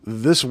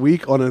This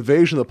week on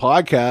Invasion of the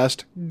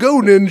Podcast,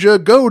 go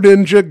Ninja, go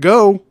Ninja,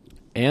 go!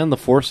 And the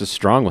Force is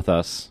strong with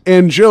us.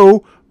 And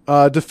Joe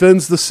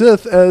defends the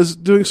Sith as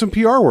doing some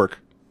PR work.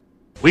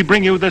 We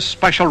bring you this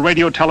special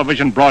radio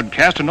television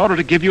broadcast in order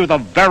to give you the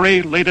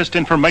very latest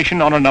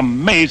information on an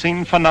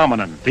amazing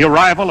phenomenon. The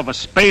arrival of a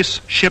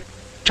spaceship.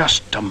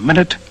 Just a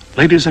minute,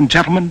 ladies and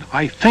gentlemen,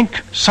 I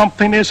think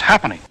something is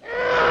happening.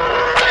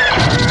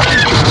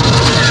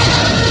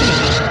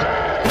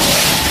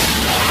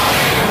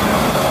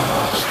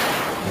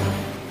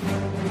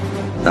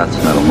 That's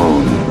not a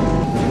moon.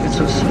 It's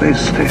a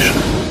space station.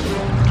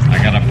 I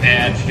got a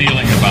bad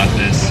feeling about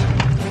this.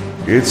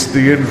 It's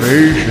the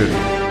invasion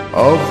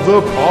of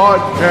the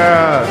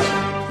podcast.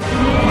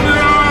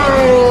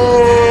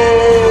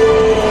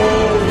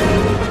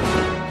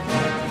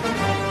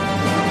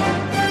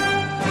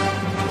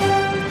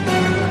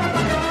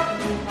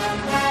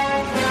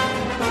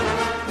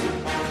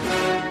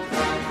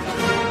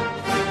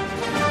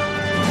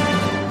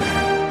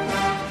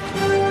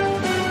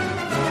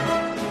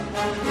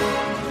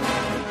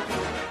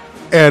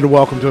 And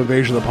welcome to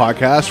Invasion of the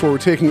Podcast, where we're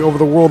taking over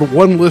the world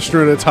one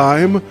listener at a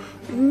time.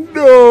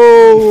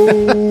 No!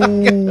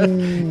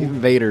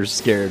 Vader's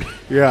scared.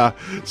 Yeah.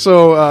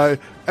 So,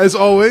 as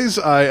always,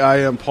 I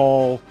am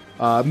Paul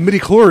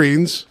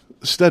Midichlorians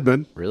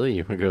Stedman. Really?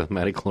 You want to go with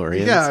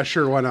Metachlorians? Yeah,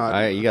 sure, why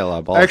not? You got a lot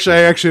of balls. Actually,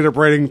 I ended up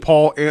writing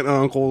Paul, Aunt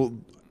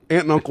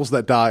and Uncles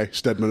That Die,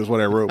 Stedman is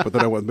what I wrote, but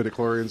then I went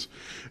Midichlorians.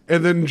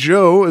 And then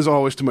Joe, as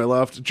always, to my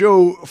left.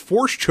 Joe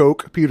Force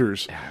Choke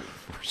Peters.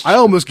 I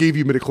almost gave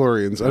you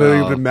midichlorians. I know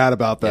you've been mad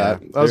about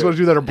that. Yeah. I was going to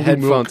do that or blue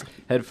milk.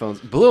 Headphones.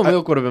 Blue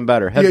milk would have been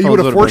better. Headphones you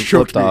would have force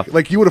choked me. off.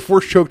 Like you would have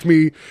force choked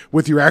me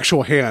with your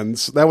actual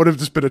hands. That would have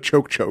just been a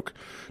choke,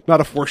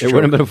 not a force choke. It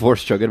wouldn't have been a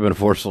force choke. It would have been a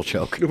forceful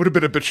choke. It would have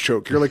been a bitch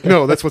choke. You're like,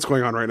 no, that's what's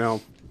going on right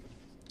now.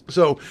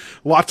 So,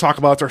 a lot to talk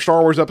about. It's our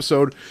Star Wars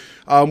episode.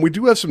 We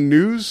do have some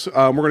news.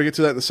 We're going to get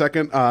to that in a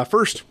second.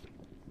 First,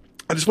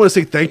 I just want to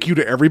say thank you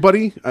to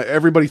everybody.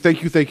 Everybody,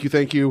 thank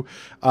you.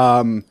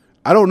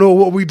 I don't know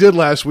what we did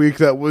last week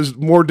that was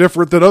more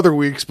different than other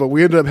weeks, but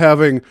we ended up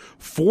having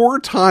 4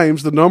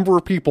 times the number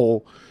of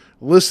people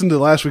listen to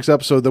last week's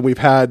episode than we've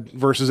had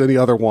versus any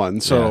other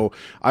one. So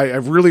I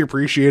really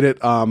appreciate it.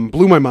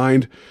 Blew my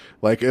mind.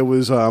 Like it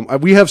was,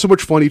 we have so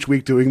much fun each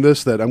week doing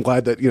this that I'm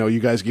glad that, you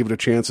guys gave it a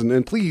chance.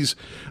 And please,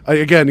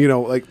 again,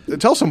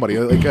 tell somebody,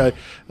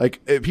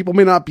 people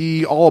may not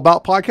be all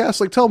about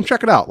podcasts. Like tell them,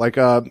 check it out. Like,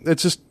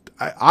 it's just,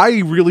 I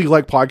really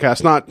like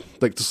podcasts, not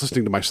like just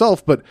listening to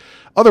myself, but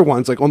other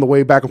ones like on the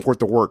way back and forth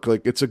to work.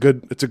 Like it's a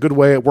good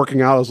way of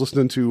working out. I was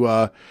listening to,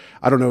 I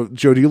don't know,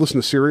 Joe, do you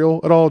listen to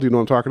Serial at all? Do you know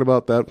what I'm talking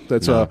about?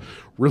 That's a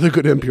really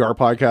good NPR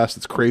podcast.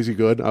 It's crazy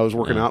good. I was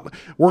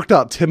worked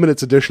out 10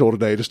 minutes additional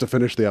today just to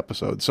finish the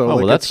episode. So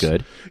well, that's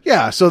good.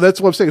 Yeah. So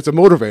that's what I'm saying. It's a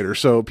motivator.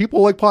 So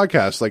people like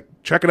podcasts, like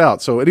check it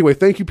out. So anyway,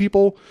 thank you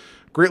people.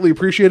 Greatly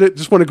appreciate it.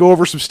 Just want to go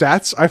over some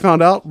stats I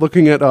found out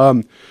looking at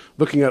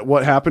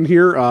what happened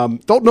here.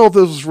 Don't know if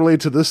this was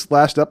related to this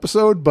last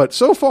episode, but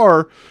so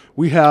far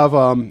we have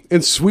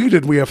in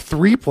Sweden we have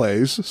 3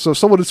 plays. So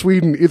someone in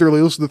Sweden either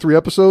listened to 3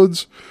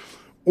 episodes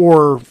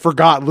or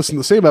forgot and listened to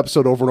the same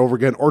episode over and over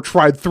again, or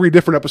tried 3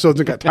 different episodes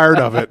and got tired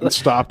of it and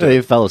stopped it.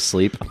 They fell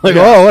asleep. Like,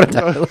 oh, what a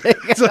time.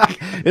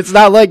 It's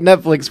not like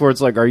Netflix where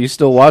it's like, are you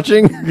still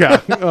watching?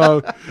 Yeah.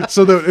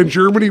 So in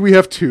Germany we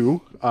have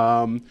 2.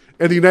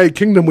 In the United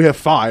Kingdom, we have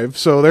 5.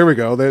 So there we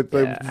go.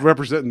 They're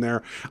representing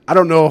there. I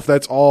don't know if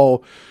that's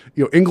all,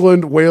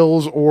 England,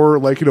 Wales, or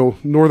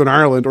Northern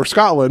Ireland or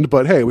Scotland,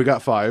 but hey, we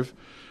got 5.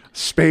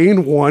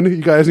 Spain, 1.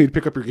 You guys need to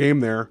pick up your game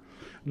there.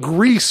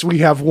 Greece, we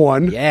have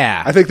 1.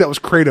 Yeah. I think that was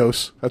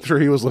Kratos. I'm sure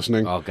he was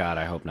listening. Oh God,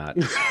 I hope not.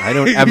 I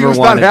don't ever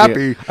want to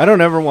happy. I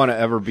don't ever want to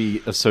ever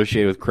be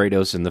associated with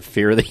Kratos in the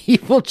fear that he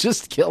will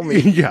just kill me.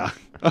 Yeah.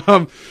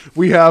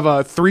 We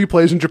have 3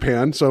 plays in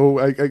Japan, so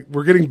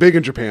we're getting big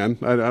in Japan.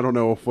 I don't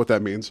know what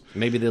that means.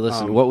 Maybe they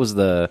listen. What was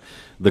the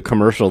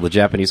commercial, the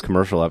Japanese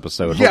commercial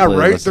episode? Yeah, Hopefully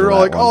right. They're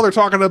all like, they're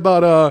talking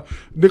about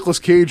Nicolas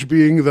Cage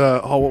being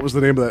what was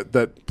the name of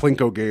that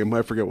Plinko game?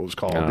 I forget what it was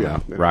called.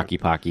 Yeah, Rocky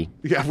Pocky.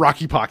 Yeah,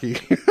 Rocky Pocky.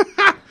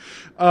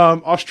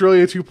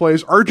 Australia 2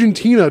 plays,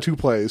 Argentina 2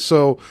 plays.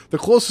 So the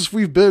closest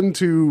we've been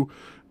to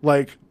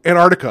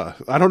Antarctica.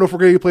 I don't know if we're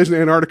getting any plays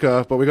in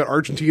Antarctica, but we got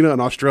Argentina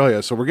and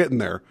Australia, so we're getting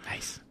there.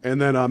 Nice. And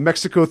then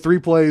Mexico 3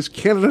 plays,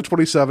 Canada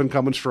 27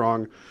 coming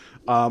strong.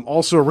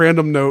 Also, a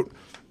random note: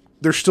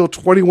 there's still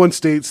 21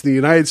 states in the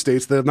United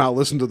States that have not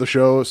listened to the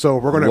show, so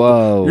we're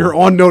gonna. You're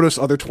on notice,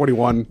 other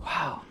 21.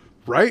 Wow.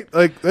 Right?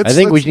 I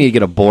think we need to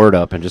get a board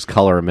up and just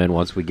color them in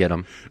once we get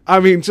them. I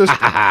mean, just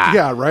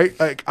yeah, right.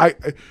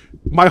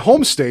 My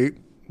home state,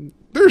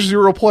 there's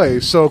 0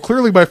 plays, so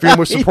clearly my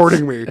family's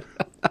supporting me.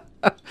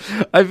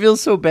 I feel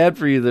so bad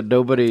for you that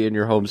nobody in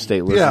your home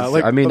state listens.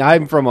 Yeah, I mean, I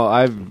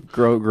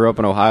grew up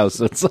in Ohio,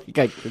 so it's like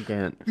I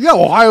can't. Yeah,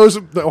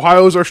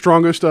 Ohio's our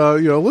strongest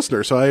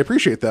listener, so I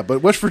appreciate that.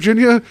 But West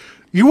Virginia,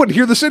 you wouldn't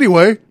hear this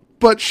anyway.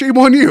 But shame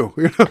on you,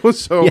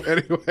 So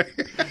anyway,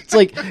 it's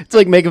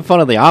like making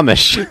fun of the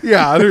Amish.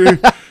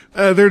 Yeah,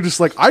 They're just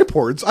like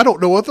iPorts. I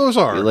don't know what those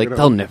are. You're like,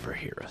 they'll never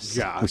hear us.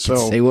 Yeah, we can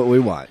say what we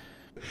want.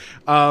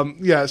 So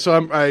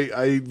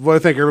I want to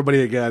thank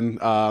everybody again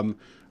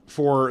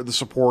for the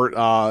support.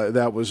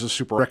 That was just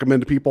super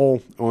recommend to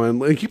people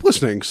and keep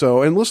listening.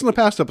 So, and listen to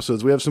past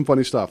episodes. We have some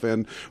funny stuff,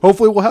 and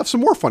hopefully we'll have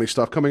some more funny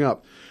stuff coming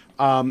up.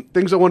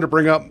 Things I wanted to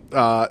bring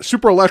up.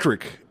 Super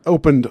Electric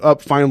opened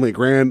up finally.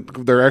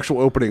 Their actual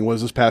opening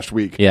was this past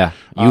week. Yeah.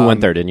 You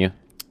went there, didn't you?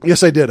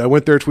 Yes, I did. I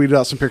went there, tweeted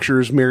out some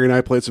pictures. Mary and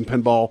I played some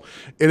pinball.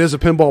 It is a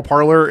pinball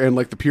parlor and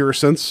like the pure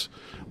sense.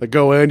 Like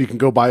go in, you can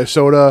go buy a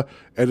soda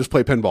and just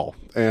play pinball.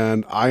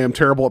 And I am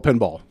terrible at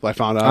pinball. I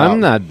found out. I'm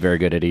not very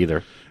good at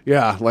either.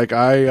 Yeah, like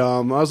I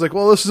was like,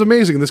 well, this is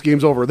amazing. This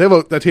game's over. They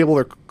have that table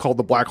there called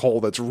the Black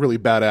Hole that's really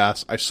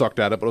badass. I sucked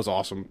at it, but it was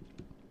awesome.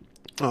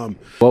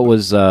 What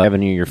was have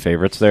any of your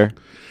favorites there?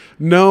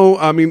 No,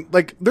 I mean,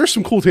 like there's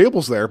some cool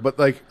tables there, but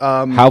like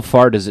how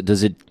far does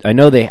it? I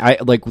know they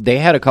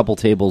had a couple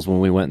tables when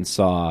we went and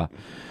saw.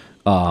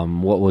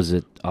 What was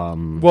it?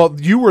 Well,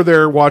 you were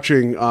there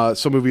watching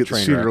some movie at the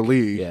Cedar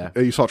Lee. Yeah,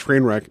 you saw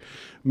Trainwreck.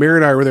 Mary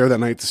and I were there that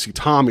night to see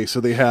Tommy, so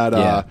they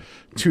had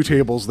two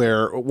tables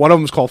there. One of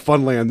them is called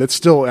Funland. That's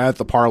still at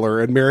the parlor,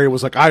 and Mary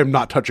was like, "I am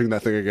not touching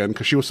that thing again,"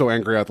 because she was so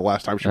angry at the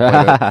last time she played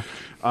it.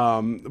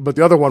 But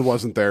the other one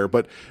wasn't there.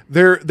 But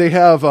they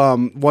have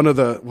one of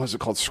the what's it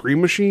called, Scream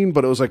Machine,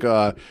 but it was like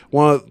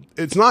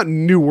it's not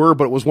newer,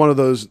 but it was one of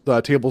those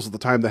tables at the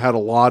time that had a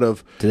lot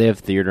of. Do they have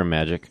Theater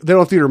Magic? They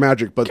don't have Theater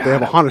Magic, but they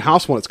have a haunted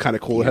house one. It's kind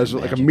of cool. It has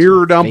like a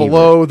mirror down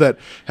below that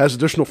has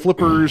additional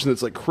flippers, and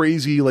it's like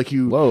crazy. Like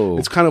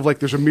it's kind of like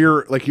there's a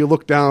mirror. Like you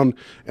look down,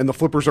 and the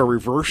flippers are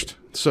reversed.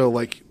 So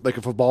like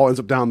if a ball ends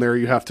up down there,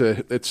 you have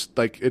to. It's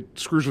like it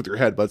screws with your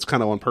head, but it's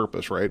kind of on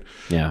purpose, right?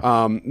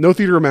 Yeah. No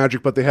Theater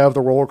Magic, but they have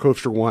the roller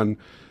coaster one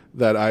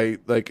that I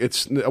like.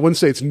 I wouldn't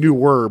say it's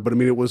newer, but I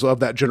mean it was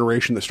of that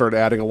generation that started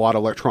adding a lot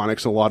of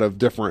electronics and a lot of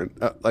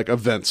different like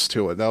events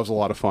to it. That was a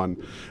lot of fun.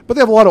 But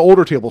they have a lot of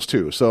older tables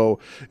too, so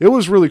it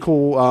was really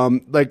cool.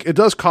 Like it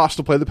does cost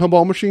to play the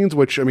pinball machines,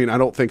 which I mean I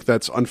don't think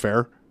that's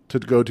unfair to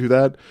go do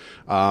that.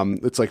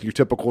 It's like your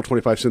typical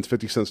 25 cents,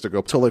 50 cents to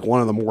go till like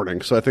 1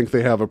 a.m. So I think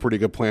they have a pretty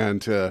good plan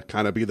to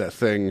kind of be that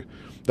thing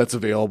that's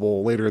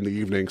available later in the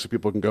evening, so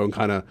people can go and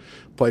kind of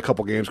play a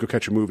couple games, go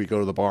catch a movie, go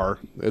to the bar.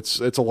 It's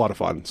a lot of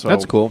fun. So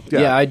that's cool.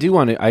 Yeah, I do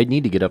want to. I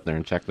need to get up there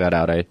and check that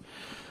out.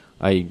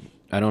 I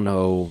don't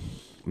know.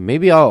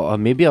 Maybe I'll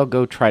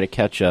go try to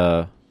catch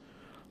a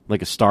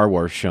Star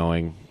Wars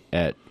showing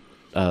at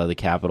the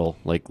Capitol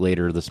like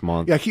later this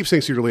month. Yeah, I keep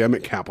saying Cedar Lee. I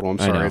meant Capitol. I'm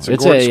sorry. It's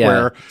Gordon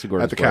Square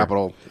at the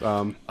Capitol.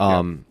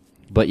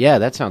 But yeah,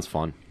 that sounds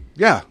fun.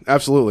 Yeah,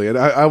 absolutely. And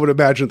I would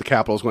imagine the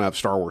Capitol is going to have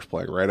Star Wars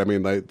playing, right? I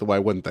mean, why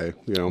wouldn't they?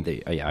 You know?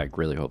 I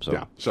really hope so.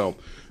 Yeah. So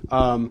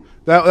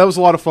that was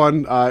a lot of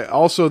fun.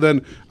 Also,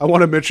 then I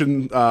want to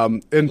mention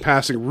in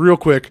passing real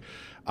quick.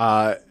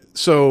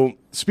 So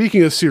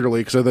speaking of Cedar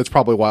Lee, because that's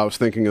probably why I was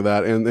thinking of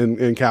that,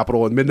 in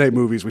Capitol and Midnight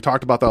Movies, we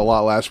talked about that a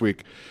lot last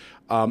week.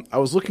 I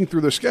was looking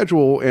through their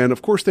schedule, and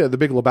of course they had The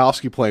Big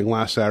Lebowski playing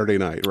last Saturday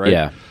night, right?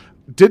 Yeah.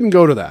 Didn't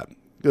go to that.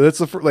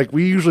 That's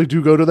we usually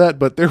do go to that,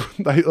 but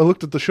I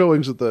looked at the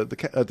showings at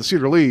the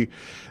Cedar Lee.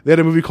 They had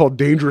a movie called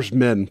Dangerous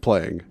Men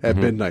playing at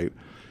midnight.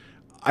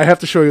 I have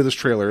to show you this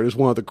trailer. It is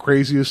one of the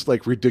craziest,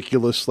 like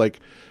ridiculous, like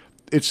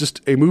it's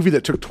just a movie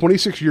that took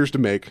 26 years to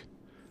make. It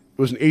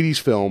was an 80s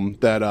film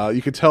that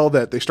you could tell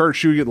that they started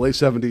shooting it in the late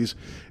 70s,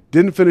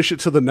 didn't finish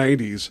it till the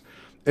 90s,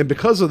 and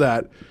because of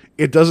that,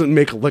 it doesn't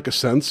make a lick of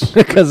sense.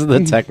 Because of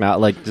the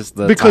technology, like just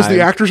the because time.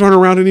 The actors aren't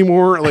around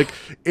anymore. Like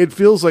it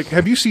feels like.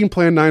 Have you seen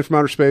Plan 9 from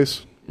Outer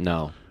Space?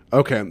 No.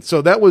 Okay,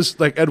 so that was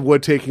like Ed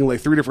Wood taking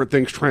like 3 different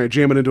things, trying to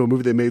jam it into a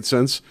movie that made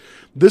sense.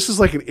 This is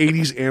like an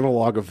 80s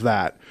analog of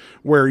that,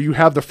 where you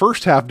have the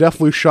first half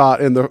definitely shot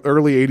in the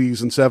early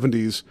 80s and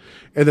 70s,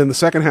 and then the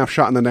second half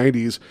shot in the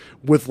 90s,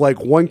 with like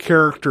one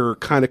character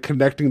kind of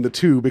connecting the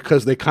two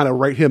because they kind of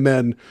write him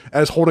in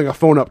as holding a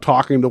phone up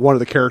talking to one of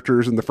the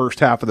characters in the first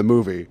half of the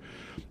movie.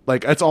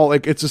 Like it's all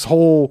like it's this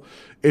whole.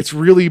 It's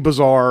really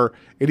bizarre,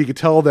 and you could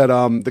tell that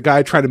the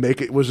guy trying to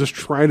make it was just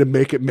trying to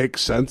make it make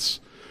sense.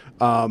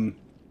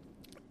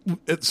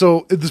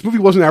 So this movie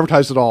wasn't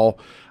advertised at all.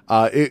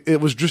 It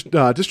was just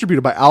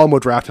distributed by Alamo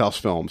Drafthouse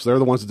Films. They're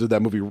the ones that did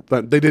that movie.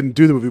 They didn't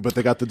do the movie, but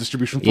they got the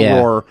distribution from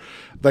Roar.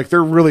 Like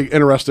they're really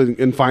interested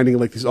in finding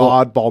like these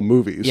oddball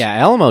movies. Yeah,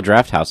 Alamo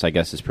Drafthouse, I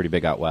guess, is pretty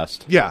big out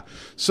west. Yeah.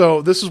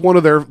 So this is one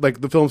of their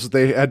like the films that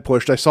they had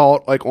pushed. I saw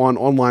it like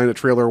online a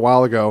trailer a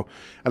while ago,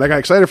 and I got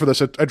excited for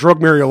this. I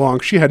drug Mary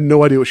along. She had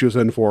no idea what she was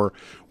in for.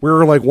 We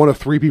were like one of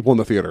 3 people in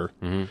the theater,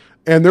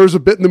 and there's a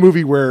bit in the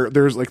movie where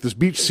there's like this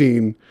beach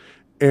scene.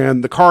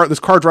 And this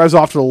car drives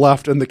off to the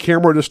left, and the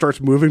camera just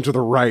starts moving to the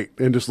right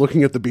and just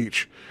looking at the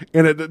beach.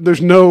 And there's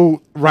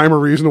no rhyme or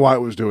reason why it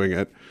was doing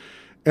it.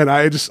 And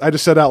I just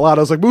said out loud,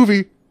 I was like,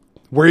 "Movie,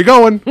 where are you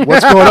going?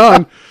 What's going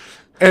on?"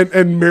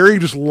 And Mary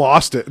just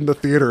lost it in the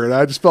theater, and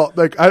I just felt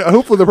like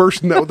hopefully the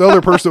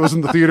other person that was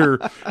in the theater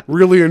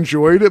really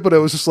enjoyed it, but it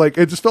was just like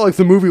it just felt like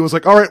the movie was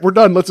like, "All right, we're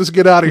done. Let's just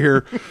get out of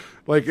here."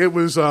 Like it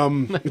was,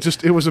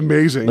 it was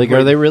amazing. Like,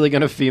 are they really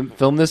going to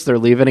film this? They're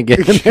leaving and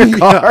getting in their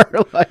car.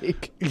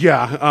 Like,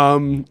 yeah.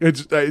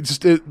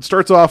 It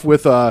starts off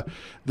with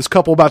this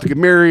couple about to get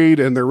married,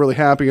 and they're really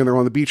happy, and they're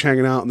on the beach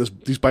hanging out, and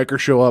these bikers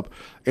show up,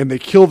 and they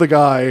kill the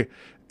guy.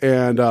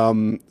 And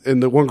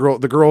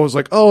the girl was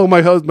like, "Oh,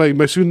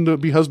 my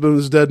soon-to-be husband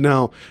is dead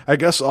now. I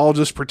guess I'll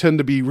just pretend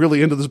to be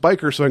really into this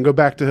biker so I can go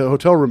back to the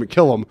hotel room and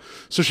kill him."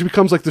 So she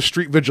becomes like the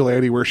street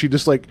vigilante where she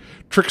just like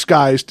tricks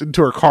guys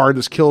into her car and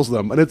just kills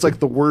them. And it's like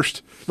the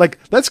worst.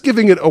 Like that's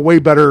giving it a way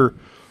better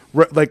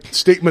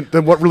statement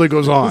than what really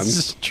goes on. This is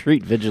a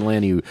street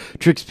vigilante who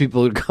tricks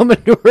people to come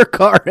into her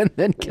car and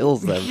then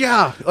kills them.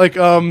 Yeah, like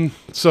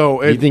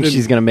So you think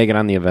she's gonna make it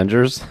on the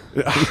Avengers?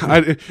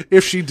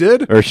 If she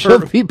did, or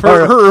she'll be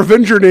her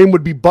Avenger name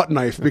would be Butt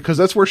Knife, because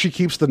that's where she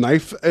keeps the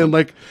knife. And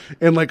like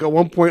at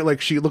one point,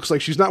 like she looks like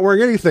she's not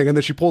wearing anything, and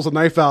then she pulls a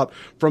knife out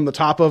from the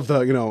top of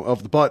the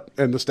of the butt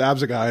and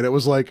stabs a guy, and it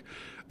was like.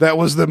 That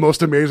was the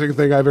most amazing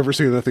thing I've ever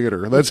seen in the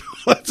theater. That's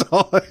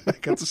all I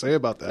got to say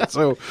about that.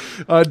 So,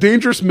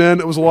 Dangerous Men,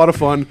 it was a lot of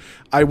fun.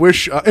 I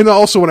wish, and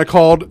also when I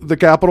called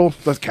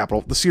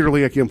the Cedar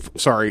Lee, I'm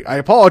sorry, I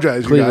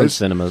apologize, Cleveland you guys.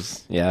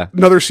 Cinemas, yeah.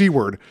 Another C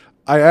word.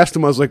 I asked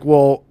him, I was like,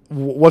 well,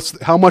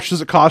 how much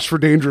does it cost for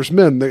Dangerous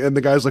Men? And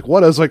the guy's like,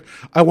 what? I was like,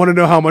 I want to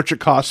know how much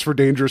it costs for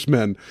Dangerous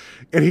Men.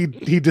 And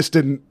he just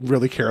didn't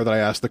really care that I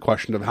asked the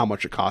question of how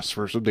much it costs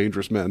for some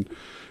Dangerous Men.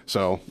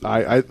 So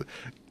I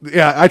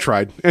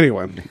tried.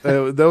 Anyway,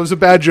 that was a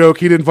bad joke.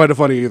 He didn't find it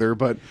funny either,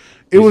 but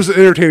it was an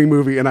entertaining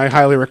movie, and I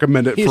highly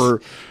recommend it.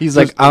 He's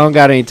like, I don't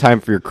got any time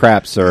for your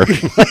crap, sir.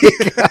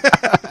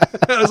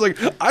 I was like,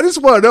 I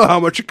just want to know how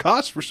much it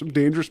costs for some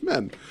Dangerous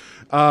Men.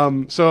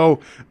 So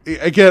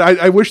again,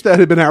 I wish that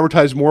had been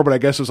advertised more, but I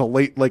guess it was a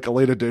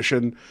late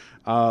edition.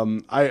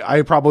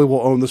 I probably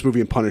will own this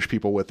movie and punish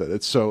people with it.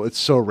 It's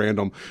so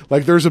random.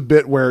 Like there's a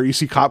bit where you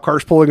see cop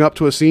cars pulling up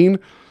to a scene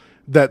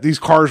that these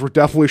cars were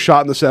definitely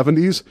shot in the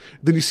 70s.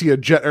 Then you see a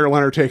jet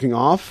airliner taking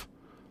off,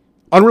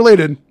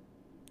 unrelated.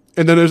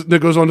 And then it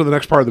goes on to the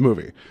next part of the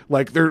movie.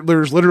 Like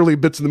there's literally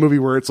bits in the movie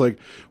where it's like,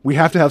 we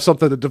have to have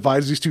something that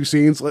divides these two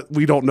scenes.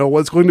 We don't know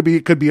what it's going to be.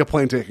 It could be a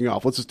plane taking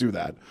off. Let's just do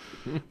that.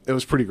 It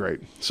was pretty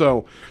great.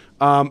 So,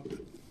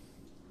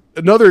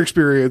 another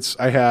experience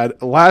I had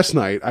last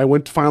night, I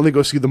went to finally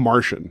go see The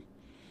Martian.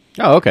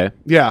 Oh, okay.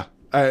 Yeah.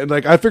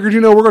 I figured,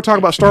 we're going to talk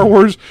about Star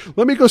Wars.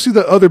 Let me go see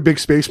the other big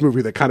space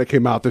movie that kind of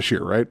came out this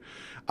year, right?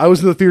 I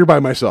was in the theater by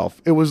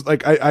myself. It was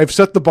like, I've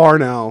set the bar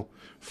now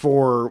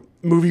for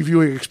movie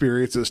viewing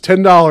experiences.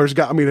 $10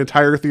 got me an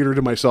entire theater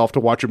to myself to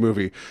watch a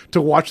movie,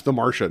 to watch The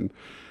Martian.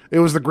 It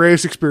was the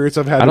greatest experience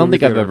I've had. I don't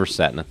think I've ever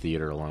sat in a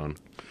theater alone.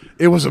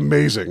 It was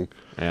amazing.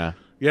 Yeah.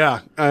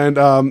 Yeah.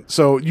 And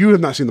so you have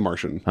not seen The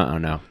Martian.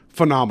 No.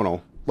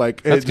 Phenomenal.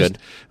 Like that's good.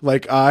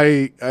 Like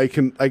I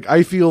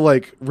feel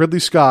like Ridley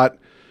Scott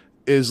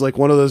is like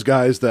one of those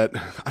guys that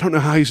I don't know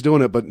how he's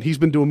doing it, but he's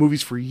been doing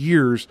movies for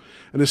years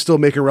and is still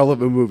making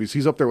relevant movies.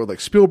 He's up there with like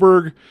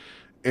Spielberg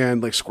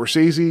and like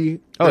Scorsese.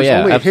 There's only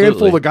absolutely. A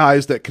handful of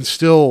guys that can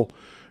still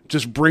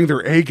just bring their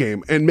A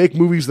game and make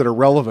movies that are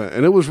relevant.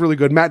 And it was really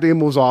good. Matt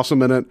Damon was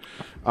awesome in it.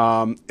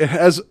 It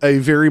has a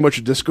very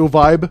much disco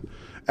vibe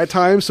at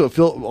times, so it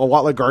felt a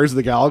lot like Guardians of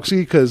the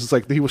Galaxy, because it's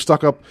like he was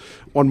stuck up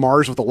on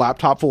Mars with a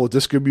laptop full of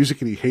disco music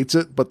and he hates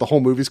it, but the whole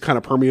movie's kind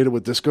of permeated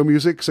with disco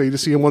music. So you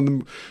just see him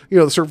on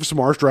the surface of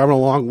Mars driving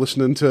along,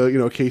 listening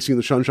to Casey and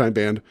the Sunshine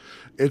Band.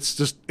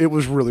 It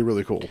was really,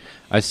 really cool.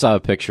 I saw a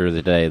picture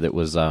the day that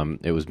was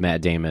it was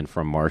Matt Damon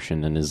from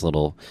Martian in his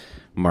little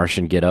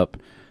Martian getup,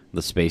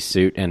 the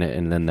spacesuit, and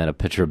then a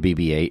picture of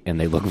BB-8, and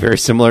they look very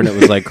similar. And it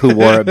was like, who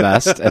wore it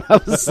best? And I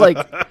was like,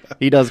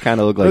 he does kind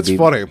of look like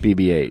funny.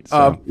 BB-8.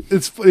 So.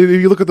 If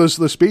you look at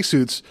those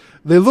spacesuits,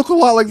 they look a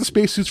lot like the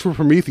spacesuits from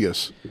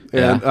Prometheus.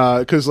 And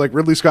because like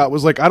Ridley Scott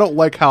was like, I don't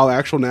like how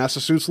actual NASA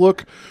suits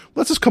look.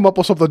 Let's just come up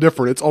with something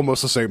different. It's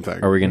almost the same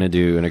thing. Are we going to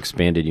do an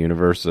expanded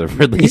universe of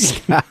Ridley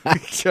Scott?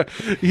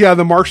 Yeah,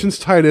 the Martian's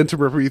tied into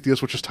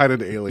Prometheus, which is tied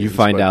into Aliens. You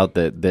find out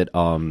that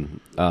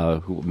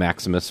who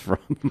Maximus from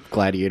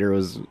Gladiator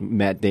was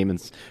Matt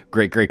Damon's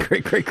great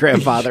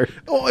grandfather.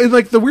 Oh, and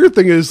like the weird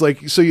thing is,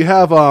 like, so you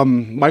have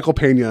Michael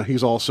Pena,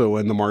 he's also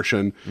in The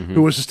Martian,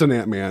 who was just an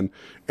Ant-Man,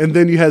 and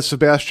then you had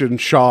Sebastian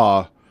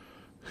Shaw,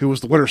 who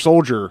was the Winter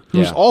Soldier,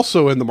 who's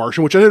also in The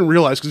Martian, which I didn't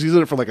realize because he's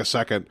in it for like a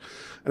second,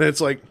 and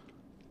it's like,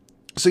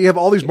 so you have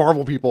all these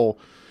Marvel people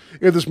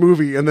in this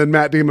movie, and then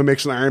Matt Damon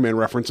makes an Iron Man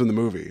reference in the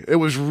movie. It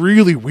was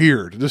really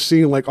weird just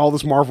seeing like all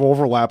this Marvel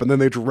overlap, and then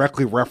they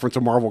directly reference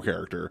a Marvel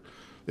character.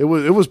 It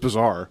was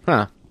bizarre.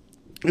 Huh.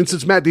 And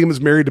since Matt Damon's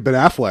married to Ben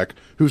Affleck,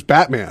 who's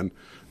Batman,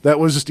 that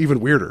was just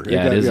even weirder.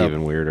 Yeah, it is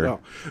even weirder. No.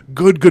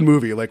 Good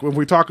movie. Like when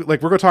we talk,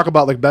 like we're going to talk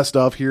about like best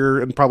of here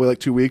in probably like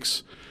 2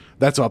 weeks.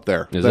 That's up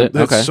there. That's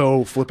okay.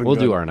 So flipping. We'll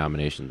good. do our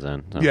nominations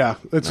then. So. Yeah,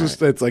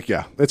 it's like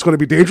it's going to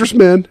be Dangerous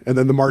Men and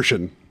then The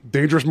Martian.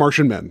 Dangerous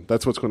Martian Men.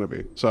 That's what's going to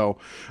be. So,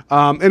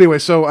 anyway,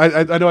 so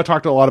I know I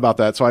talked a lot about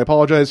that, so I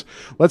apologize.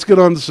 Let's get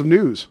on to some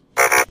news.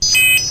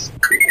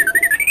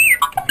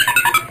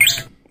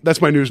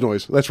 That's my news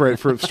noise. That's right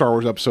for the Star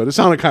Wars episode. It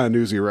sounded kind of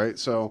newsy, right?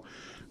 So,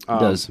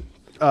 does.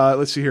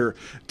 Let's see here.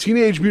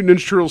 Teenage Mutant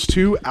Ninja Turtles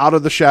 2 Out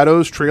of the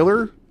Shadows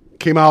trailer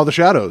came out of the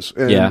shadows.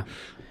 And Yeah.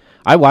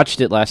 I watched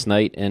it last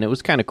night, and it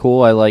was kind of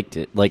cool. I liked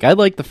it. Like, I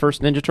liked the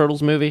first Ninja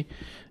Turtles movie.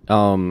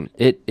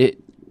 It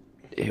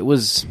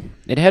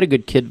had a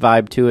good kid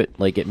vibe to it.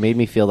 Like, it made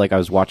me feel like I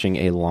was watching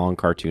a long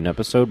cartoon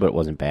episode, but it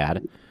wasn't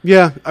bad.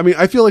 Yeah, I mean,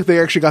 I feel like they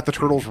actually got the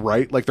Turtles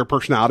right. Like, their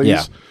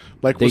personalities,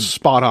 Yeah. was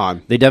spot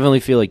on. They definitely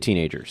feel like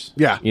teenagers.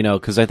 Yeah. You know,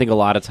 because I think a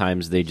lot of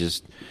times they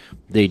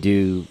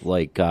do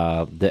like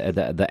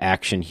the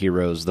action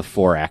heroes, the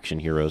 4 action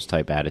heroes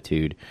type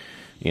attitude.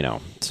 You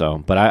know, so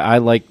but I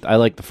like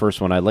the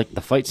first one. I like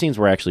the fight scenes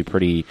were actually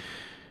pretty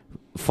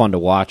fun to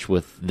watch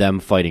with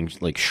them fighting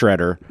like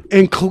Shredder.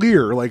 And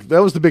clear, like, that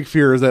was the big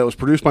fear, is that it was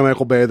produced by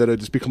Michael Bay, that it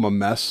just become a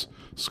mess.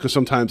 Because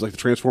sometimes, like, the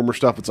Transformer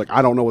stuff, it's like,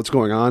 I don't know what's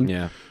going on.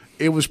 Yeah.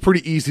 It was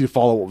pretty easy to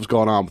follow what was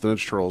going on with the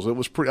Ninja Turtles. It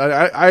was pretty.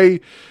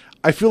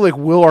 I feel like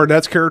Will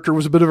Arnett's character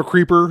was a bit of a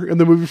creeper in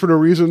the movie for no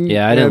reason.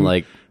 Yeah, I didn't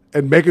like.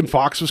 And Megan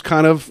Fox was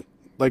kind of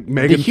like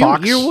Megan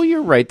Fox.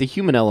 You're right. The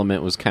human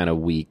element was kind of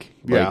weak.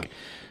 Yeah.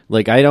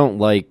 Like I don't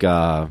like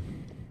Will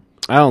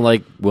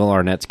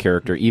Arnett's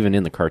character even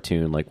in the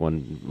cartoon. Like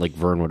when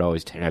Vern would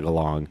always tag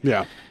along.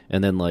 Yeah.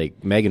 And then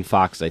like Megan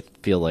Fox, I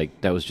feel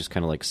like that was just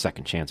kind of like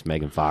second chance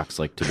Megan Fox,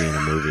 like to be in a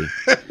movie.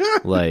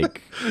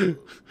 like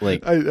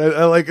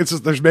I like it's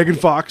just, there's Megan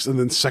Fox and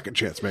then second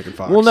chance Megan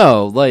Fox. well,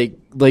 no,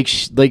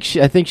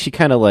 she, I think she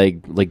kind of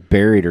like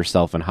buried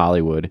herself in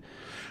Hollywood.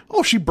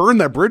 Oh, she burned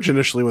that bridge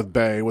initially with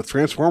Bay with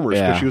Transformers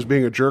because Yeah. she was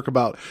being a jerk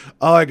about.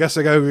 Oh, I guess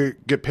I gotta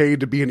get paid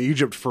to be in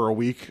Egypt for a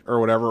week or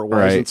whatever it was.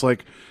 Right. It's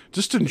like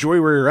just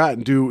enjoy where you're at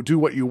and do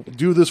what you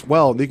do this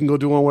well. And you can go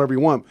do whatever you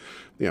want.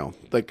 You know,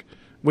 like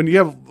when you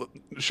have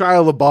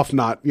Shia LaBeouf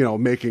not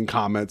making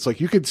comments,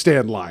 like you could stay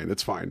in line.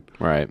 It's fine.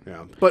 Right.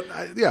 Yeah, but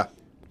yeah.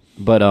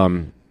 But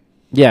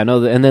yeah,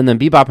 no, and then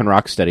Bebop and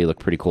Rocksteady look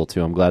pretty cool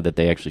too. I'm glad that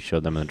they actually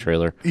showed them in the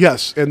trailer.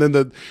 Yes, and then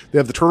they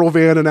have the turtle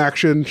van in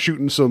action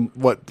shooting some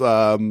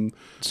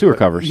Sewer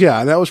covers. Yeah,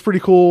 and that was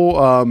pretty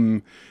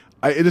cool.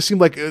 It just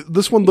seemed like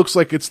this one looks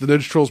like it's the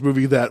Ninja Turtles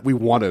movie that we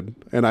wanted,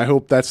 and I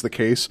hope that's the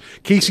case.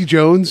 Casey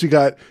Jones, you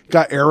got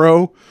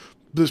Arrow,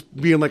 just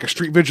being like a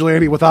street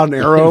vigilante without an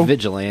arrow.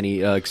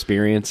 Vigilante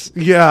experience.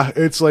 Yeah,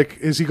 it's like,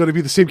 is he going to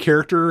be the same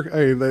character?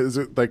 I mean, is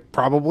it like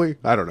probably?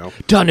 I don't know.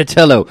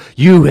 Donatello,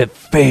 you have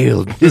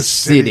failed this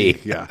city.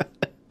 Yeah.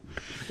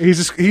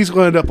 He's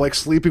going to end up like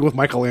sleeping with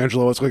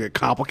Michelangelo. It's going to get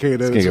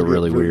complicated. It's going to get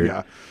really weird.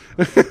 Yeah.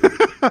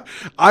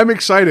 I'm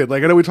excited.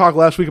 Like, I know we talked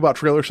last week about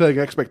trailer setting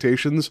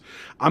expectations.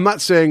 I'm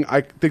not saying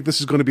I think this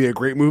is going to be a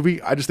great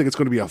movie. I just think it's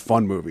going to be a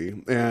fun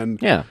movie.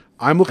 And Yeah.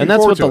 I'm looking And that's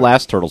forward what to the it.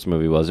 last Turtles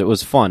movie was. It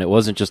was fun. It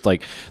wasn't just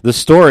like the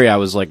story I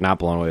was like not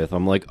blown away with.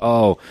 I'm like,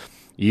 oh,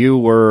 you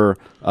were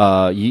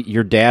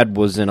your dad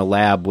was in a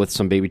lab with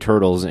some baby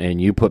turtles and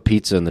you put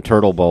pizza in the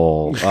turtle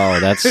bowl. Oh,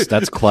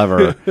 that's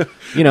clever.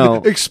 You know,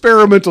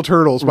 Experimental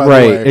turtles, by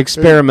right, the way.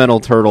 experimental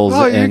turtles.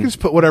 Oh, you and can just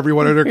put whatever you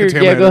want in there. Here,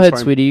 Contaminated. yeah, go it's ahead,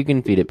 fine. sweetie. You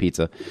can feed it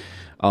pizza.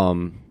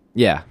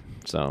 Yeah.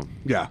 So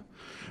Yeah.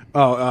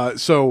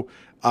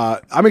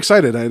 I'm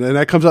excited, and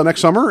that comes out next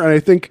summer. And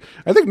I think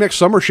next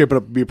summer shaping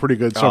up to be a pretty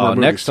good summer.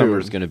 movie, next too. summer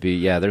is going to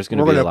be there's going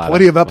to We're be going a to lot have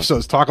plenty of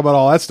episodes talk about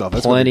all that stuff.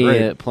 That's gonna be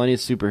great. plenty of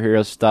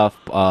superhero stuff.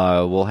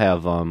 We'll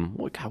have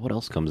what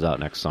else comes out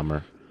next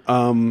summer?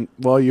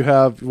 Well, you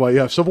have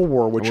Civil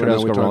War, which What I know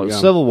else we going talked on?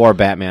 about. Civil War,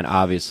 Batman,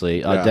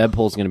 obviously. Yeah.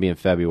 Deadpool's going to be in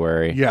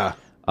February. Yeah,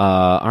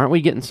 Aren't we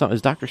getting some?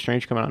 Is Doctor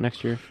Strange coming out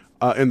next year?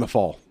 in the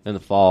fall. In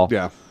the fall?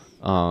 Yeah.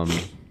 Trying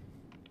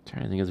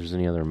to think if there's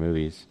any other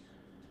movies.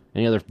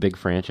 Any other big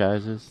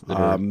franchises? That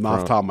are Not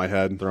off the top of my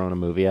head. throwing a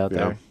movie out Yeah.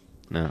 there?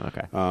 No,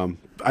 okay.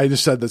 I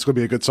just said that's going to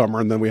be a good summer,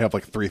 and then we have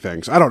like 3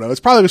 things. I don't know. It's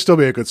probably going to still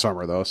be a good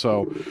summer, though.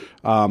 So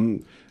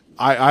I'm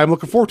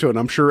looking forward to it. And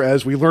I'm sure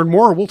as we learn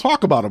more, we'll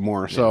talk about it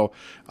more. Yeah.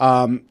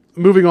 So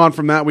moving on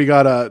from that, we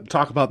got to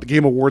talk about the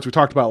Game Awards. We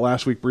talked about it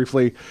last week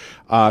briefly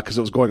because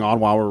it was going on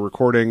while we were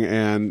recording.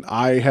 And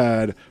I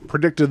had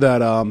predicted that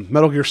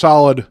Metal Gear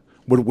Solid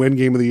would win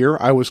Game of the Year.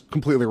 I was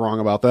completely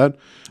wrong about that.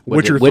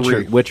 Witcher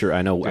 3. Witcher,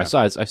 I know. Yeah.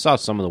 I saw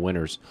some of the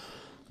winners,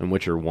 and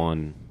Witcher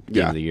won Game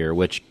Yeah. of the Year.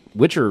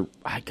 Witcher,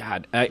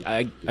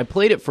 I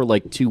played it for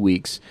like 2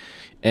 weeks,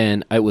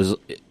 and it was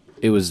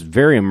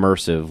very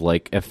immersive.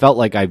 Like it felt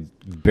like I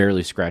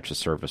barely scratched the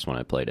surface when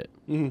I played it.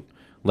 Mm-hmm.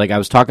 Like I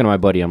was talking to my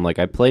buddy, I'm like,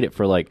 I played it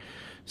for like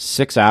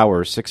 6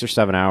 or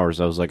 7 hours.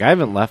 I was like, I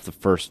haven't left the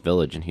first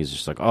village, and he's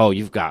just like, oh,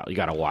 you got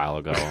a while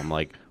ago. I'm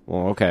like,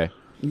 well, okay.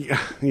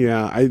 Yeah.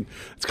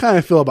 It's kind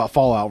of feel about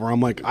Fallout where I'm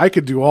like, I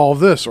could do all of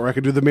this, or I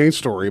could do the main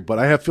story, but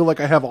I feel like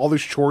I have all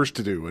these chores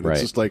to do, and Right.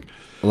 it's just like,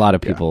 A lot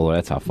of people,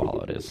 that's how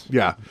Fallout is.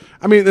 yeah.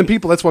 I mean, and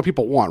that's what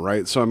people want,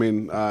 right? So I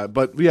mean,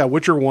 but yeah,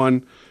 Witcher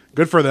won.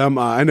 Good for them.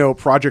 I know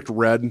Project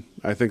Red.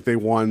 I think they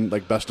won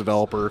like best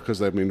developer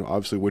because I mean,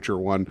 obviously Witcher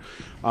won.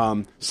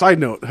 Side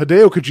note: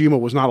 Hideo Kojima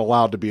was not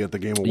allowed to be at the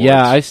Game Awards.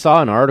 Yeah, I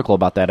saw an article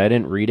about that. I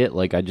didn't read it.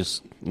 Like, I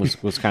just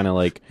was kind of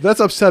like,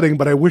 That's upsetting,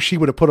 but I wish he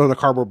would have put on a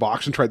cardboard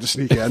box and tried to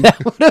sneak in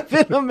would have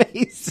been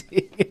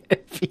amazing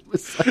if he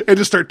was like, and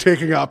just start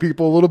taking out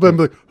people a little bit and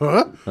be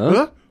like,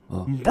 huh?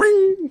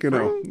 Bring, you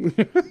know.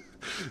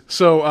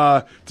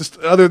 So, just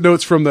other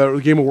notes from the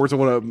Game Awards I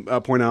want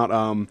to point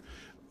out.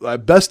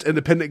 Best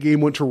independent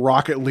game went to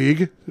Rocket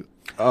League.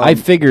 I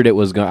figured it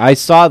was going. I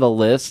saw the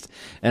list,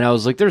 and I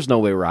was like, "There's no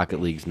way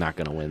Rocket League's not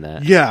going to win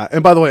that." Yeah,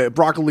 and by the way,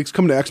 Rocket League's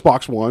coming to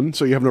Xbox One,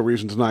 so you have no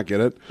reason to not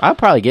get it. I'll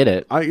probably get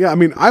it. I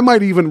mean, I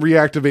might even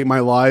reactivate my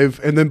live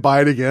and then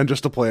buy it again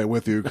just to play it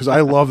with you because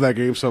I love that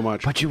game so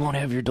much. But you won't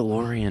have your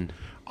DeLorean.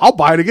 I'll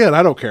buy it again.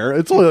 I don't care.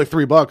 It's only like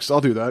 $3.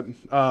 I'll do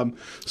that.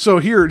 So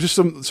here, just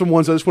some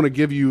ones I just want to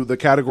give you the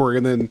category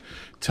and then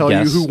tell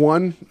Guess. you who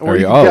won. Or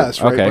you you- can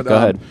guess, right? okay, go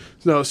ahead.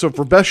 So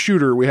for best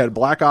shooter, we had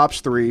Black Ops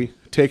 3,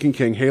 Taken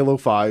King, Halo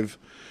 5,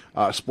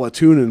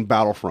 Splatoon, and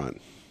Battlefront.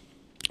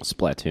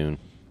 Splatoon.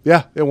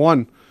 Yeah, it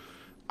won.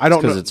 I don't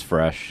know. Because it's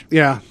fresh.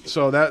 Yeah,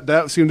 so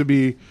that seemed to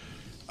be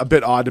a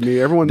bit odd to me.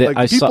 Everyone,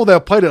 I people saw-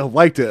 that played it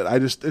liked it.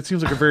 It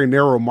seems like a very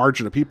narrow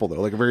margin of people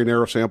though, like a very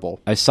narrow sample.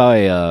 I saw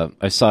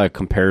a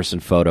comparison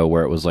photo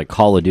where it was like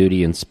Call of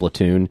Duty and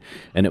Splatoon,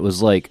 and it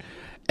was like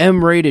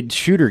M-rated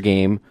shooter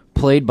game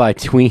played by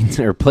tweens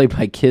or played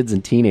by kids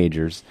and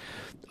teenagers.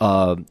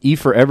 E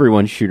for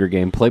Everyone shooter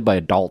game played by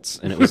adults,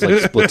 and it was like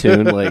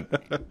Splatoon. Like,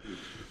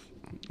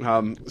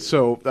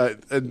 So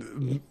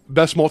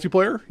best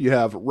multiplayer, you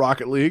have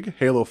Rocket League,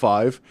 Halo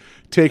 5,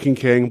 Taken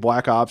King,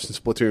 Black Ops, and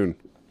Splatoon.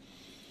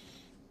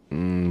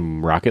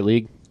 Rocket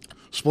League,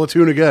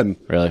 Splatoon again.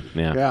 really?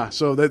 Yeah. Yeah,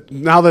 so that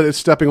now that it's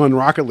stepping on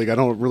Rocket League, I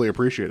don't really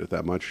appreciate it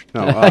that much.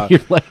 No, You're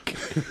like,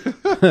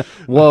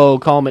 whoa,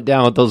 calm it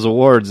down with those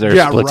awards there,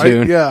 yeah, Splatoon.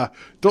 right. Yeah,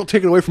 don't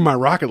take it away from my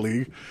Rocket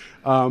League.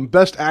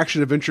 Best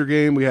action adventure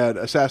game, we had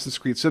Assassin's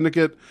Creed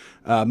Syndicate,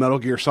 Metal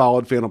Gear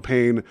Solid, Phantom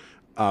Pain,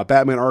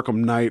 Batman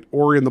Arkham Knight,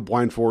 Ori and the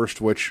Blind Forest,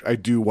 which I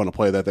do want to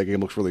play that. That game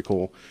looks really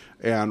cool.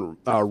 And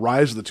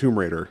Rise of the Tomb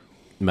Raider.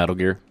 Metal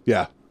Gear.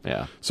 Yeah.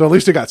 Yeah. So at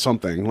least it got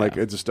something. Like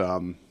it just,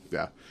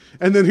 yeah.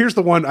 And then here's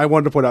the one I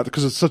wanted to point out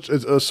because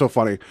it's so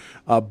funny.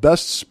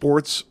 Best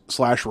sports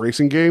 /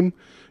 racing game.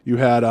 You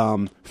had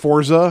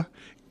Forza,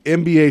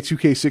 NBA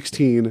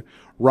 2K16,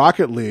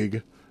 Rocket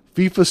League,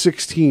 FIFA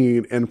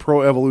 16, and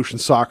Pro Evolution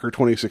Soccer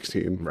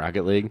 2016.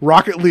 Rocket League.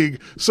 Rocket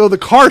League. So the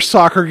car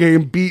soccer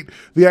game beat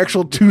the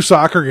actual 2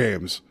 soccer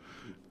games.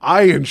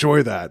 I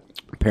enjoy that.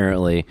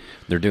 Apparently,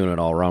 they're doing it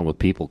all wrong with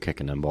people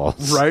kicking them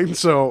balls. Right?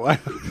 So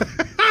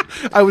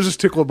I was just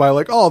tickled by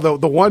like, oh,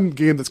 the one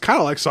game that's kind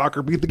of like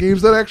soccer beat the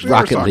games that actually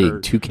Rocket are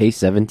League soccer.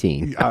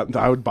 2K17.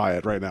 I would buy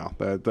it right now.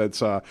 But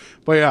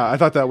yeah, I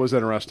thought that was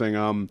interesting.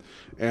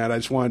 And I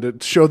just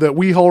wanted to show that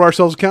we hold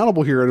ourselves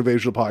accountable here at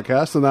Invasion of the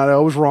Podcast, and that I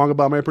was wrong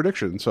about my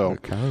prediction. So,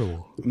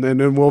 and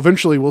then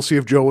we'll see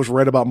if Joe was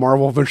right about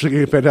Marvel eventually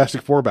getting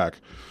Fantastic Four back.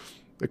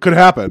 It could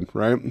happen,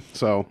 right?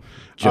 So,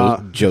 Joe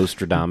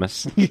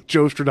Stradamus.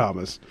 Joe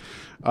Stradamus.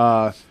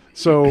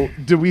 So,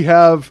 do we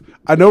have?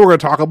 I know we're going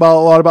to talk about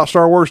a lot about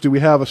Star Wars. Do we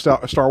have a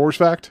Star Wars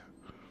fact?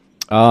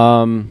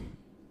 Let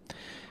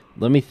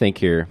me think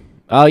here.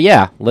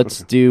 Yeah,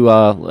 let's do.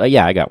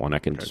 Yeah, I got one. I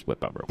can just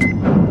whip up real quick.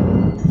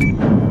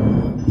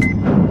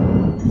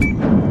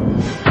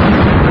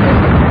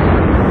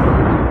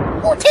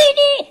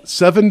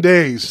 7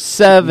 days.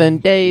 7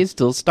 days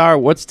till Star.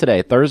 What's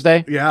today?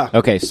 Thursday? Yeah.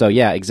 Okay, so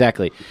yeah,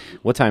 exactly.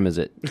 What time is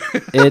it?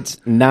 It's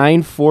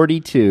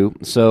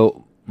 9:42.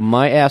 So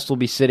my ass will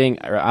be sitting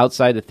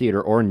outside the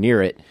theater or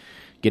near it,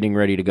 getting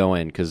ready to go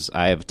in because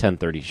I have a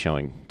 10:30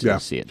 showing to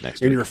see it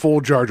next in week. your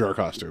full Jar Jar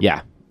costume.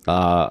 Yeah,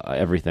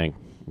 everything.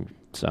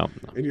 So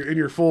In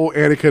your full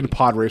Anakin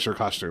pod racer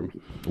costume.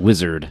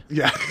 wizard.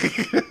 Yeah.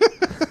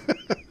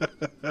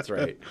 That's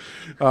right.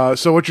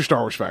 So what's your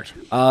Star Wars fact?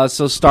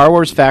 So Star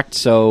Wars fact.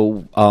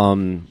 So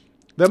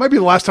That might be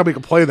the last time we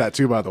can play that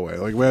too. By the way,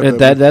 like we have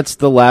to, that's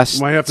the last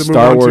Might have to move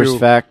Star on Wars to-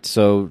 fact.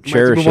 So might have to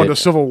cherish move on it. to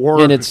Civil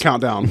War And it's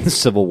countdown.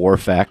 Civil War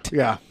fact.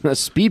 Yeah.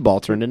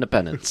 Speedball turned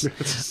independence.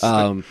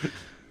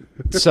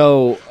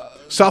 So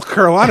South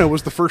Carolina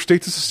was the first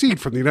state to secede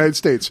from the United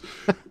States.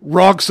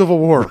 Wrong Civil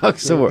War.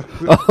 Civil War.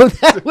 Oh,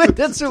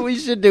 that's what we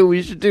should do.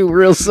 We should do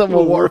real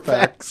Civil War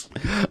facts.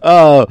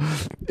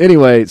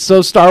 Anyway,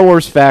 so Star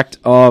Wars fact.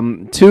 2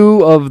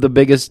 of the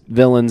biggest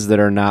villains that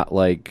are not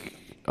like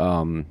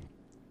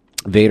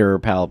Vader or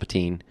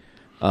Palpatine,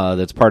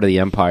 that's part of the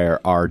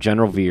Empire, are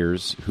General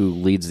Veers, who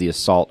leads the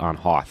assault on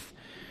Hoth,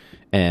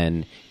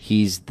 and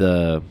he's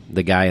the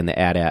guy in the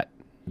AT-AT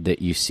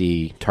that you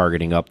see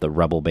targeting up the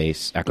Rebel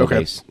base, Echo Okay.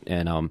 base,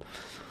 and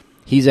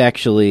he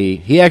actually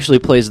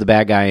plays the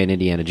bad guy in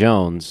Indiana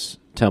Jones,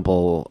 not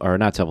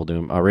Temple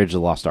Doom, Raiders of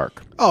the Lost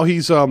Ark. Oh,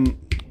 he's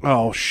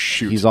oh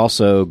shoot. He's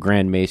also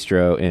Grand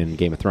Maestro in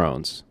Game of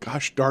Thrones.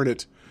 Gosh darn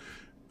it.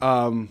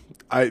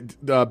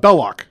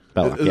 Belloc.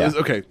 Belloc, yeah.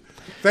 Okay.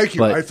 Thank you.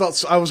 But- I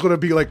thought I was going to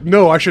be like,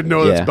 no, I should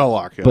know that's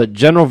Belloc. Yeah. But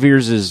General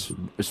Veers' his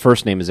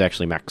first name is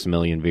actually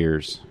Maximilian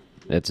Veers.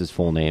 That's his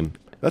full name.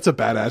 That's a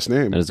badass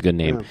name. That is a good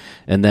name. Yeah.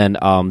 And then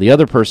the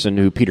other person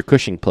who Peter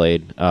Cushing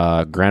played,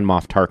 Grand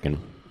Moff Tarkin,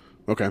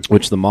 Okay.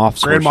 which the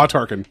Moffs Grandma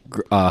Tarkin.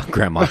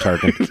 Grand Moff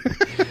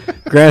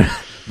Tarkin.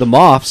 The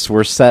Moffs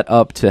were set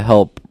up to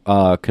help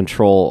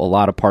control a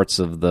lot of parts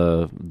of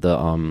the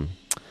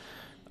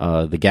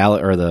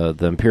the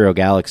Imperial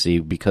Galaxy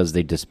because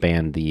they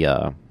disbanded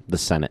the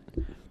Senate.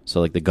 So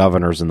like the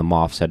governors and the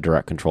Moffs had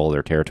direct control of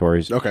their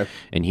territories. Okay.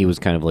 And he was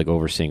kind of like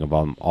overseeing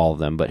about all of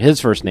them. But his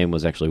first name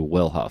was actually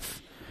Wilhuff.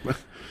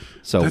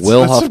 So That's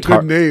some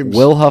good names.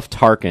 Wilhuff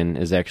Tarkin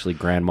is actually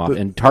Grand Moff,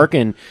 and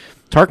Tarkin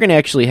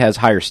actually has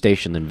higher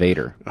station than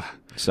Vader.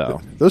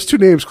 So those two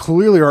names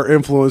clearly are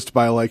influenced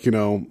by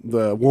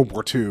the World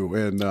War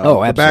II and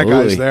the bad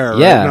guys there.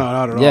 Yeah, right? No,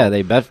 not at all. Yeah,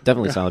 they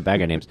definitely sound like bad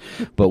guy names.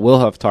 But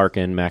Wilhuff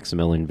Tarkin,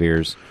 Maximilian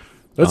Veers.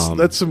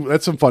 That's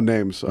some fun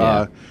names.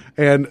 Yeah.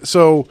 And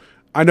so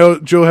I know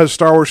Joe has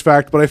Star Wars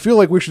fact, but I feel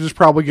like we should just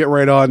probably get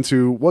right on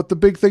to what the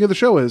big thing of the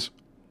show is.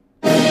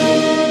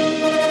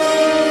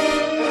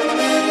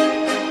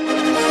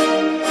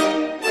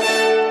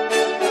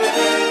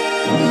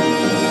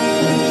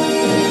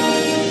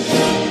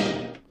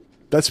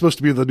 That's supposed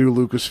to be the new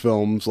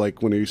Lucasfilms,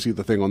 like when you see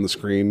the thing on the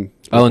screen.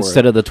 Oh,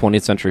 instead of the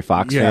 20th Century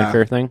Fox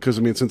fanfare thing? Because,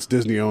 since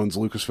Disney owns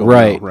Lucasfilm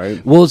right. now,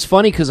 right? Well, it's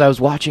funny because I was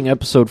watching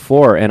episode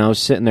 4, and I was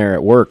sitting there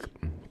at work.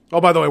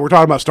 Oh, by the way, we're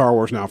talking about Star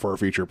Wars now for our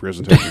feature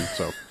presentation,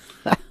 so...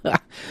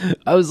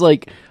 I was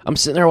like, I'm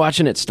sitting there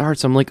watching it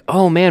starts. I'm like,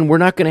 oh, man, we're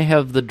not going to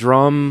have the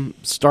drum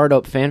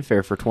startup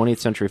fanfare for 20th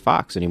Century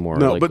Fox anymore.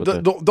 No, but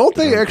don't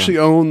they actually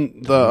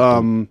own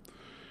the...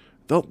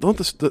 Don't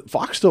the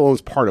Fox still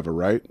owns part of it,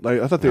 right?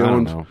 I thought they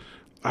owned... Don't know.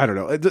 I don't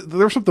know.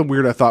 There was something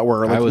weird I thought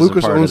where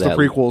Lucas owns the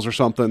prequels or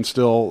something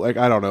still. I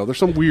don't know. There's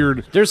some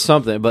weird. There's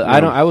something, but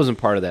I wasn't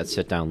part of that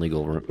sit down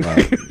legal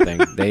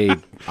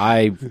thing.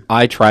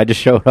 I tried to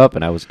show up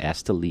and I was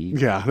asked to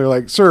leave. Yeah, they're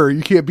like, "Sir,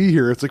 you can't be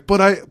here." It's like,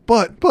 but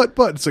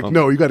it's like,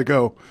 no, you got to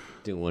go.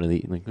 Doing one of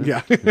the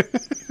yeah. Is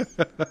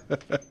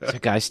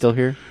that guy still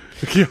here?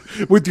 Yeah,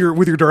 with your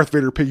Darth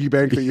Vader piggy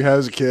bank that you had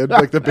as a kid,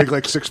 like the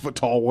big 6 foot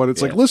tall one.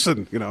 It's like,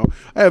 listen,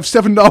 I have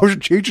 $7 in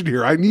change in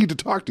here. I need to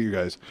talk to you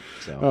guys.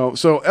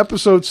 So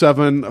episode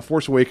 7,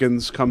 Force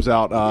Awakens comes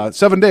out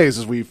 7 days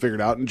as we figured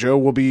out, and Joe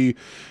will be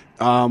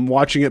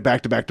watching it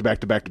back to back to back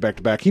to back to back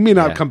to back. He may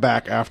not come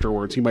back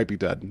afterwards. He might be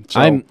dead.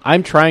 So,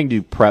 I'm trying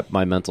to prep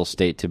my mental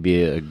state to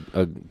be a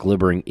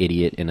glibbering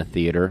idiot in a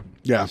theater.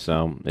 Yeah.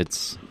 So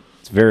it's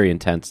very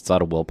intense. It's a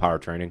lot of willpower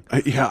training.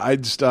 I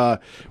just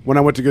when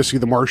I went to go see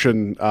The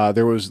Martian,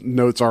 there was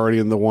notes already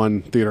in the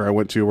one theater I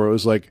went to where it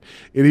was like,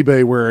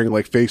 anybody wearing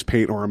face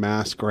paint or a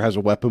mask or has a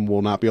weapon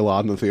will not be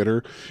allowed in the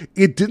theater.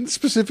 It didn't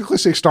specifically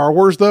say Star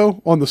Wars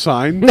though on the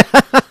sign,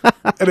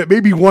 and it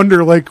made me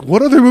wonder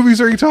what other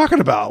movies are you talking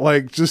about?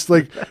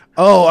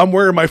 Oh, I'm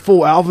wearing my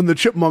full Alvin the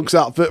Chipmunks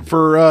outfit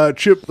for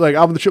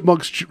Alvin the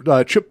Chipmunks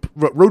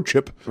road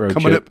trip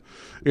coming up.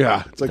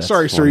 Yeah, it's like,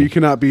 sorry, sir, you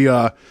cannot be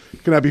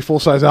full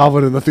size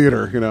Alvin in the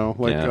theater.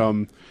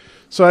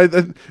 So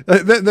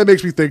that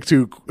makes me think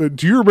too.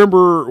 Do you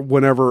remember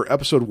whenever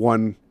episode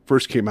 1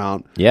 first came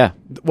out? Yeah.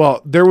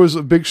 Well, there was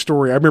a big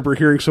story. I remember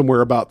hearing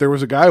somewhere about there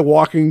was a guy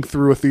walking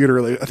through a theater.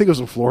 I think it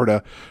was in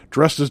Florida,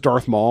 dressed as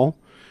Darth Maul.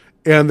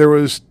 And there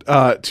was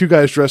 2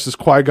 guys dressed as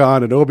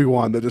Qui-Gon and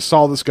Obi-Wan that just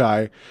saw this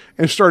guy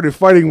and started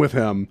fighting with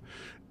him.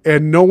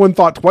 And no one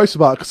thought twice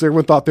about it because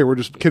everyone thought they were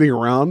just kidding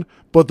around.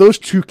 But those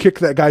 2 kicked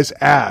that guy's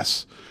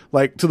ass,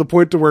 to the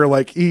point to where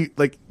he's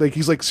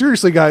like,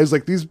 seriously, guys,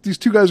 these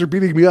 2 guys are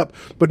beating me up.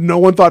 But no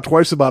one thought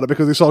twice about it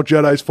because they saw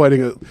Jedi's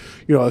fighting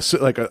a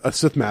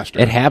Sith master.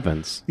 It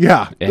happens.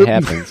 Yeah, it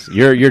happens.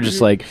 You're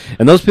just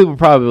and those people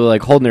probably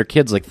holding their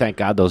kids thank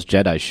God those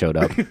Jedi showed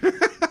up.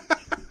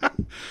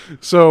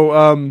 So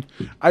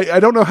I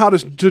don't know how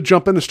to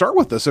jump in and start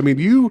with this. I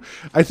mean,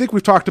 I think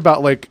we've talked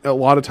about a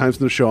lot of times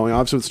in the show,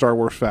 obviously with Star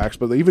Wars facts,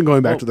 but even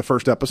going back to the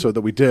first episode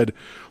that we did,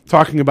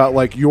 talking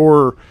about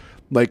your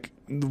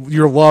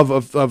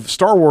love of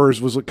Star Wars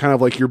was kind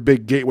of your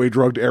big gateway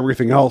drug to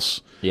everything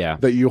else. Yeah.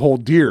 That you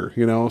hold dear.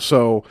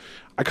 So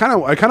I kind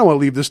of want to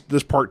leave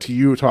this part to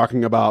you,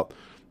 talking about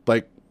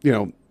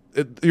you're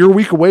a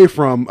week away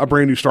from a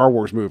brand new Star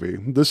Wars movie.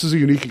 This is a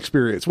unique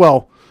experience.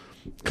 Well,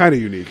 kind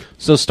of unique.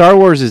 So Star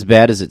Wars, as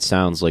bad as it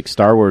sounds,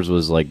 Star Wars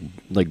was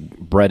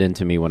bred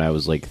into me when I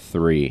was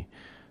 3,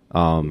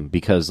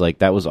 because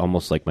that was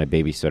almost like my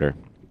babysitter.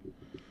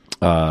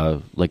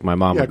 My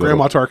mom would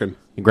Grandma Tarkin.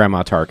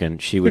 Grandma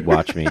Tarkin, she would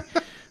watch me.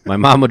 My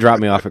mom would drop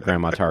me off at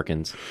Grandma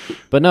Tarkin's.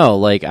 But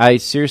no, I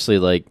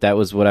seriously, that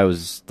was what I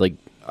was,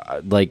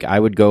 I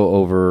would go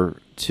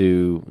over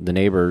to the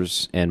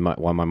neighbors and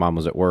while my mom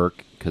was at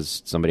work,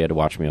 because somebody had to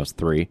watch me, I was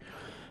 3.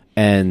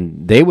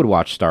 And they would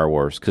watch Star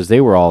Wars because they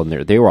were all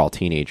they were all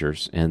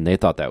teenagers, and they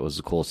thought that was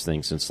the coolest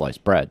thing since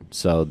sliced bread.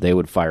 So they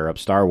would fire up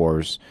Star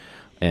Wars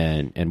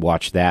and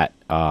watch that.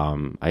 I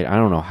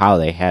don't know how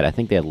they had. I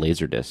think they had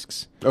laser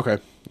discs. Okay.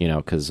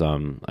 Because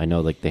I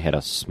know they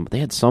had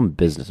some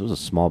business. It was a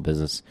small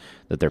business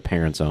that their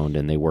parents owned,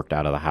 and they worked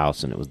out of the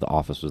house, and the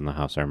office was in the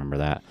house. I remember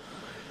that.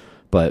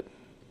 But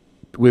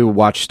we would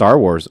watch Star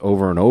Wars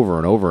over and over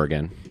and over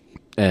again.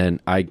 And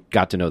I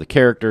got to know the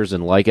characters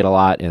and like it a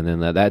lot, and then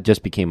that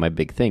just became my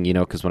big thing,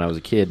 because when I was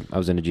a kid, I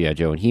was into G.I.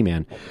 Joe and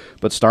He-Man.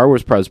 But Star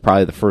Wars was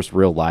probably the first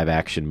real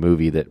live-action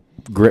movie that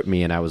gripped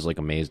me, and I was,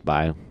 amazed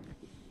by.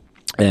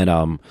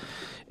 And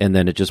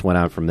then it just went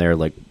on from there.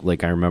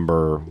 I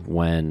remember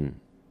when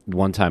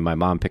one time my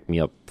mom picked me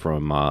up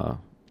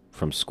from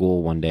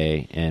school one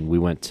day, and we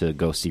went to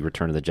go see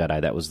Return of the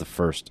Jedi. That was the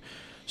first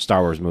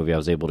Star Wars movie I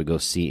was able to go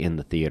see in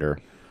the theater.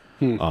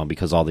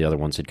 Because all the other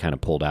ones had kind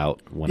of pulled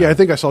out. I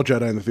think I saw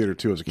Jedi in the theater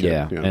too as a kid.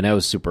 Yeah, and that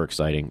was super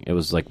exciting. It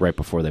was like right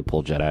before they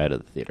pulled Jedi out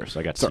of the theater,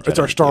 so I got to see It's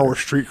our Star Wars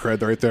street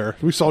cred right there.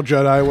 We saw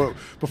Jedi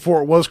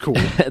before it was cool.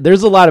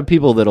 There's a lot of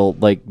people that'll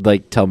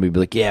like tell me, be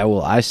like, yeah,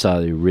 well, I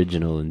saw the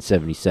original in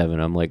 '77.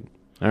 I'm like,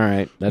 all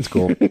right, that's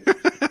cool.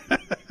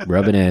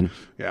 Rub it in.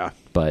 Yeah.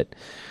 But,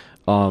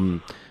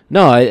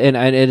 no,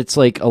 and it's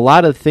like a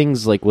lot of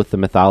things like with the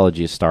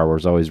mythology of Star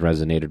Wars always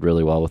resonated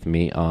really well with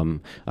me.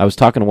 I was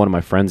talking to one of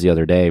my friends the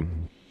other day.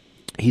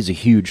 He's a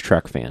huge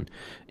Trek fan,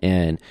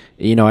 and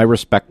I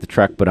respect the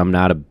Trek, but I'm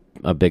not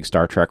a big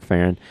Star Trek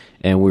fan.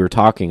 And we were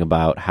talking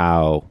about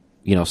how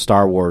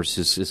Star Wars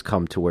has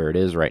come to where it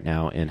is right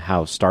now, and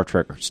how Star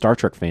Trek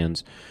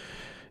fans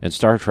and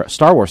Star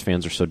Wars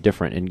fans are so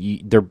different. And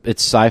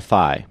it's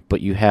sci-fi, but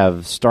you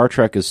have Star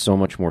Trek is so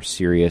much more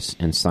serious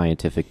and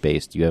scientific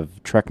based. You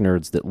have Trek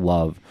nerds that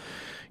love,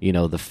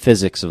 the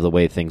physics of the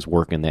way things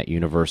work in that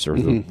universe, or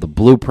the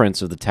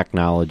blueprints of the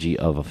technology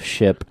of a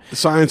ship.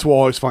 Science will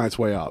always find its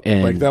way out.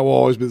 And that will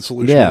always be the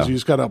solution. Yeah. You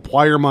just got to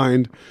apply your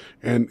mind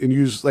and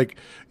use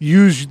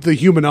the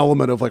human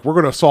element of we're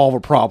going to solve a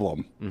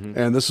problem,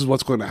 and this is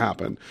what's going to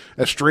happen.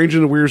 As strange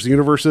and weird as the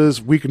universe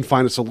is, we can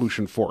find a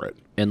solution for it.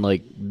 And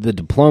the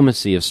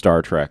diplomacy of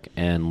Star Trek,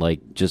 and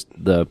just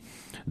the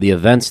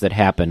events that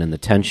happen, and the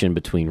tension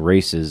between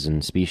races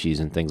and species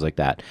and things like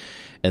that.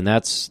 And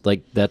that's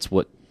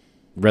what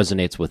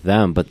resonates with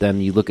them. But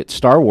then you look at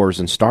Star Wars,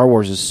 and Star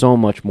Wars is so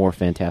much more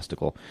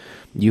fantastical.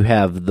 You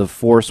have the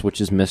Force,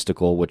 which is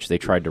mystical, which they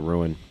tried to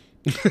ruin.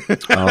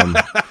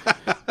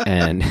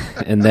 And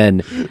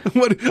then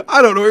what,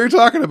 I don't know what you're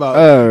talking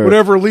about.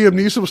 Whenever Liam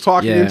Neeson was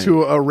talking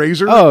into a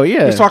razor,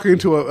 he's talking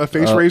into a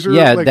face razor.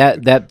 Yeah,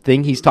 that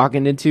thing he's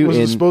talking into was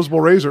a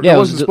disposable razor. Yeah, it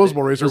wasn't a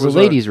disposable razor. It was a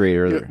ladies'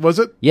 razor. Was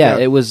it? Yeah,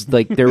 it was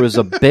there was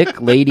a Bic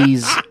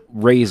ladies'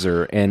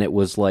 razor, and it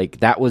was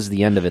that was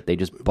the end of it. They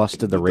just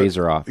busted the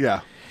razor off.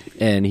 Yeah.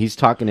 And he's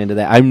talking into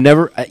that. I've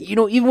never,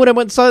 even when I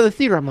went and saw it in the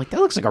theater, I'm like,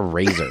 that looks like a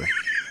razor.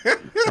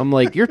 I'm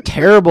like, you're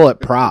terrible at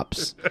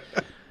props.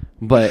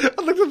 But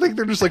I like to think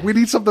they're just we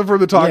need something for him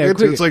to talk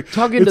into. It's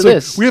talk into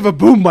this. We have a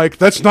boom mic.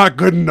 That's not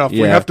good enough.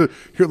 Yeah. We have to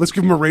let's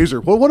give him a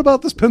razor. Well, what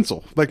about this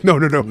pencil?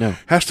 No.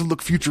 Has to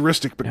look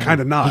futuristic, but kind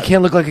of not. He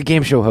can't look like a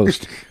game show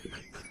host.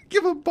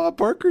 Give him Bob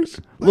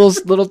Barker's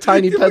little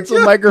tiny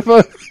pencil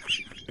microphone.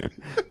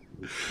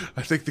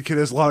 I think the kid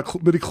has a lot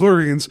of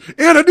midi-chlorians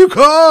and a new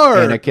car.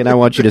 Anakin, I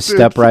want you to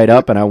step right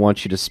up, and I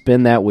want you to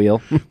spin that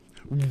wheel.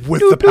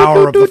 With the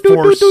power of the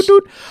Force.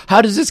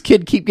 How does this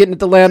kid keep getting it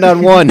to land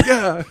on one?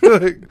 Yeah.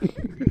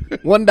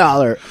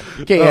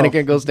 $1. Okay,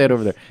 Anakin, go stand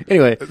over there.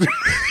 Anyway.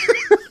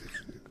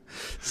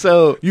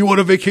 So you want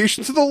a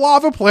vacation to the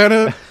lava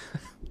planet?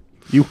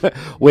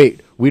 Wait,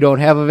 we don't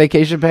have a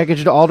vacation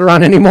package to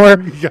Alderaan anymore?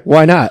 Yeah.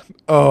 Why not?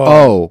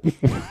 Oh.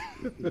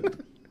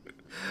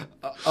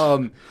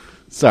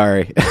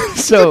 Sorry.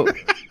 So,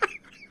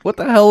 what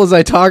the hell was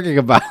I talking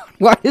about?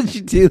 Why did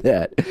you do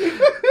that?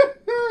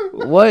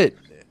 What?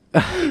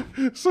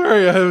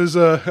 Sorry, I was.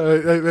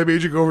 I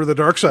made you go over to the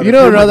dark side.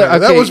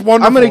 That was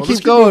wonderful. I'm going to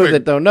keep going with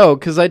it though. No,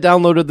 because I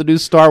downloaded the new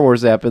Star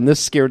Wars app, and this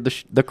scared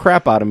the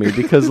crap out of me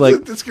because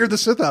it scared the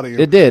Sith out of you.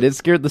 It did. It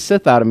scared the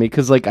Sith out of me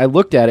because I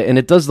looked at it, and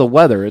it does the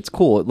weather. It's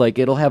cool.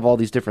 It'll have all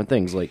these different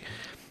things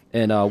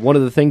and one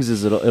of the things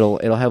is it'll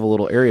have a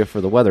little area for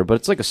the weather, but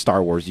it's like a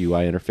Star Wars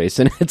UI interface,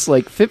 and it's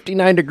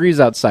 59 degrees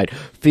outside.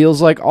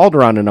 Feels like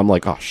Alderaan, and I'm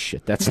like, oh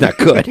shit, that's not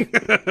good.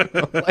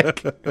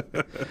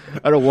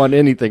 I don't want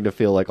anything to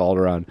feel like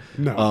Alderaan.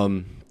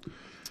 No.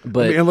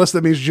 But unless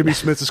that means Jimmy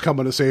Smith is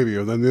coming to save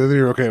you, then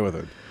you're okay with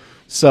it.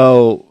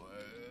 So,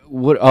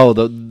 what? Oh,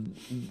 the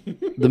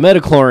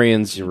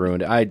midichlorians you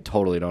ruined. I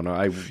totally don't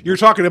know. You're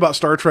talking about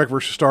Star Trek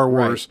versus Star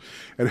Wars, right,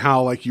 and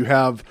how you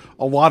have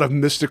a lot of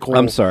mystical.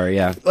 I'm sorry,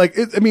 yeah.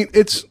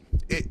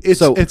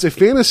 It's a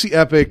fantasy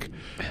epic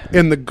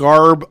in the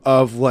garb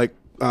of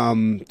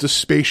the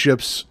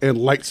spaceships and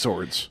light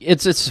swords.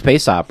 It's a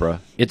space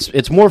opera.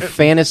 It's more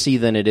fantasy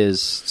than it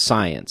is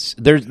science.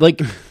 There's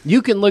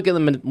you can look at the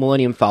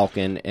Millennium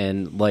Falcon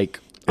and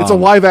it's a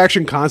live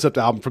action concept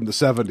album from the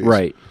 70s,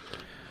 right?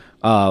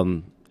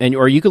 Or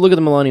you could look at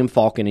the Millennium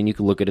Falcon and you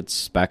could look at its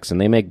specs,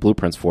 and they make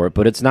blueprints for it,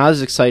 but it's not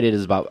as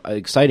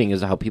exciting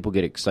as how people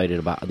get excited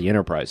about the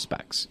Enterprise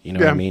specs. You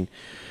know what I mean?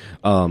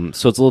 So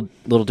it's a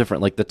little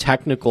different. The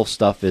technical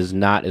stuff is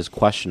not as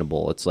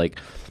questionable. It's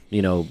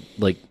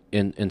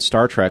in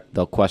Star Trek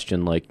they'll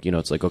question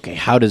it's okay,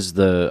 how does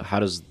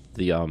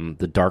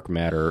the dark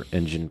matter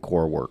engine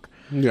core work?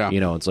 Yeah.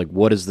 It's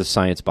what is the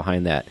science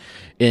behind that?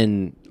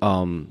 In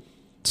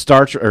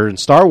Star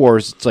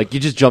Wars, it's you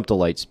just jump to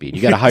light speed.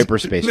 You got a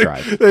hyperspace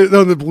drive.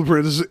 No, the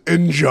blueprint is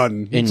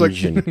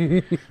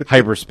engine.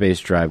 Hyperspace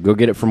drive. Go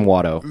get it from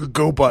Watto.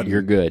 Go button.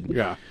 You're good.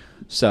 Yeah.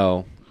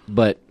 So,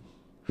 but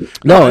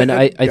No, and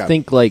I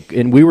think, like,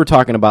 and we were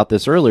talking about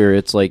this earlier,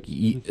 it's like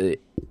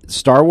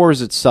Star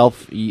Wars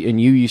itself, and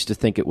you used to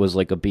think it was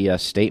like a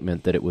BS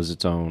statement that it was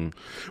its own.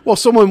 Well,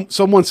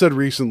 someone said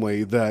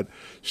recently that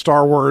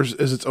Star Wars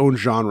is its own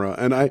genre,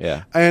 and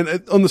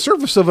on the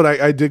surface of it,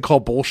 I did call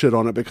bullshit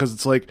on it, because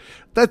it's like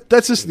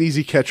that's just an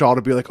easy catch-all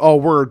to be like, oh,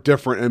 we're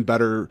different and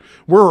better,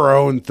 we're our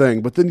own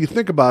thing. But then you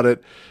think about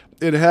it,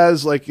 it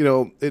has, like, you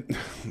know,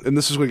 and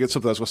this is going to get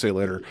something I was going to say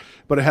later,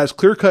 but it has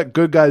clear-cut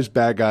good guys,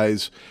 bad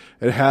guys.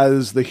 It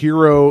has the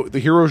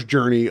hero's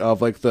journey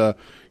of, like, the,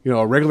 you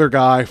know, a regular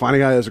guy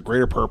finding out he has a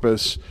greater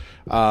purpose.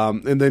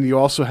 And then you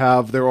also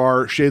have, there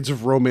are shades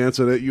of romance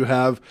in it. You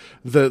have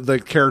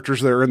the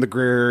characters that are in the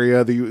gray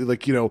area.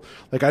 Like, you know,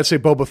 like I'd say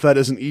Boba Fett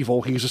isn't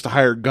evil. He's just a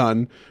hired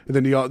gun. And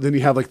then you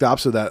have like the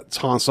opposite of that. It's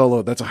Han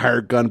Solo. That's a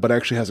hired gun, but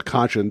actually has a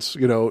conscience,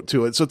 you know,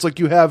 to it. So it's like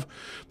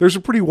there's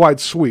a pretty wide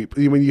sweep.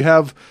 I mean, you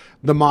have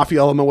the mafia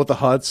element with the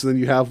Hutts, and then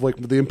you have like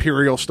the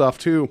Imperial stuff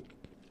too.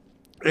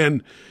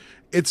 And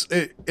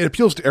it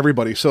appeals to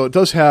everybody. So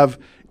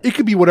it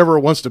could be whatever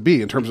it wants to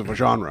be in terms of a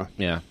genre.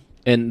 Yeah.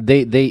 And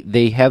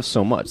they have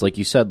so much. Like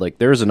you said, like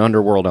there's an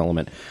underworld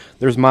element.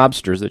 There's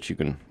mobsters that you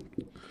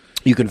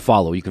can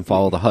follow. You can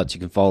follow the Hutts.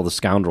 You can follow the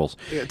scoundrels.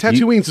 Yeah,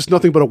 Tatooine's just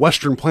nothing but a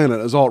Western planet,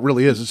 is all it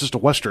really is. It's just a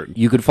Western.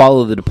 You could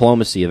follow the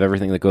diplomacy of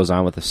everything that goes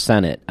on with the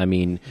Senate. I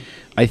mean,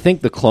 I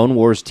think the Clone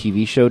Wars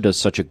TV show does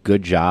such a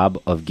good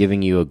job of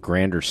giving you a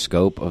grander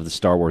scope of the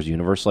Star Wars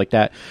universe like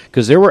that.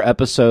 Because there were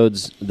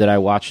episodes that I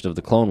watched of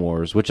the Clone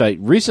Wars, which I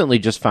recently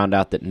just found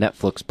out that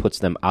Netflix puts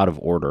them out of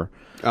order.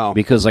 Oh.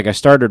 Because, like, I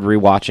started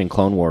rewatching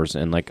Clone Wars,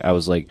 and, like, I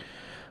was, like,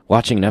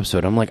 watching an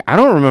episode. I'm like, I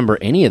don't remember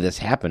any of this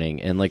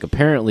happening. And, like,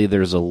 apparently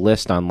there's a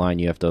list online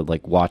you have to,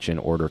 like, watch in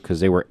order, because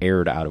they were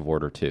aired out of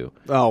order, too.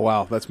 Oh,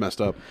 wow. That's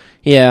messed up.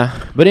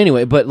 Yeah. But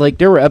anyway, like,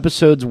 there were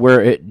episodes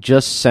where it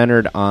just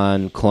centered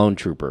on clone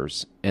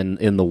troopers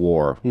in the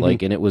war. Mm-hmm.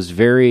 Like, and it was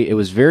very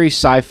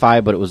sci-fi,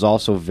 but it was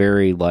also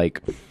very,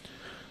 like,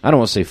 I don't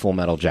want to say Full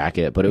Metal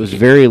Jacket, but it was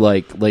very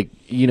like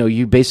you know,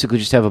 you basically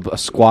just have a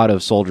squad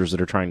of soldiers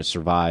that are trying to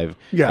survive,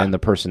 and the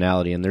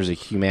personality, and there's a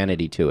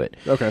humanity to it.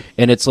 Okay.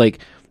 And it's like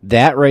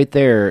that right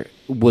there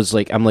was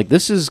like, I'm like,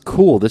 this is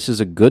cool. This is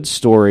a good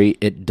story.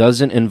 It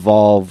doesn't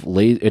involve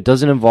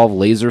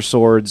laser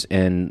swords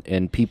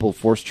and people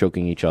force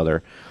choking each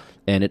other.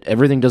 And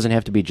everything doesn't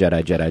have to be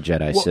Jedi,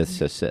 well,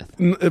 Sith.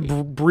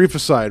 Brief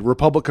aside,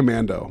 Republic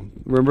Commando.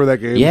 Remember that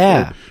game?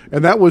 Yeah.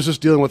 And that was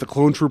just dealing with a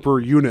clone trooper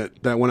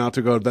unit that went out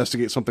to go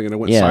investigate something, and it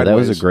went sideways. Yeah, that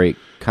was a great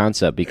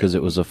concept, because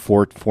it was a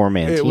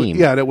four-man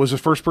team. And it was a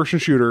first-person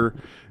shooter,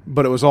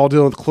 but it was all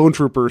dealing with clone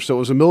troopers, so it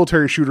was a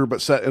military shooter,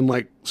 but set in,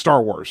 like,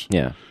 Star Wars.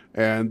 Yeah.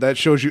 And that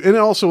shows you, and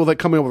also like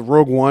coming up with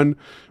Rogue One,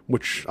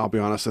 which I'll be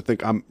honest, I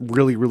think I'm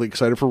really, really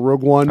excited for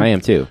Rogue One. I am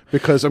too.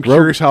 Because I'm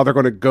curious how they're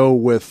going to go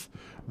with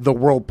the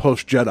world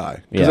post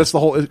Jedi, because that's the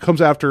whole. It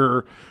comes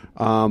after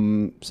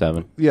 7.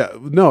 Yeah,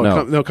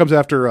 it comes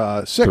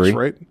after 6, 3?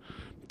 right?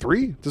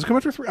 3? Does it come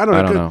after 3? I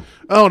don't know.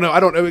 Oh no, I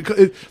don't know.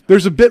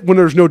 There's a bit when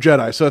there's no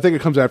Jedi, so I think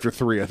it comes after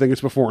 3. I think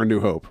it's before A New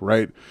Hope,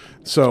 right?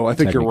 So I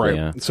think you're right.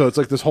 Yeah. So it's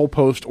like this whole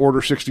post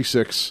Order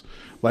 66.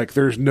 Like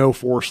there's no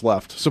Force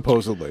left,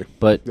 supposedly.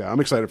 But yeah, I'm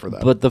excited for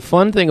that. But the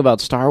fun thing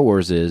about Star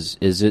Wars is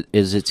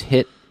it's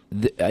hit.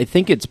 I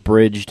think it's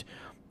bridged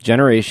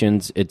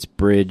generations. It's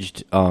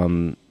bridged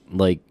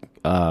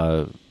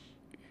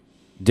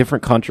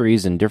different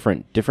countries and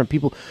different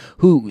people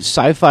who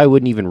sci-fi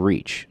wouldn't even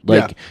reach.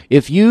 Like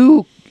if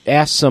you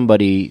ask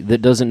somebody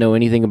that doesn't know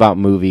anything about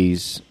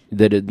movies,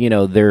 that you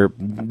know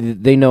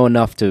they know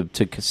enough to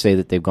say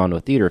that they've gone to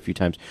a theater a few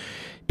times,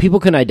 people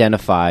can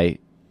identify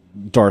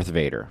Darth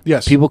Vader.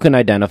 Yes. People can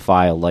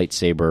identify a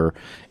lightsaber.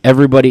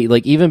 Everybody,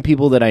 like even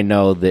people that I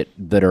know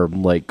that are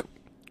like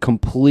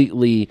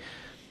completely,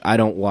 I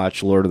don't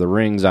watch Lord of the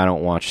Rings, I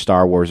don't watch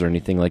Star Wars or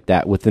anything like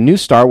that. With the new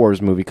Star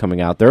Wars movie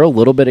coming out, they're a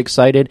little bit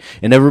excited,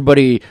 and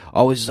everybody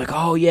always is like,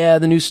 oh yeah,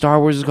 the new Star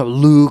Wars is called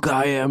Luke,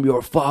 I am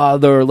your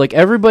father. Like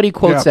everybody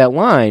quotes that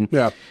line.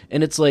 Yeah.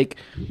 And it's like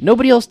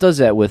nobody else does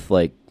that with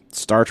like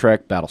Star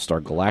Trek,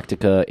 Battlestar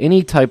Galactica,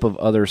 any type of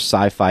other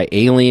sci-fi,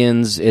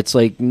 Aliens. It's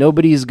like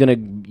nobody's gonna,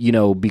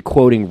 be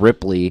quoting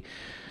Ripley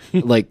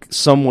like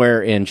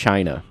somewhere in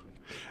China.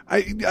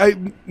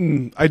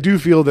 I do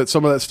feel that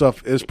some of that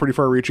stuff is pretty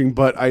far-reaching,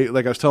 but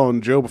like I was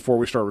telling Joe before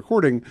we start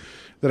recording,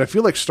 that I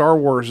feel like Star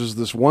Wars is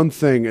this one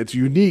thing. It's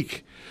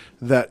unique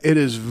that it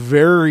is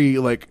very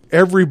like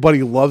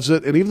everybody loves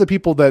it, and even the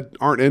people that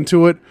aren't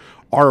into it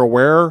are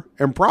aware,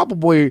 and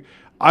probably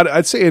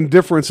I'd say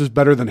indifference is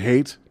better than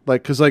hate.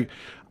 Like, because like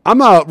I'm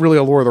not really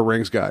a Lord of the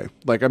Rings guy.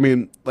 Like, I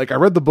mean, like I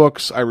read the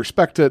books, I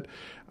respect it.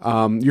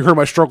 You heard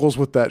my struggles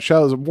with that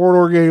Shadows of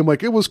Mordor game.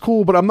 Like, it was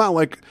cool, but I'm not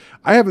like,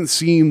 I haven't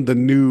seen the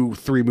new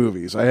 3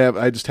 movies.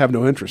 I just have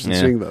no interest in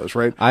seeing those,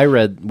 right? I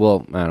read,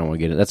 well, I don't want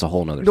to get it. That's a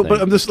whole nother No, thing.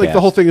 but I'm just like,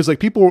 the whole thing is like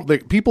people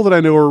that I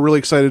know are really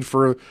excited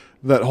for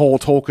that whole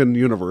Tolkien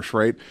universe,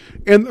 right?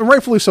 And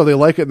rightfully so, they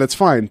like it, and that's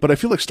fine. But I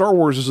feel like Star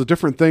Wars is a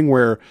different thing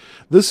where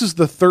this is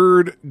the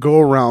third go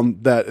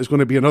around that is going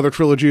to be another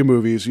trilogy of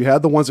movies. You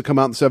had the ones that come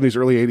out in the 70s,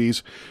 early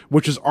 80s,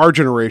 which is our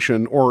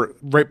generation, or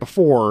right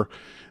before.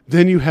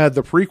 Then you had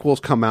the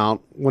prequels come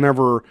out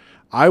whenever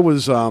I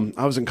was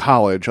in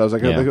college. I was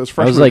like, I think it was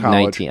freshman in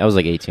college. 19. I was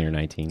like 18 or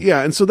 19.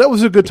 Yeah, and so that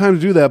was a good time to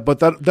do that, but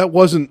that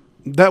wasn't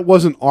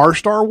our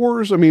Star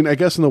Wars. I mean, I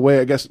guess in the way,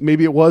 I guess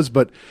maybe it was,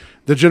 but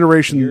the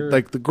generation,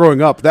 like the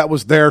growing up, that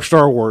was their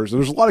Star Wars. And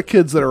there's a lot of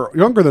kids that are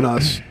younger than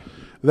us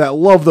that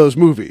love those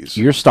movies.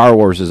 Your Star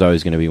Wars is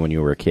always going to be when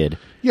you were a kid.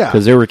 Yeah.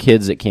 Because there were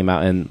kids that came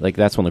out, and like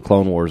that's when the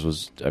Clone Wars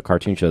was a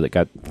cartoon show that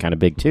got kind of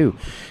big too.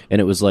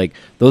 And it was like,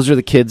 those are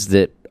the kids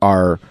that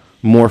are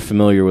more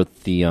familiar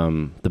with the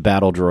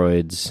battle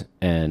droids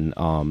and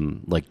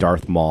like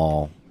Darth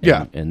Maul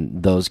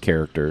and those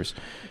characters.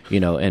 You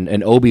know,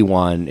 and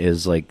Obi-Wan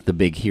is like the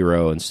big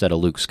hero instead of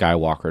Luke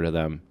Skywalker to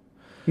them.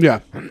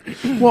 Yeah.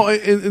 Well,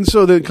 and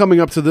so then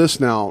coming up to this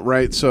now,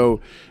 right? So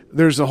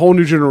there's a whole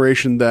new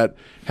generation that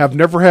have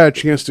never had a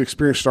chance to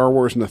experience Star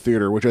Wars in the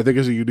theater, which I think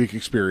is a unique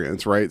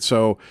experience, right?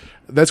 So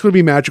that's going to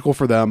be magical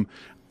for them.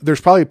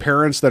 There's probably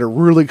parents that are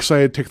really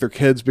excited to take their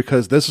kids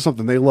because this is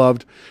something they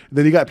loved. And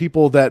then you got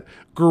people that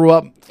grew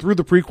up through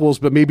the prequels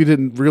but maybe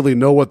didn't really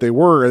know what they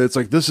were, and it's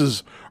like, this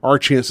is our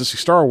chance to see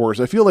Star Wars.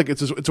 I feel like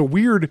it's a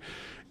weird...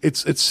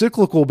 It's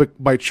cyclical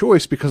by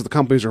choice because the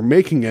companies are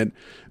making it,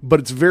 but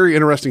it's very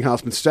interesting how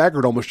it's been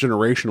staggered almost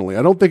generationally.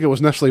 I don't think it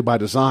was necessarily by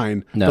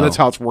design, but that's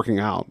how it's working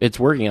out. It's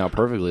working out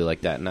perfectly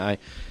like that, and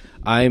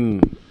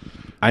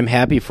I'm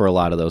happy for a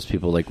lot of those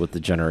people, like with the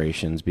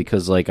generations,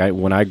 because like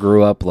when I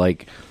grew up,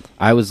 like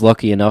I was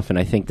lucky enough, and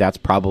I think that's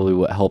probably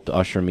what helped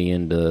usher me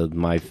into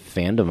my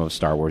fandom of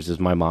Star Wars. Is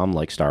my mom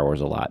likes Star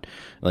Wars a lot.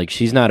 Like,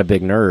 she's not a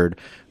big nerd.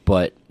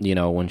 But, you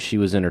know, when she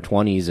was in her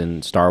 20s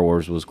and Star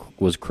Wars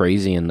was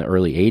crazy in the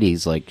early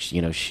 80s, like,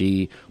 you know,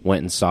 she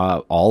went and saw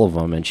all of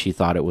them, and she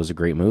thought it was a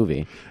great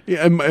movie.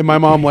 Yeah, and my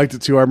mom liked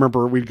it, too. I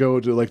remember we'd go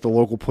to, like, the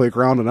local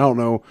playground, and I don't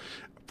know,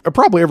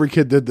 probably every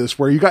kid did this,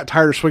 where you got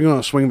tired of swinging on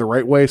a swing the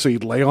right way, so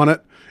you'd lay on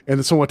it, and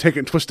then someone would take it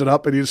and twist it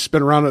up, and you just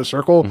spin around in a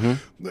circle.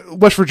 Mm-hmm.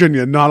 West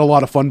Virginia, not a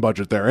lot of fun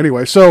budget there.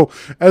 Anyway, so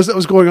as that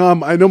was going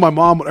on, I know my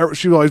mom,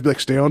 she would always be like,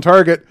 stay on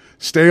target.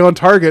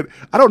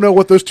 I don't know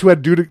what those two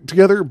had to do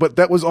together, but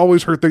that was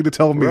always her thing to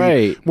tell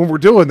me when we're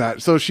doing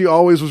that. So she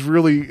always was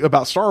really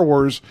about Star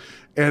Wars,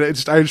 and I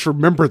just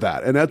remember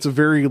that. And that's a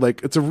very,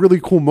 like, it's a really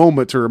cool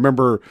moment to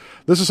remember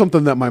this is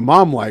something that my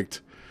mom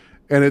liked.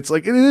 And it's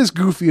like, it is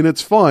goofy and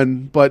it's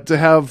fun, but to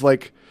have,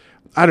 like,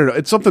 I don't know,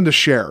 it's something to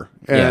share.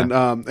 And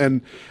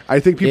and I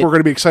think people are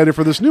going to be excited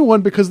for this new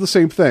one because of the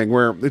same thing,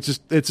 where it's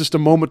just a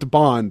moment to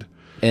bond.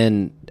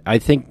 And I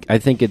think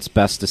it's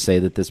best to say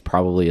that this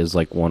probably is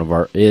like one of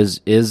our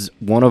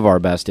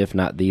best, if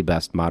not the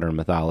best, modern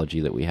mythology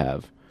that we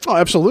have. Oh,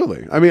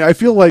 absolutely. I mean, I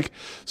feel like,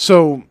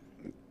 so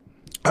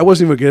I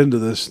wasn't even getting into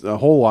this a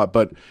whole lot,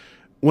 but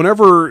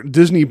whenever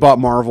Disney bought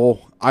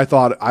Marvel, I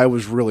thought I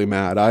was really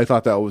mad. I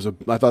thought it was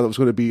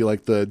going to be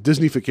like the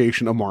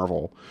Disneyfication of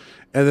Marvel.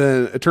 And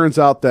then it turns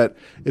out that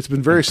it's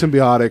been very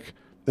symbiotic,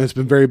 and it's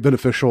been very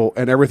beneficial,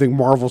 and everything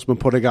Marvel's been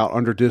putting out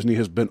under Disney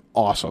has been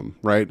awesome,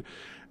 right?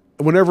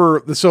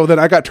 So then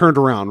I got turned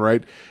around,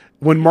 right?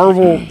 When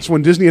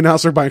Disney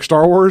announced they're buying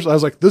Star Wars, I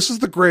was like, this is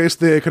the greatest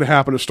thing that could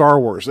happen to Star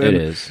Wars. And, it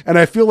is. And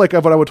I feel like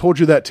if I would have told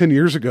you that 10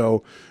 years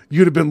ago,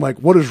 you'd have been like,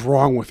 what is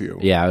wrong with you?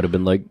 Yeah, I would have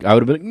been like, no!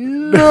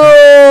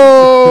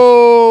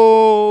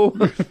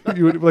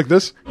 You would be like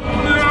this?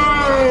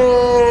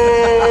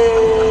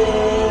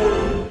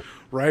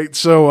 Right?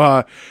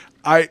 So,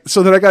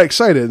 so then I got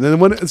excited. And then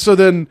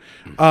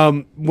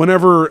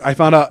whenever I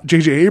found out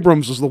J.J.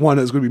 Abrams was the one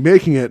that was going to be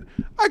making it,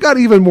 I got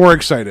even more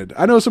excited.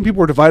 I know some people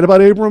were divided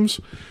about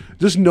Abrams.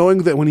 Just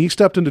knowing that when he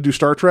stepped in to do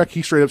Star Trek,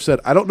 he straight up said,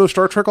 I don't know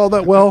Star Trek all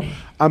that well.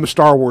 I'm a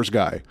Star Wars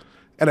guy.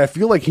 And I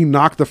feel like he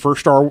knocked the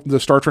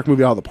Star Trek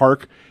movie out of the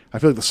park. I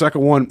feel like the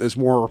second one is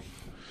more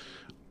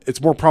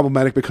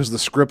problematic because of the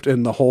script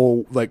and the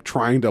whole, like,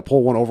 trying to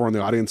pull one over on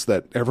the audience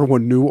that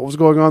everyone knew what was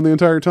going on the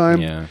entire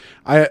time. Yeah.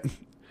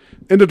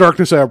 Into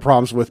Darkness I have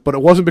problems with, but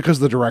it wasn't because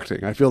of the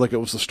directing. I feel like it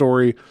was the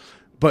story.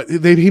 But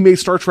he made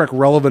Star Trek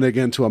relevant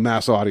again to a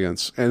mass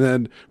audience. And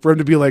then for him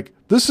to be like,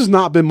 this has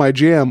not been my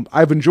jam.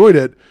 I've enjoyed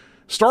it.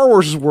 Star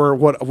Wars is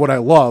what I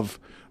love.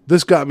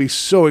 This got me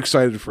so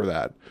excited for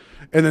that.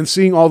 And then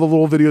seeing all the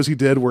little videos he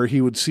did where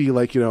he would see,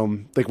 like, you know,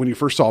 like when you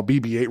first saw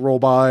BB-8 roll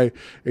by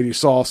and you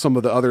saw some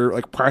of the other,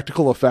 like,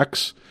 practical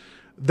effects,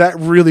 that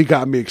really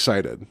got me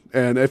excited.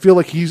 And I feel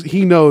like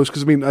he knows,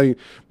 because, I mean,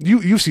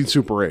 you've seen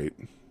Super 8.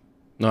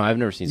 No, I've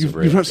never seen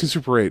Super 8. You've not seen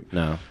Super 8?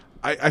 No.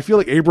 I feel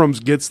like Abrams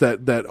gets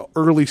that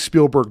early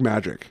Spielberg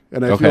magic,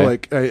 and I feel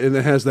like, and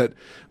it has that,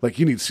 like,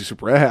 you need to see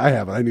Super. I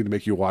have it. I need to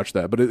make you watch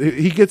that. But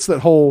he gets that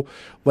whole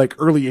like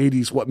early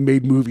 '80s what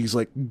made movies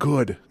like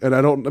good, and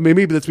I mean,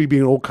 maybe that's me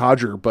being an old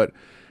codger, but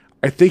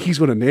I think he's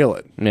going to nail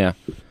it. Yeah,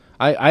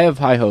 I have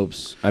high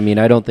hopes. I mean,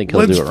 I don't think he'll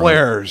lens do it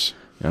flares.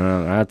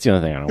 Wrong. That's the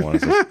only thing I don't want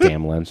is those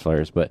damn lens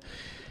flares. But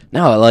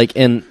no, like,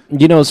 and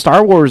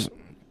Star Wars.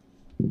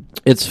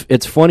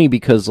 It's funny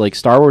because like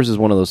Star Wars is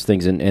one of those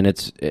things,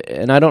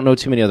 and I don't know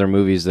too many other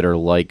movies that are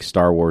like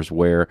Star Wars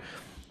where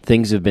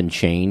things have been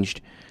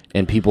changed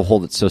and people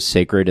hold it so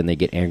sacred and they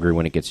get angry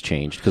when it gets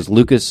changed. Because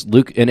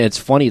and it's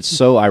funny, it's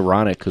so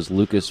ironic because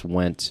Lucas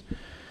went,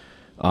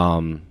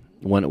 when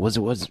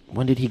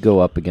did he go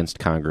up against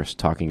Congress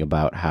talking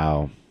about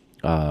how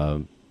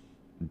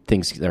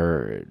things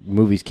or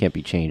movies can't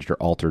be changed or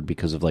altered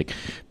because of like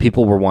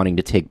people were wanting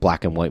to take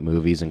black and white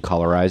movies and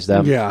colorize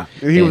them. Yeah,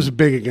 he was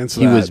big against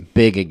that. He was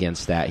big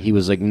against that. He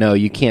was like, no,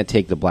 you can't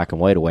take the black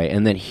and white away.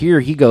 And then here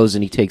he goes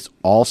and he takes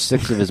all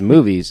 6 of his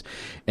movies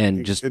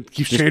and just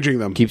changing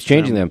them. Keeps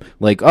changing them.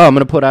 Like, oh, I'm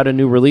going to put out a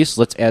new release.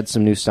 Let's add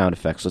some new sound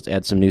effects. Let's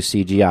add some new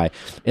CGI.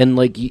 And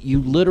like you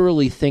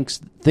literally think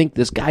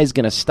this guy's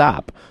going to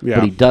stop,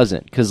 but he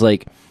doesn't because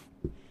like.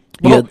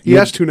 Well, he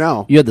has to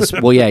now. You had this.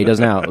 Well, yeah, he does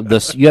now.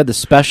 You had the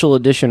special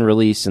edition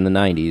release in the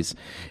 '90s,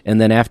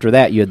 and then after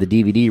that, you had the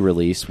DVD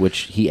release, which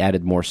he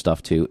added more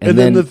stuff to, and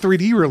then the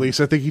 3D release.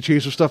 I think he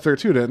changed some stuff there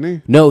too, didn't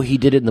he? No, he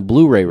did it in the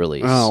Blu-ray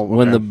release. Oh, okay.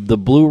 When the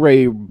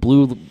Blu-ray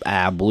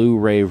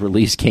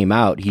release came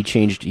out, he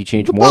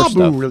changed more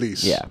stuff.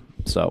 Release. Yeah.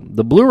 So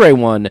the Blu-ray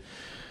one,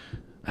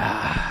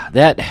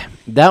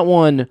 that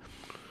one,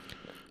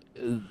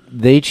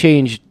 they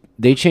changed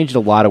a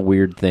lot of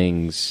weird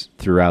things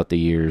throughout the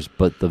years,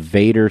 but the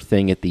Vader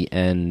thing at the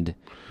end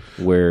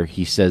where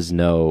he says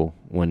no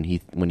when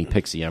he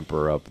picks the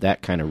Emperor up,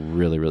 that kind of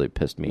really, really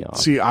pissed me off.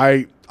 See,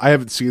 I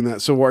haven't seen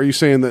that. So are you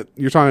saying that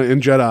you're talking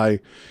in Jedi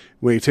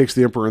when he takes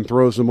the Emperor and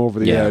throws him over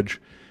the edge,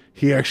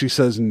 he actually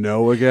says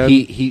no again?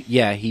 He's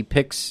standing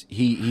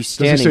Does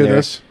he say there.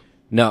 This?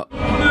 No.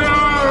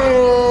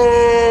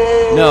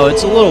 No,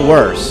 it's a little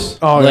worse.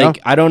 Oh, like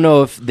yeah? I don't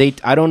know if they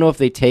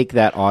take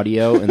that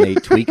audio and they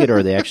tweak it,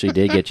 or they actually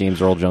did get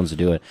James Earl Jones to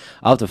do it.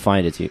 I'll have to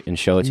find it to you and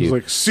show it to He's you.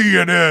 like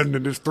CNN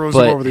and just throws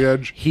him over the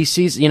edge. He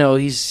sees, he's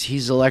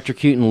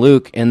electrocuting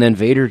Luke, and then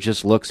Vader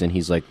just looks and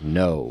he's like,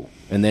 no.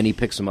 And then he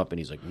picks him up and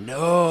he's like,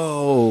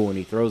 no, and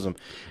he throws him.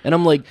 And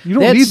I'm like, you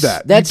don't need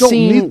that. You don't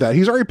need that.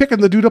 He's already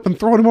picking the dude up and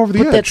throwing him over the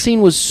edge. But that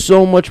scene was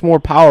so much more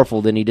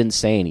powerful than he didn't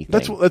say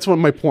anything. That's what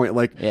my point.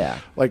 Like,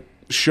 like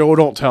show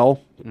don't tell.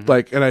 Mm-hmm.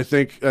 Like, and I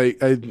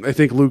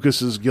think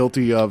Lucas is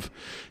guilty of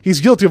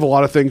a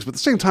lot of things, but at the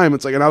same time,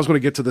 it's like, and I was going to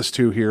get to this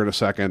too here in a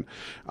second,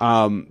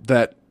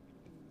 that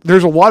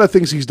there's a lot of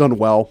things he's done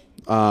well.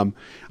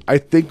 I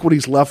think when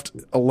he's left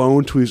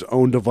alone to his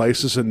own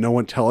devices and no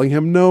one telling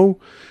him no,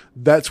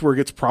 that's where it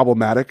gets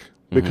problematic.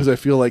 Because I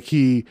feel like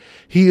he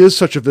is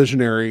such a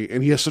visionary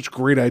and he has such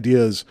great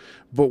ideas,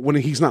 but when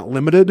he's not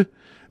limited,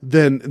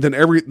 then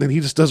he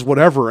just does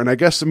whatever. And I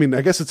guess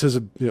it's his.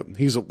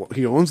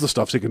 He owns the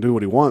stuff, so he can do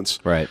what he wants.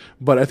 Right.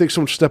 But I think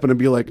someone should step in and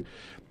be like,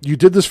 "You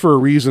did this for a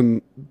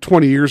reason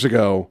 20 years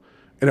ago,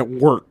 and it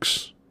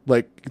works."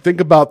 Like,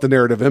 think about the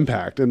narrative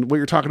impact and what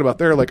you're talking about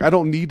there. Like, I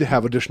don't need to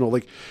have additional.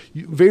 Like,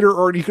 Vader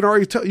already. You can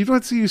already tell. You don't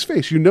have to see his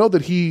face. You know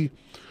that he's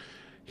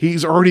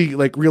already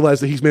like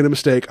realized that he's made a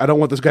mistake. I don't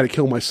want this guy to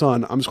kill my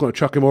son. I'm just going to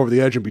chuck him over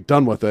the edge and be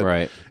done with it.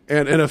 Right.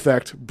 And in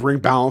effect, bring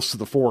balance to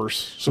the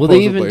Force. Well,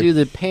 they even do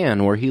the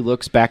pan where he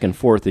looks back and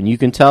forth, and you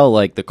can tell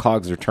like the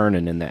cogs are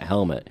turning in that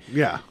helmet.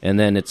 Yeah. And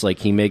then it's like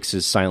he makes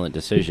his silent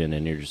decision,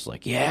 and you're just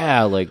like,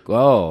 yeah, like,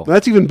 oh.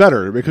 That's even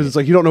better because it's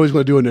like you don't know what he's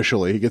going to do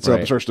initially. He gets up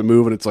and starts to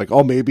move, and it's like,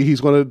 oh, maybe he's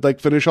going to like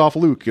finish off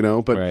Luke,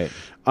 But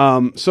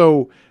I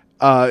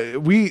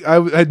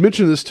had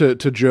mentioned this to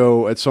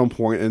Joe at some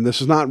point, and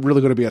this is not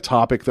really going to be a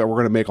topic that we're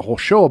going to make a whole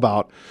show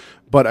about,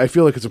 but I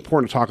feel like it's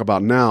important to talk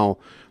about now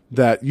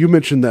that you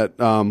mentioned that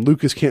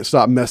Lucas can't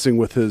stop messing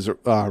with his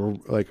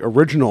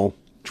original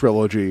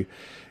trilogy,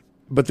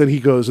 but then he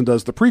goes and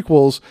does the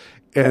prequels,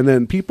 and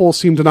then people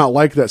seem to not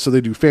like that, so they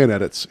do fan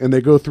edits, and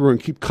they go through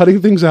and keep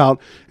cutting things out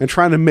and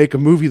trying to make a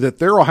movie that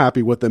they're all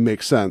happy with that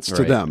makes sense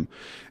to them.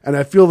 And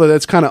I feel that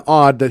it's kind of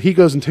odd that he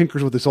goes and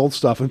tinkers with this old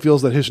stuff and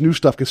feels that his new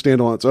stuff can stand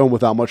on its own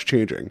without much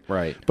changing.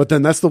 Right. But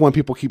then that's the one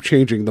people keep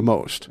changing the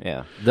most.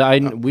 Yeah.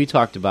 We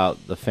talked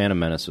about the Phantom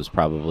Menace was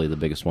probably the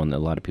biggest one that a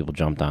lot of people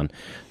jumped on.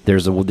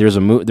 There's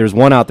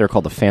one out there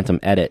called the Phantom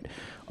Edit.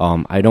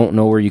 I don't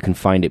know where you can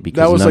find it because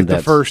that was like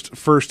the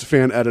first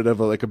fan edit of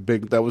a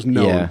big that was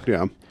known.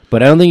 Yeah.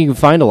 But I don't think you can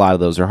find a lot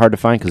of those. They're hard to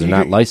find because they're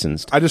not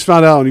licensed. I just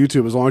found out on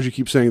YouTube, as long as you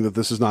keep saying that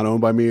this is not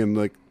owned by me, and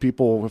like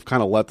people have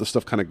kind of let the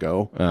stuff kind of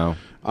go. Oh.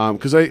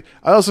 Because I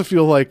also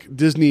feel like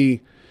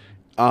Disney,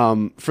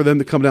 for them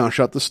to come down and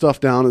shut this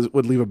stuff down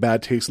would leave a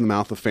bad taste in the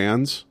mouth of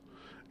fans.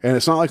 And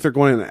it's not like they're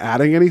going and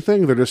adding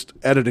anything; they're just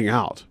editing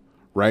out,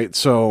 right?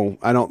 So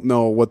I don't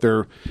know what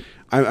they're.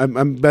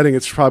 I'm betting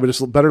it's probably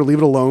just better to leave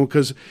it alone,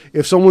 because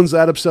if someone's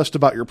that obsessed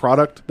about your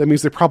product, that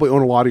means they probably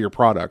own a lot of your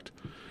product.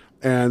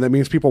 And that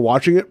means people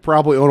watching it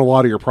probably own a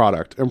lot of your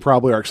product and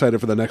probably are excited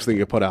for the next thing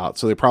you put out.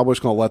 So they probably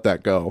just going to let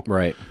that go.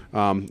 Right.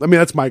 I mean,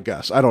 that's my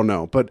guess. I don't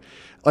know. But,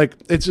 like,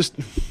 it's just...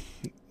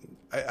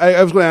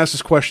 I was going to ask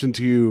this question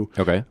to you.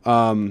 Okay.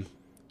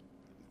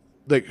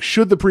 Like,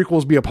 should the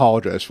prequels be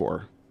apologized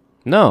for?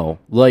 No.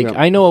 Like,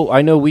 No.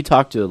 I know we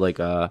talked to, like,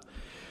 what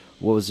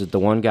was it, the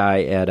one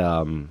guy at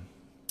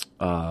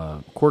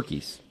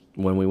Corky's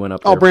when we went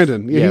up there. Oh,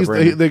 Brandon. Yeah,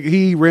 Brandon.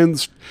 He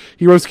runs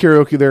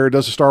karaoke there,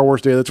 does a Star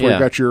Wars Day. That's where Yeah.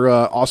 you got your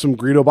awesome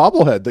Greedo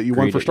bobblehead that you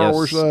won Greedo, for Star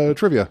yes. Wars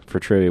trivia. For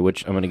trivia,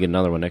 which I'm going to get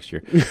another one next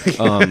year.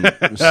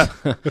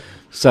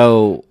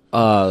 So,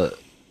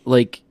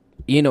 like,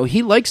 you know,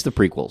 he likes the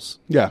prequels.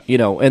 Yeah. You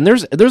know, and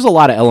there's a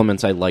lot of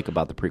elements I like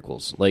about the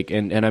prequels. Like,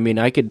 and I mean,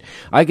 I could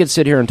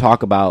sit here and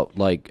talk about,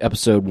 like,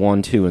 episode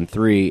 1, 2, and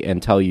 3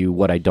 and tell you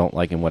what I don't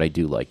like and what I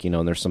do like. You know,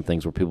 and there's some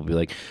things where people be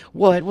like,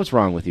 what's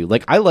wrong with you?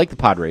 Like, I like the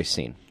pod race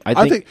scene.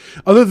 I think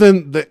other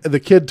than the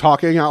kid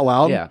talking out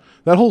loud, Yeah.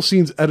 that whole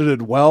scene's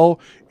edited well.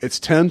 It's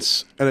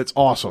tense and it's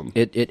awesome.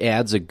 it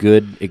adds a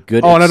good.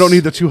 Oh, and I don't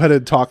need the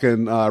two-headed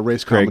talking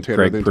race commentator.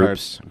 Greg the entire-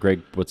 Proops.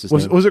 Greg, what's his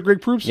Was name? it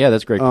Greg Proops? Yeah,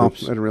 that's Greg Oh,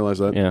 Proops. I didn't realize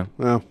that. Yeah.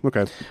 Oh,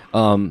 okay.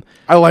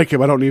 I like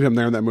him. I don't need him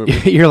there in that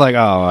movie. You're like,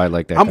 oh, I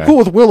like that. I'm guy. cool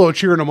with Willow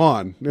cheering him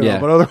on. You know, Yeah.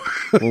 but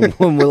other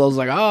When Willow's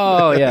like,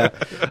 oh yeah,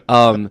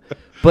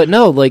 but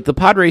no, like the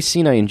pod race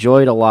scene, I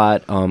enjoyed a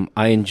lot.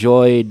 I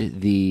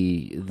enjoyed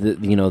the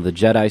you know the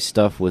Jedi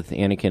stuff with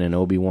Anakin and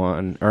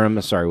Obi-Wan, or I'm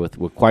sorry, with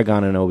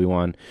Qui-Gon and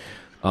Obi-Wan.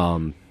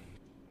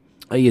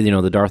 You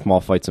know, the Darth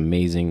Maul fight's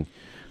amazing,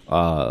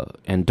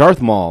 and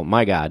Darth Maul,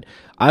 my God,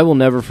 I will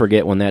never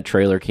forget when that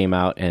trailer came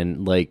out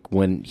and like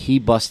when he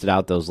busted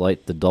out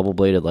the double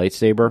bladed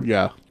lightsaber.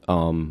 yeah.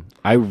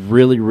 I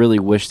really, really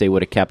wish they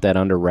would have kept that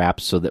under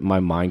wraps so that my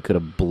mind could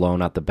have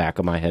blown out the back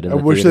of my head. In I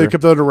the wish theater. they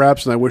kept that under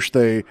wraps,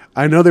 and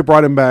I know they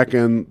brought him back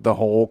in the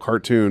whole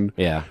cartoon.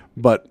 Yeah.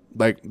 But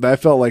like I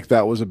felt like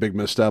that was a big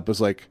misstep. It's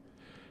like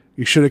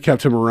you should have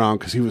kept him around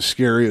because he was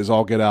scary as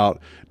all get out.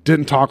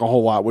 Didn't talk a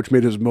whole lot, which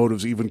made his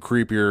motives even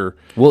creepier.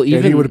 Well, and he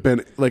even- would have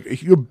been like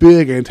a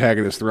big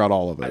antagonist throughout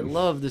all of it. I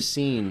love the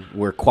scene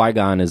where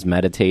Qui-Gon is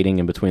meditating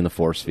in between the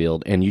force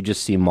field, and you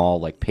just see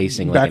Maul like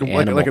pacing Back like an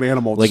like- animal, like an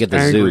animal, like at the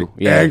just angry, zoo.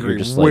 Yeah, angry, you're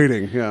just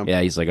waiting, Like, yeah.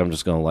 yeah. He's like, I'm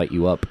just going to light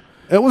you up.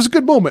 It was a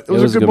good moment. It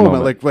was a good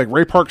moment. Like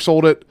Ray Park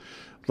sold it.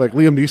 Like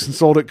Liam Neeson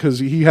sold it because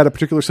he had a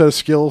particular set of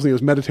skills and he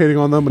was meditating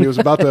on them and he was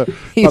about to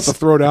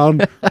throw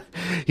down.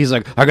 He's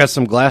like, I got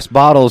some glass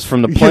bottles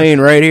from the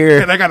plane right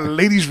here. And I got a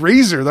lady's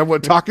razor that I'm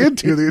going to talk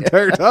into the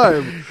entire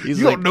time. He's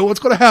you like, don't know what's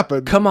going to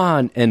happen. Come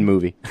on, end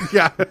movie.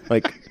 Yeah.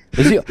 Like,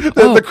 is he?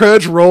 The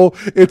credits roll.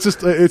 It's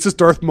just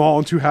Darth Maul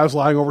and two halves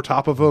lying over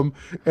top of him,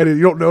 and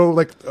you don't know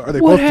like are they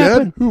What both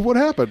happened? dead? What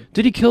happened?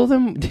 Did he kill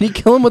them? Did he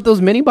kill him with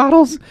those mini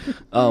bottles?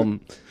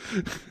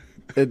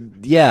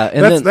 Yeah,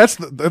 and That's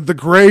the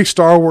gray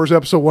Star Wars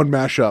Episode 1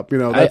 mashup. You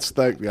know, that's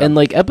yeah. And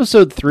like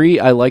episode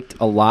 3, I liked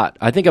a lot.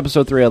 I think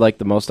episode 3 I liked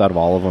the most out of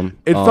all of them.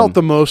 It felt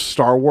the most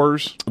Star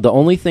Wars. The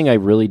only thing I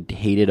really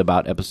hated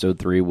about episode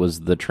 3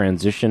 was the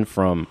transition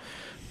from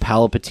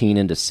Palpatine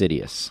into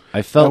Sidious.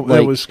 I felt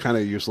That like was kind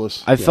of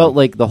useless. I felt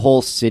like the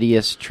whole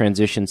Sidious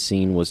transition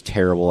scene was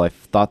terrible. I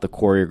thought the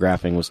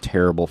choreographing was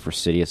terrible for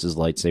Sidious's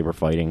lightsaber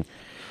fighting.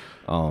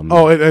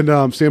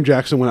 Sam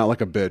Jackson went out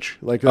like a bitch.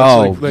 Like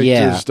that's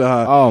yeah. just,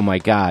 oh my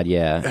God,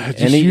 yeah.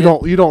 just, you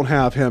don't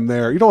have him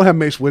there. You don't have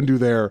Mace Windu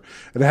there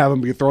and have him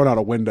be thrown out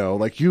a window.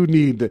 Like you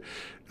need.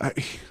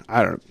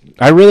 I don't.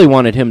 I really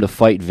wanted him to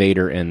fight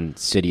Vader and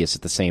Sidious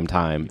at the same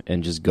time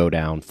and just go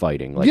down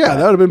fighting. Like Yeah,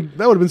 that would have been.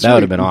 That would have been. That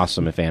would have been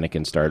awesome if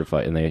Anakin started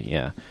fighting.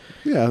 Yeah.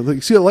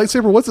 Like see a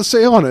lightsaber. What's it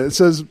say on it? It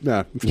says.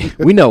 Nah.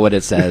 We know what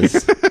it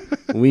says.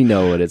 We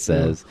know what it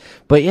says.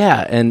 But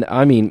yeah, and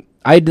I mean,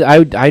 I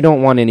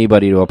don't want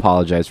anybody to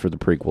apologize for the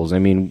prequels. I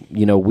mean,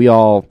 you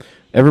know,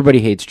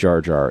 everybody hates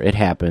Jar Jar. It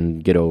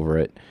happened. Get over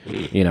it.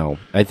 You know,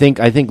 I think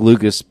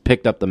Lucas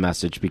picked up the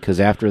message because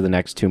after the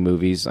next two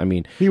movies, I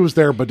mean, he was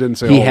there but didn't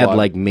say. He a whole had lot.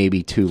 like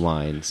maybe 2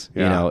 lines.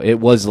 Yeah. You know, it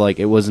was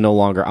no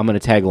longer I'm going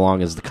to tag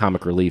along as the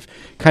comic relief,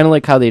 kind of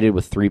like how they did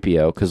with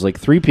 3PO, because like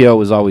 3PO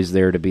was always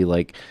there to be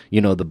like, you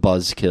know, the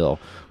buzzkill.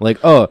 Like,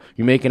 oh,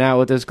 you're making out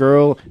with this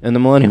girl and the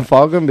Millennium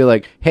Falcon, be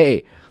like,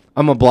 hey,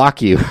 I'm gonna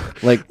block you.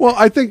 Like, well,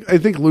 I think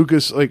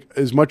Lucas, like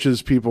as much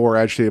as people were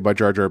agitated by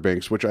Jar Jar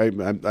Binks, which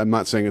I'm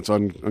not saying it's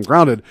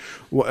ungrounded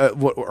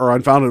or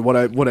unfounded.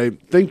 What I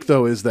think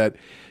though is that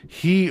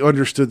he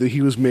understood that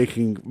he was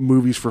making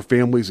movies for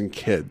families and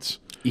kids.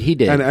 He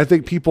did, and I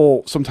think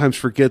people sometimes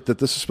forget that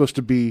this is supposed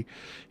to be.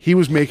 He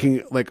was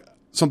making like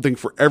something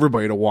for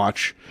everybody to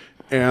watch,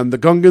 and the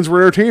Gungans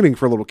were entertaining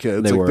for little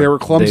kids. They were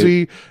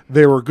clumsy.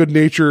 They were good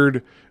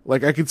natured.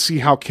 Like I could see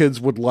how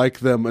kids would like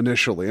them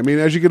initially. I mean,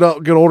 as you get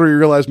older, you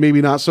realize maybe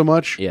not so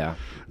much. Yeah,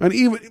 and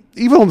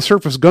even on the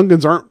surface,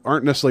 Gungans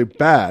aren't necessarily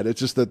bad.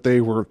 It's just that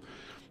they were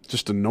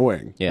just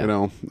annoying. Yeah, you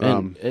know.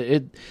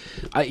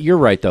 You're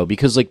right though,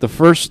 because like the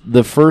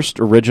first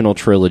original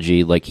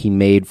trilogy, like he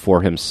made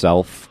for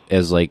himself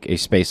as like a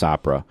space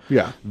opera.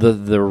 Yeah.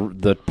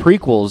 The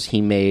prequels he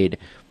made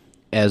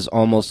as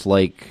almost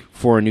like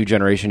for a new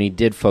generation, he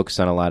did focus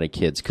on a lot of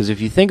kids. Because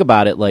if you think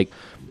about it, like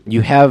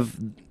you have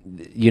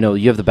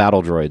the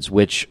battle droids,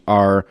 which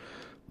are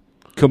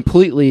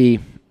completely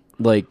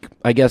like,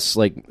 I guess,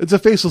 like it's a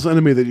faceless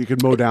enemy that you can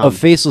mow down. A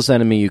faceless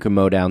enemy you can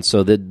mow down.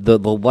 So the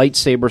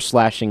lightsaber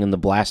slashing and the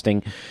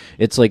blasting,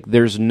 it's like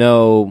there's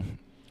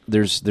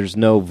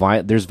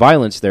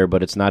violence there,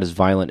 but it's not as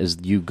violent as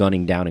you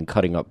gunning down and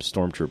cutting up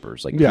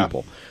stormtroopers like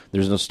people.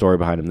 There's no story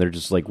behind them. They're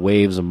just like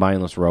waves of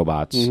mindless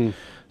robots. Mm-hmm.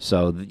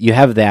 So you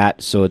have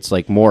that, so it's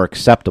like more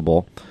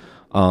acceptable.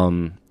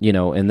 And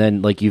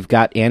then like you've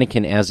got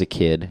Anakin as a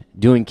kid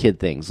doing kid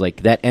things,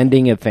 like that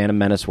ending of Phantom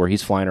Menace where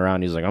he's flying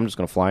around. He's like, I'm just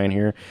going to fly in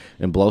here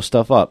and blow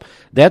stuff up.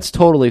 That's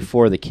totally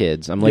for the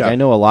kids. I'm like, I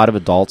know a lot of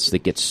adults that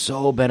get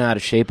so bent out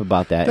of shape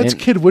about that. That's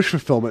kid wish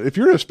fulfillment. If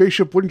you're in a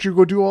spaceship, wouldn't you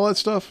go do all that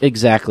stuff?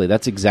 Exactly.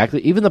 That's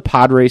exactly. Even the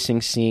pod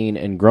racing scene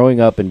and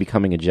growing up and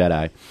becoming a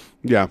Jedi.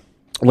 Yeah.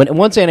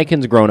 Once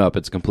Anakin's grown up,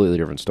 it's a completely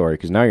different story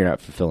because now you're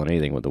not fulfilling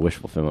anything with the wish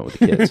fulfillment with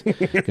the kids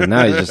because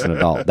now he's just an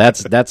adult.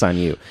 That's on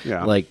you.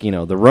 Yeah. Like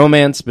the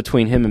romance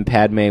between him and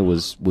Padme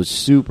was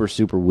super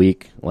super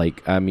weak.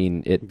 Like I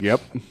mean it.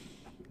 Yep.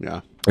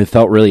 Yeah. It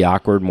felt really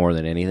awkward more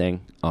than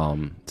anything.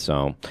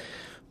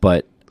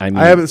 But I mean,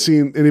 I haven't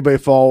seen anybody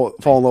fall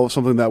in love with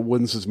something that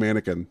wins his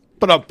mannequin.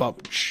 But I'm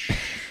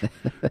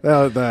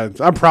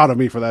proud of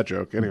me for that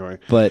joke. Anyway.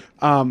 But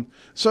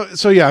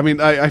so yeah. I mean,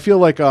 I feel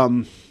like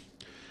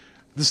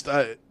this,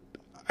 I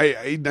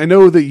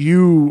know that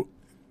you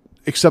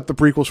accept the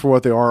prequels for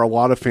what they are. A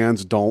lot of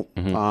fans don't,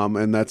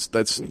 and that's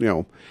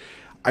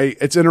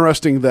it's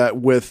interesting that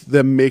with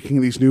them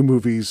making these new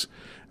movies,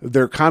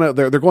 they're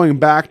going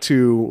back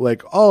to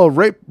like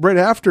right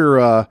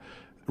after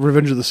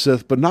Revenge of the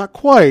Sith, but not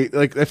quite.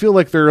 Like I feel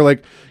like they're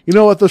like, you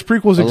know what, those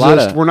prequels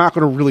exist. We're not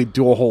going to really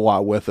do a whole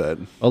lot with it.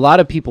 A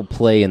lot of people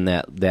play in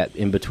that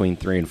in between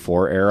 3 and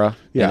 4 era.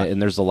 Yeah, and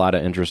there's a lot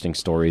of interesting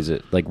stories.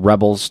 Like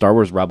Rebels, Star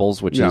Wars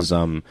Rebels, which is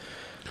that's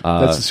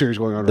the series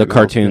going on. The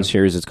cartoon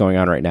series that's going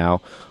on right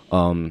now,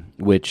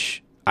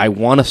 which I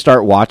want to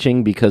start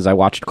watching because I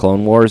watched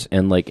Clone Wars,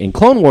 and like in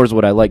Clone Wars,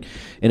 what I like,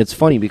 and it's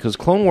funny because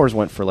Clone Wars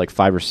went for like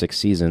 5 or 6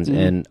 seasons,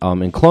 and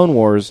in Clone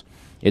Wars,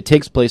 it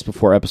takes place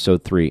before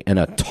Episode 3, and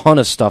a ton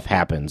of stuff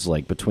happens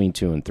like between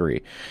 2 and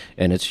 3,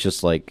 and it's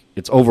just like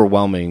it's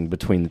overwhelming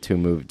between the two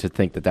movies to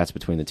think that that's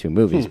between the two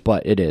movies,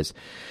 but it is.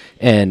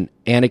 And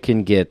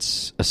Anakin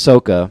gets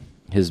Ahsoka,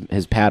 his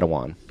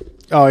Padawan.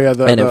 Oh yeah,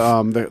 the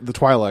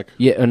Twi'lek.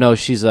 Yeah, no,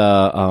 she's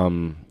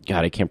God,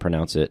 I can't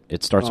pronounce it.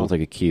 It starts with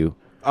like a Q.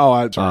 Oh,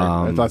 I'm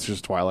sorry. I thought it was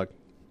just Twi'lek.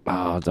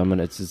 Oh,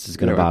 it's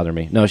gonna bother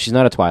me. No, she's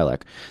not a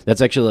Twi'lek.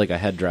 That's actually like a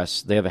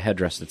headdress. They have a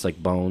headdress that's like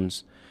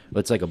bones.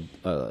 It's like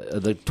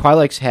the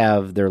Twi'leks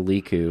have their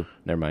Liku.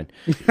 Never mind.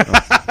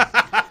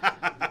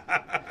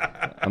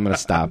 I'm gonna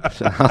stop.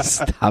 I'll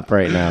stop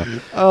right now.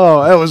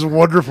 Oh, that was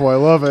wonderful. I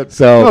love it.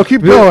 So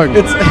keep going.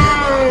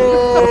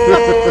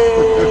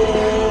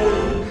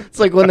 It's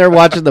like when they're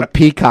watching the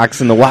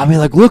peacocks in the wild. Be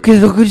like, look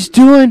what he's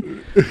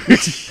doing.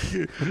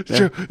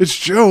 It's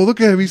Joe.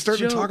 Look at him. He's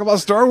starting to talk about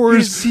Star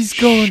Wars. He's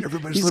going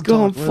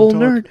full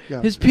nerd.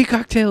 Yeah. His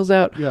peacock tail's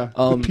out. Yeah,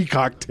 the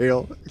peacock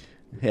tail.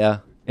 Yeah.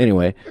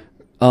 Anyway.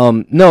 But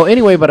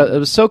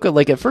Ahsoka,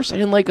 like at first I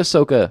didn't like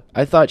Ahsoka.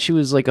 I thought she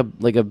was like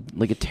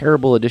a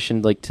terrible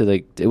addition, like to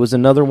it was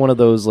another one of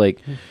those like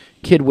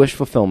kid wish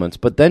fulfillments.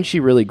 But then she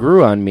really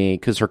grew on me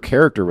because her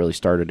character really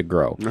started to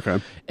grow.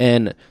 Okay.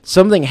 And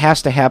something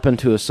has to happen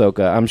to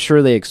Ahsoka. I'm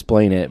sure they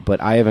explain it,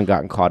 but I haven't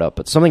gotten caught up.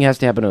 But something has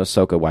to happen to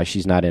Ahsoka why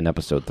she's not in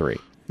Episode 3.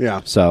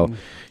 Yeah. So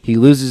he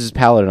loses his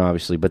paladin,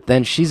 obviously, but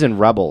then she's in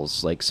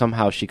Rebels. Like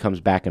somehow she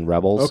comes back in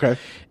Rebels. Okay.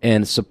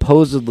 And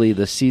supposedly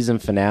the season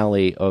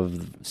finale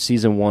of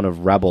season 1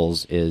 of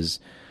Rebels is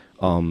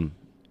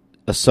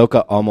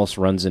Ahsoka almost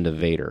runs into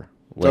Vader.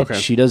 Like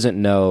she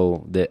doesn't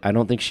know that. I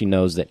don't think she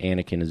knows that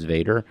Anakin is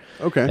Vader.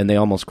 Okay. And they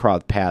almost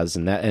cross paths,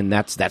 and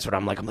that's what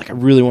I'm like. I'm like, I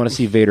really want to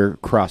see Vader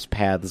cross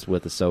paths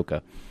with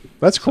Ahsoka.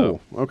 That's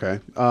cool. So. Okay.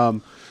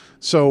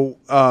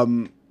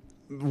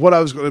 What I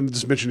was going to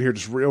just mention here,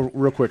 just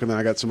real quick, and then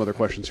I got some other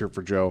questions here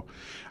for Joe.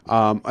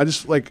 I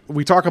just like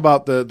we talk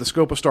about the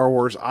scope of Star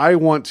Wars. I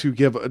want to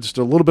give just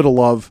a little bit of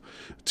love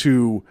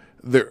to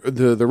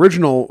the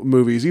original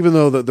movies, even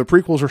though the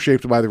prequels are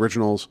shaped by the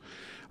originals.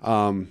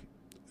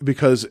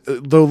 Because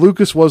though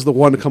Lucas was the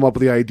one to come up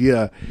with the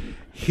idea,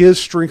 his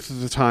strength at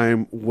the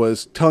time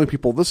was telling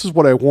people, this is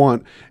what I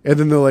want. And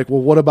then they're like, well,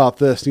 what about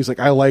this? And he's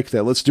like, I like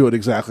that. Let's do it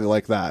exactly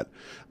like that.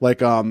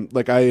 Like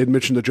I had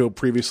mentioned to Joe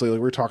previously, like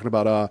we were talking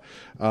about,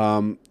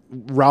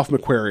 Ralph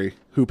McQuarrie,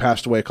 who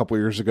passed away a couple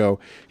years ago.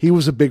 He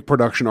was a big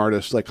production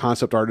artist, like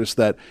concept artist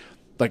that,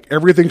 like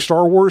everything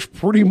Star Wars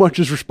pretty much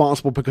is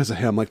responsible because of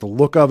him. Like the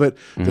look of it,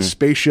 the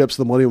spaceships,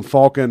 the Millennium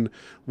Falcon.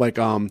 Like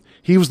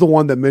he was the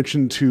one that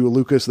mentioned to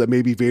Lucas that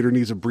maybe Vader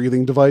needs a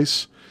breathing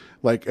device.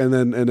 Like and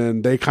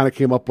then they kind of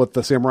came up with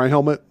the samurai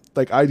helmet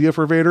like idea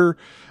for Vader.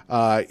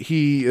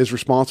 He is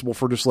responsible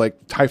for just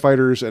like TIE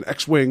fighters and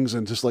X-Wings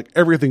and just like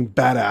everything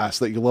badass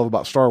that you love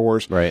about Star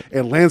Wars. Right.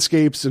 And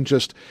landscapes and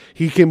just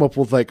he came up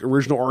with like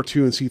original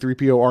R2 and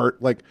C-3PO art.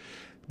 Like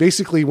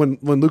basically when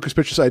Lucas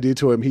pitched this idea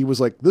to him, he was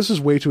like, this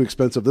is way too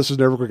expensive. This is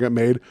never going to get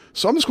made.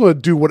 So I'm just going to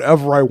do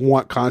whatever I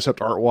want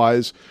concept art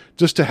wise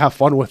just to have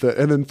fun with it.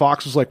 And then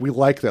Fox was like, we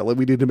like that. Like,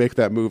 we need to make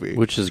that movie.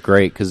 Which is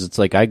great because it's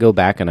like I go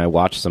back and I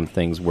watch some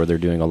things where they're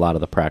doing a lot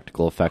of the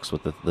practical effects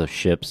with the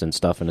ships and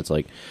stuff. And it's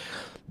like,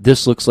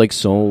 this looks like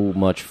so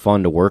much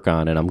fun to work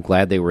on. And I'm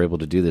glad they were able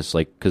to do this.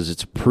 Like, because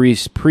it's pre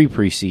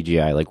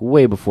CGI, like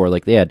way before,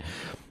 like they had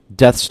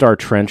Death Star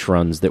trench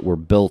runs that were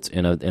built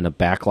in a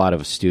backlot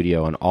of a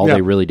studio, and all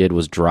they really did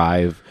was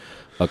drive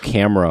a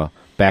camera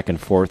back and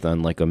forth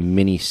on like a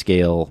mini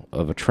scale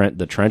of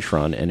the trench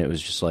run, and it was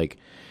just like,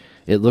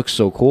 it looks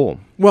so cool.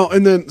 Well,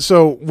 and then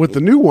so with the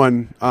new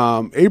one,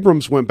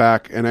 Abrams went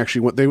back and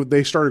actually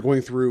they started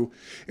going through,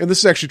 and this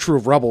is actually true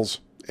of Rebels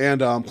and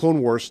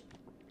Clone Wars.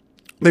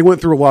 They went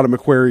through a lot of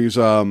McQuarrie's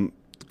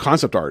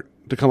concept art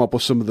to come up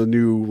with some of the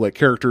new like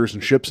characters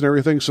and ships and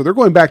everything. So they're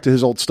going back to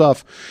his old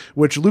stuff,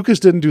 which Lucas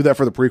didn't do that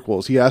for the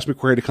prequels. He asked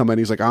McQuarrie to come in.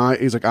 He's like,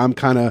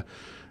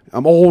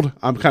 I'm old.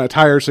 I'm kind of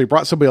tired. So he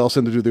brought somebody else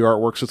in to do the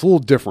artwork. So it's a little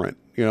different.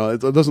 You know, it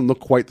doesn't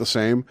look quite the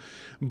same.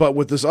 But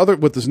with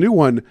this new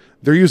one,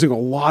 they're using a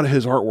lot of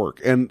his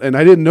artwork. And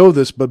I didn't know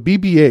this, but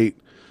BB-8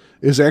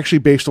 is actually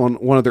based on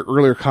one of their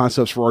earlier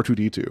concepts for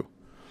R2-D2.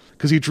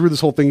 Because he drew this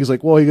whole thing. He's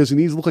like, well, he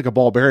needs to look like a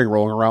ball bearing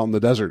rolling around in the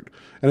desert.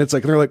 And it's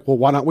like, and they're like, well,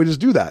 why not we just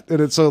do that?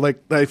 And it's so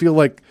like, I feel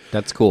like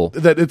that's cool.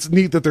 That it's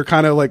neat that they're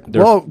kind of like,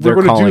 they're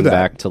we're going to do that.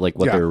 Back to like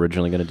what they're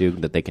originally going to do,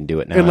 that they can do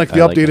it now. And like the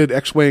updated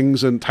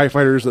X-Wings and TIE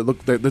fighters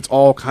that's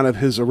all kind of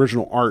his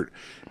original art.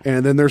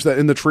 And then there's that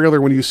in the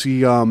trailer when you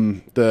see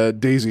the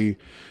Daisy.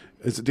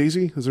 Is it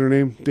Daisy? Is her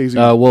name? Daisy?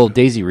 Well,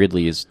 Daisy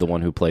Ridley is the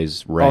one who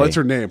plays Rey. Oh, that's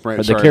her name,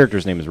 right? The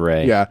character's name is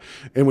Rey. Yeah,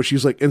 and when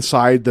she's like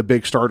inside the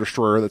big Star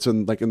Destroyer that's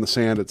in the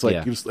sand, it's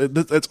like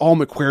it's all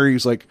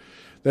McQuarrie's like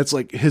that's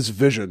like his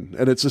vision,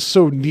 and it's just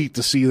so neat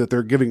to see that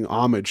they're giving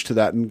homage to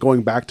that and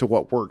going back to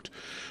what worked.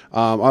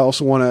 I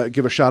also want to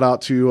give a shout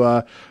out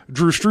to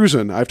Drew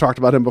Struzan. I've talked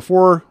about him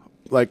before.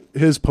 Like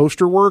his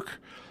poster work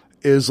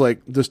is like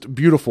just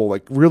beautiful.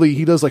 Like really,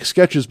 he does like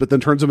sketches, but then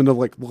turns them into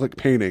like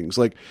paintings.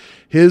 Like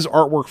his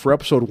artwork for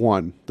Episode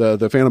 1, the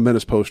Phantom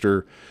Menace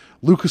poster,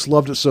 Lucas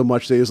loved it so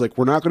much that he's like,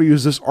 we're not going to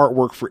use this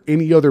artwork for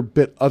any other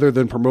bit other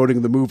than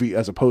promoting the movie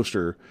as a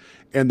poster.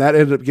 And that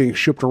ended up getting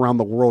shipped around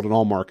the world in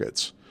all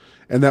markets.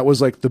 And that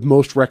was like the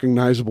most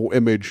recognizable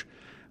image,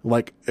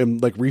 like in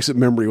like recent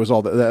memory, was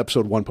all the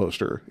Episode 1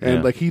 poster.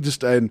 And like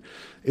and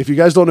if you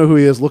guys don't know who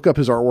he is, look up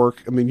his artwork.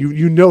 I mean,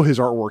 you know his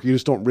artwork. You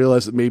just don't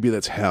realize that maybe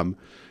that's him.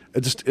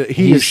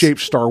 He has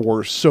shaped Star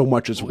Wars so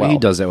much as well. He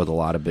does that with a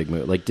lot of big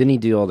movies. Like, didn't he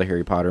do all the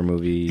Harry Potter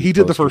movies? He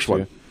did the first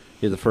one.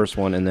 He did the first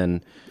one, and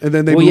then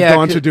they moved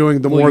on to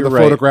doing the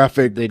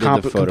photographic, they did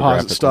composite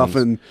photographic stuff,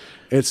 ones. and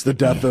it's the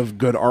death of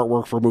good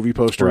artwork for movie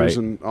posters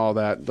and all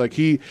that. Like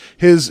he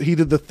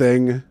did The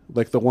Thing,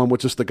 like the one with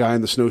just the guy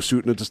in the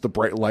snowsuit and just the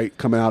bright light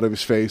coming out of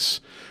his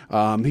face.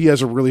 He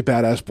has a really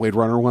badass Blade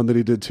Runner one that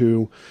he did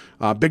too.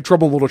 Big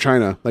Trouble in Little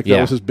China, like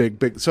that was his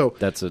big. So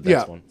that's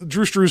one.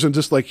 Drew Struzan,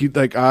 just like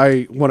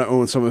I want to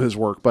own some of his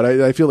work, but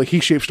I feel like he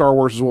shaped Star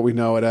Wars as what we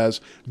know it as.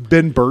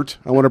 Ben Burtt,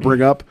 I want to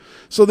bring up.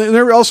 So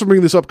they're also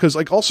bringing this up because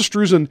like also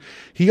Struzan,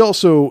 he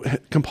also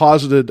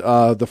composited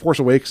the Force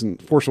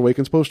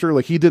Awakens poster.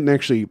 Like he didn't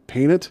actually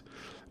paint it,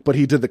 but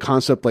he did the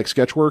concept like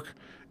sketch work,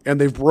 and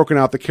they've broken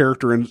out the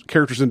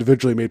characters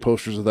individually, made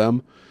posters of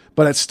them,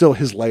 but it's still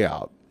his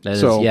layout.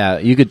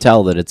 You could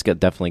tell that it's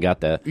definitely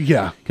got that.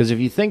 Yeah, because if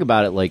you think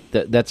about it, like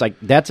that's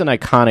an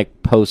iconic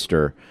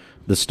poster.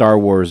 The Star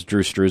Wars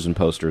Drew Struzan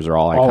posters are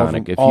all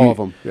iconic. All of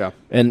them, yeah.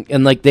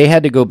 And like they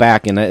had to go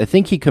back, and I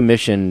think he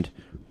commissioned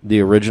the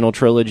original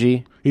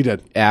trilogy. He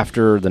did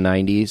after the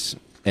 90s,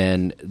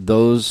 and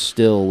those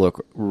still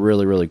look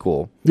really, really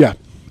cool. Yeah.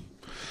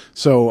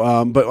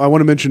 So, but I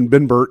want to mention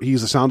Ben Burtt.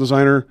 He's a sound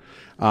designer.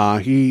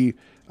 He's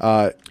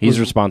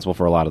responsible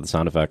for a lot of the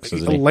sound effects,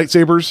 isn't he?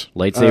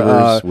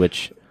 Lightsabers,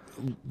 which...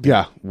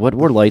 Yeah. What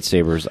were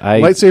lightsabers?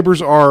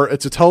 Lightsabers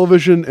it's a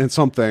television and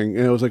something,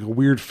 and it was like a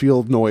weird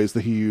field noise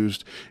that he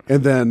used.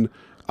 And then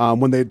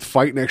when they'd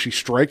fight and actually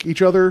strike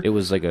each other, it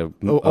was like a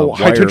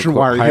high-tension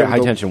wire.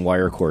 High-tension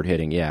wire cord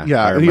hitting, Yeah,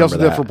 and he also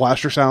did that for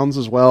blaster sounds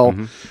as well.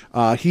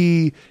 Mm-hmm.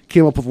 He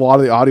came up with a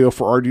lot of the audio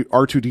for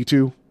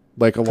R2-D2.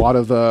 Like a lot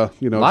of the,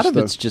 a lot of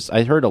it's just,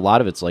 I heard a lot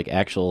of it's like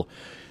actual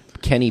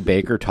Kenny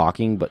Baker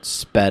talking, but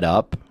sped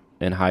up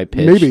and high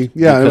pitched. Maybe,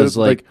 yeah. Because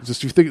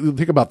just you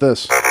think about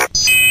this.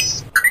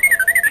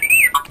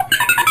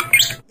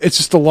 It's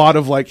just a lot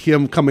of like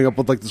him coming up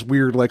with like this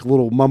weird like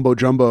little mumbo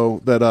jumbo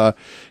that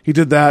he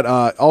did that.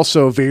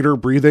 Also, Vader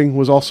breathing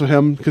was also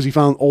him because he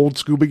found old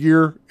scuba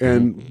gear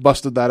and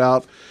busted that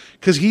out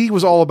because he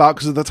was all about,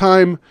 because at the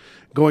time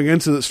going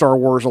into the Star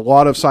Wars, a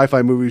lot of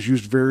sci-fi movies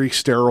used very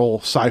sterile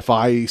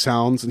sci-fi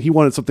sounds, and he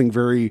wanted something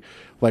very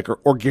like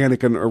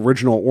organic and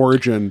original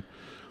origin,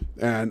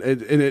 and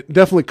it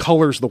definitely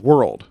colors the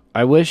world.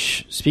 I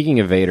wish, speaking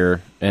of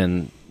Vader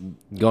and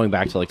going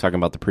back to like talking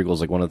about the prequels,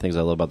 like one of the things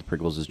I love about the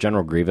prequels is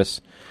General Grievous.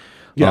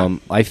 Yeah.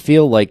 I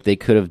feel like they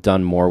could have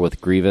done more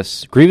with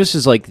Grievous. Grievous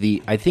is like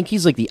I think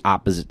he's like the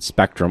opposite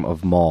spectrum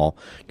of Maul,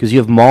 because you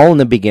have Maul in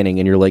the beginning,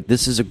 and you're like,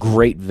 this is a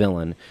great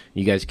villain.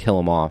 You guys kill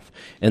him off,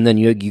 and then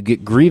you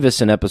get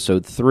Grievous in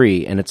episode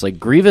 3, and it's like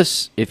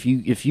Grievous. If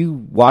you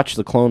watch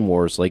the Clone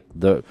Wars, like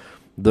the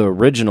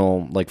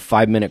original like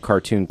 5-minute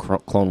cartoon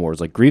Clone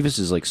Wars, like Grievous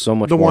is like so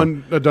much The more,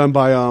 one done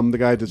by the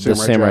guy that did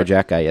Samurai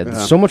Jack guy. Yeah,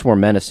 it's so much more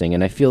menacing,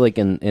 and I feel like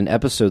in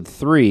episode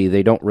 3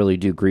 they don't really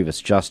do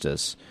Grievous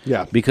justice.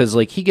 Yeah. Because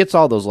like he gets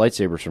all those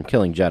lightsabers from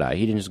killing Jedi.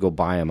 He didn't just go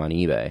buy them on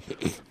eBay,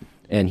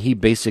 and he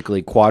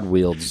basically quad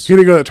wields. He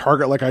didn't go to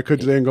Target like I could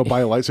today and go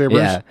buy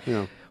lightsabers.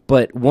 Yeah.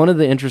 But one of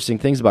the interesting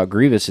things about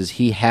Grievous is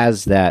he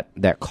has that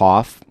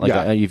cough, like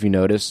if you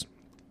notice,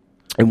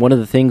 and one of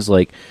the things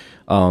like.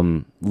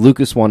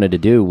 Lucas wanted to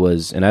do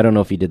was, and I don't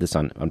know if he did this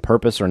on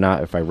purpose or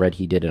not, if I read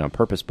he did it on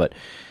purpose, but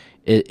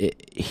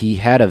he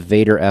had a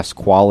Vader-esque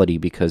quality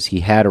because he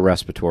had a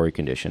respiratory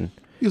condition.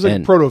 He was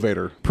like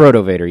Proto-Vader.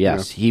 Proto-Vader,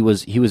 yes. Yeah. He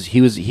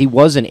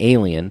was an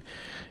alien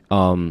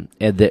and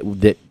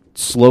that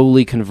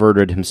slowly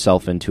converted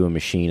himself into a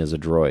machine as a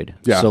droid.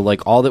 Yeah. So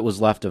like all that was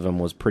left of him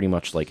was pretty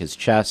much like his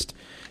chest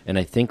and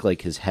I think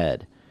like his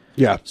head.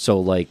 Yeah. So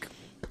like,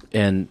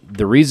 and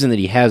the reason that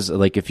he has,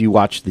 like, if you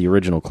watch the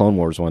original Clone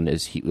Wars one,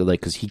 is he like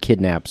because he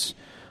kidnaps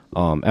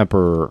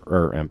Chancellor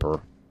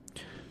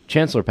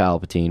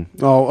Palpatine.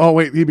 Oh,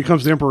 wait, he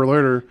becomes the Emperor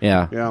later.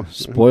 Yeah.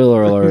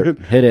 Spoiler alert!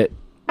 Hit it.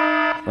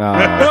 Spoiler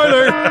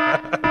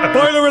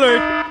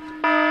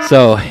alert!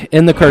 So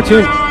in the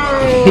cartoon,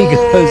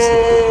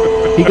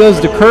 he goes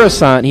to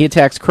Coruscant. He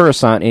attacks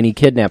Coruscant and he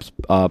kidnaps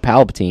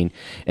Palpatine,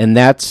 and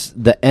that's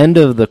the end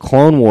of the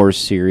Clone Wars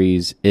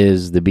series.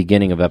 Is the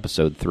beginning of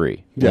Episode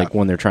 3, like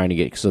when they're trying to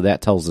get. So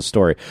that tells the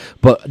story.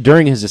 But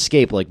during his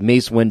escape, like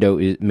Mace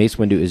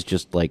Windu is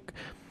just like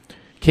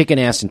kicking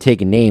ass and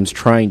taking names,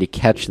 trying to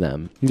catch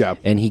them. Yeah,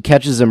 and he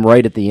catches them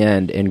right at the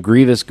end. And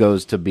Grievous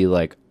goes to be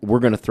like, "We're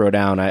going to throw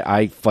down.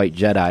 I fight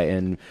Jedi."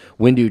 And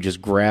Windu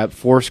just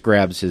force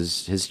grabs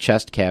his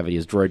chest cavity,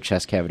 his droid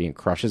chest cavity, and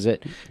crushes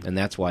it. And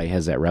that's why he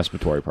has that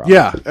respiratory problem.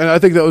 Yeah, and I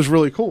think that was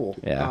really cool.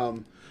 Yeah.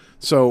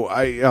 So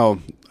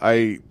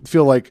I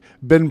feel like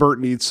Ben Burt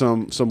needs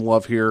some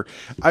love here.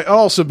 I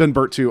also Ben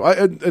Burt too.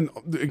 And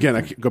again,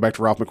 I go back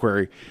to Ralph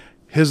McQuarrie.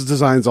 His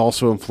designs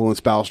also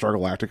influenced Battlestar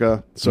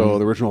Galactica. So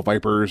the original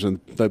Vipers and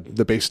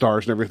the base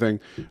stars and everything,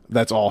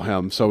 that's all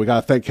him. So we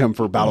got to thank him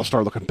for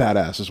Battlestar looking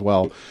badass as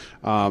well.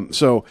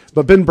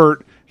 But Ben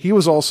Burt, he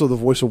was also the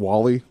voice of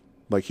Wall-E.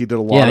 Like he did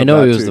a lot. Yeah, I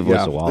know he was the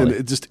voice of Wall-E. And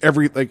it just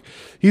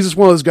he's just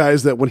one of those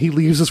guys that when he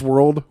leaves this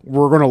world,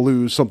 we're going to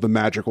lose something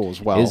magical as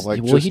well.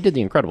 He did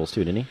the Incredibles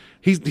too, didn't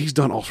he? He's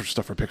done all sorts of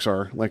stuff for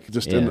Pixar.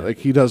 Like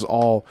he does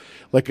all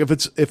like if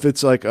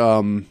it's like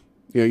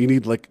you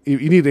need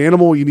an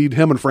animal, you need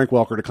him and Frank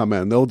Welker to come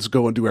in. They'll just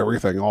go and do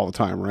everything all the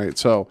time, right?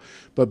 So,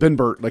 but Ben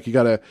Burt, like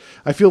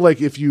I feel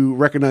like if you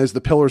recognize the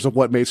pillars of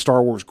what made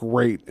Star Wars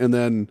great, and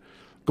then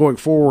going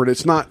forward,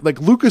 it's not like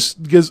Lucas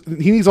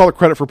he needs all the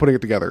credit for putting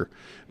it together,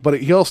 but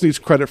he also needs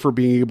credit for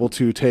being able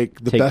to take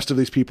the best of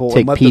these people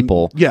and let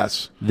people them,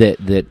 yes, that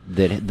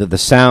the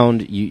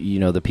sound, you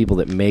know, the people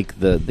that make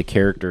the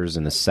characters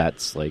and the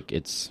sets, like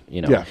it's,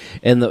 you know, yeah.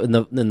 And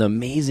the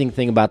amazing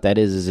thing about that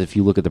is if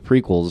you look at the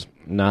prequels,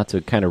 not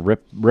to kind of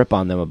rip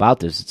on them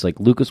about this, it's like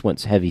Lucas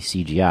went heavy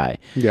CGI.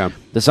 Yeah,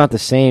 that's not the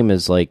same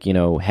as like, you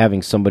know,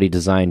 having somebody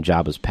design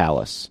Jabba's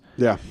palace.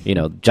 Yeah, you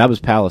know, Jabba's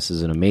palace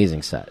is an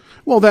amazing set.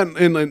 Well, then,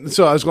 and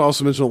so I was going to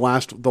also mention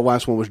the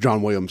last one was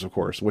John Williams, of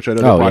course, which I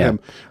know they brought him.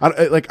 I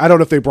don't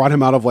know if they brought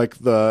him out of like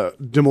the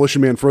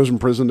Demolition Man frozen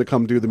prison to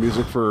come do the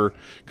music for,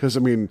 because I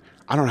mean,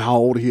 I don't know how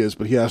old he is,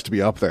 but he has to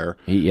be up there.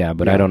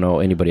 But I don't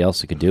know anybody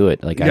else that could do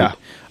it. Like I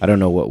don't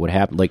know what would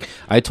happen. Like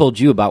I told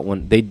you about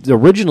when they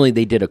originally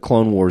did a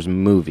Clone Wars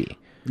movie.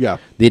 Yeah,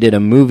 they did a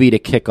movie to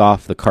kick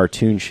off the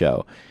cartoon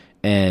show,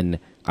 and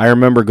I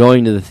remember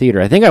going to the theater.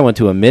 I think I went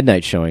to a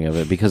midnight showing of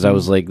it because I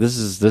was like, "This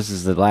is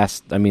the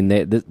last." I mean,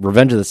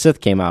 Revenge of the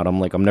Sith came out. I'm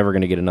like, I'm never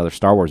going to get another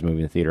Star Wars movie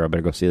in the theater. I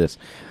better go see this.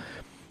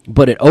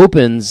 But it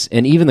opens,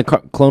 and even the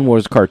Clone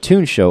Wars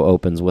cartoon show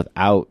opens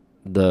without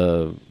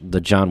the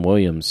John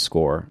Williams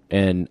score.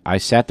 And I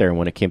sat there, and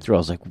when it came through, I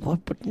was like,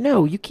 "What? But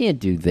no, you can't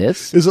do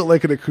this." Is it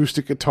like an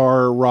acoustic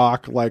guitar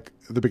rock, like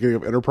the beginning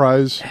of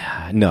Enterprise?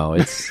 No,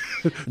 it's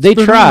they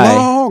try. A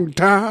long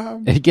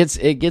time. It gets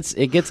a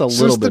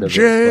little bit of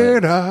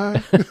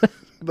Jedi. It,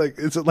 like,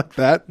 is it like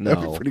that? No.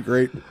 That'd be pretty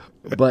great.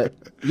 But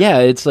yeah,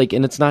 it's like,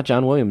 and it's not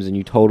John Williams, and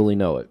you totally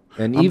know it.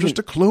 And I'm just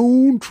a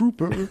clone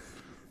trooper.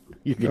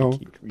 I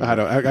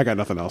got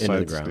nothing else. Into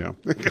the ground.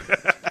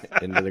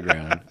 Into the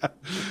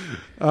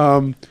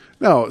ground.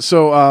 No,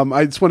 so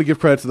I just want to give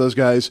credit to those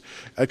guys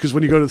because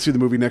when you go to see the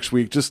movie next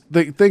week, just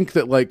think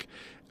that like.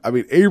 I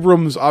mean,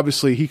 Abrams,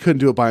 obviously, he couldn't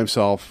do it by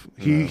himself.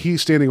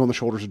 He's standing on the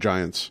shoulders of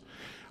giants.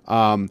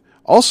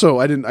 Also,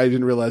 I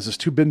didn't realize this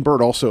too. Ben Burt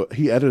also,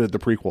 he edited the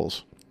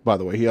prequels, by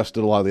the way. He also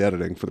did a lot of the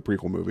editing for the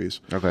prequel movies.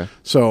 Okay.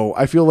 So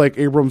I feel like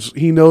Abrams,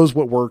 he knows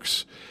what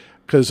works.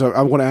 because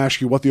I want to ask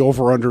you what the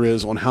over-under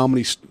is on how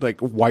many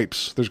like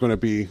wipes there's going to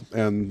be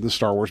in the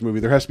Star Wars movie.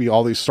 There has to be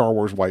all these Star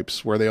Wars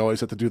wipes where they always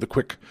have to do the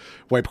quick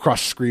wipe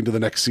across the screen to the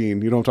next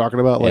scene. You know what I'm talking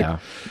about? Like,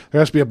 there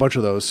has to be a bunch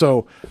of those.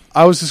 So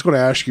I was just going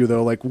to ask you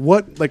though, like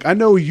what? Like I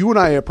know you and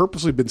I have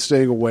purposely been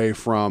staying away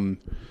from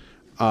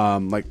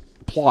like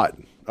plot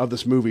of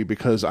this movie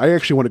because I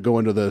actually want to go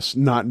into this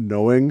not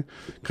knowing,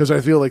 because I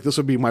feel like this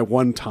would be my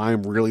one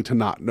time really to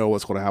not know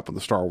what's going to happen in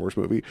the Star Wars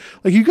movie.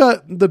 Like you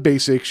got the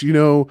basics, you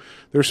know,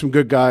 there's some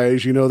good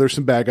guys, you know, there's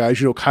some bad guys,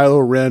 you know,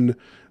 Kylo Ren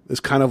is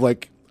kind of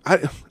like, I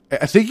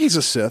think he's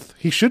a Sith.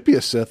 He should be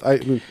a Sith.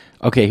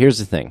 Okay, here's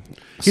the thing.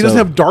 He doesn't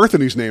have Darth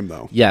in his name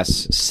though.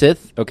 Yes,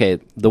 Sith. Okay,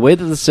 the way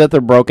that the Sith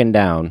are broken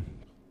down.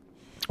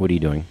 What are you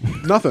doing?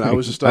 Nothing. I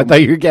was just. I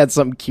thought you had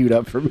something queued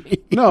up for me.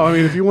 No, I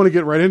mean, if you want to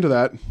get right into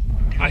that.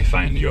 I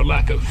find your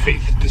lack of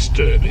faith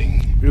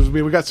disturbing. Because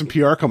we got some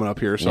PR coming up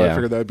here, so I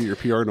figured that would be your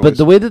PR noise. But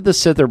the way that the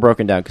Sith are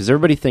broken down, because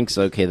everybody thinks,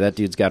 okay, that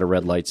dude's got a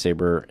red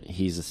lightsaber,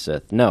 he's a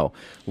Sith. No.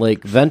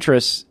 Like,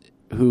 Ventress,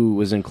 who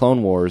was in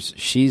Clone Wars,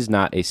 she's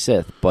not a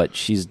Sith, but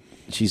she's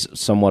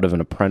somewhat of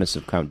an apprentice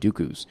of Count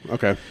Dooku's.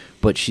 Okay.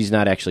 But she's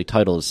not actually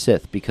titled a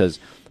Sith, because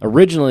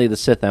originally the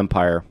Sith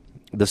Empire,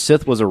 the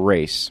Sith was a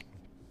race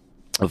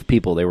of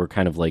people. They were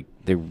kind of like,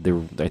 they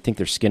were, I think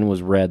their skin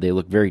was red, they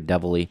looked very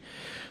devilly.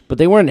 But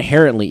they weren't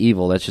inherently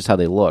evil. That's just how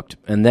they looked.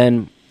 And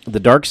then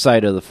the dark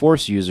side of the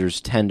Force users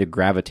tend to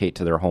gravitate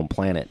to their home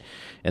planet.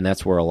 And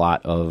that's where a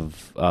lot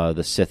of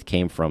the Sith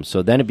came from.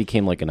 So then it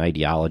became like an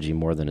ideology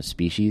more than a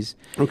species.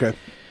 Okay.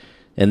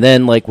 And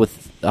then like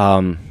with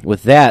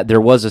that,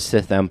 there was a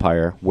Sith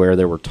Empire where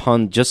there were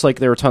just like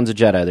there were tons of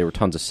Jedi, there were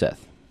tons of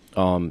Sith.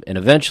 And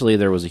eventually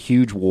there was a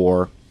huge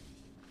war.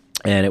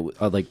 And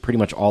it like pretty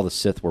much all the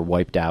Sith were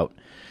wiped out.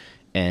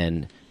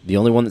 And the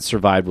only one that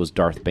survived was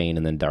Darth Bane,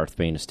 and then Darth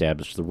Bane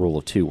established the rule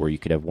of two, where you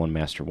could have one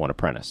master, one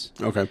apprentice.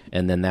 Okay.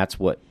 And then that's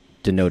what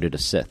denoted a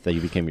Sith, that you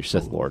became your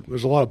Sith Lord.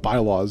 There's a lot of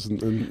bylaws.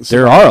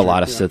 There are a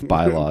lot of Sith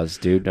bylaws,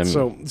 dude. I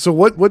mean, so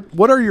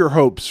what are your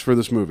hopes for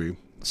this movie?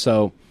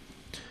 So,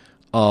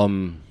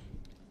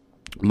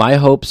 my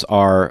hopes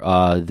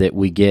are that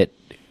we get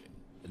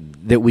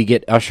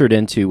ushered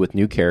into with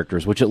new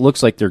characters, which it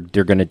looks like they're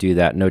going to do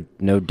that.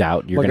 No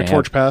doubt. You're like going a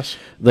torch pass.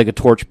 Like a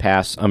torch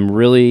pass. I'm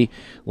really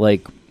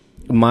like.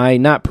 My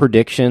not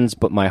predictions,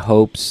 but my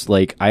hopes.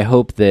 Like I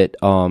hope that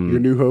your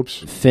new hopes,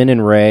 Finn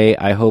and Rey.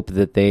 I hope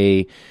that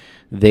they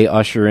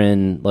usher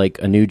in like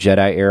a new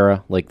Jedi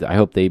era. Like I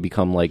hope they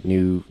become like the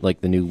new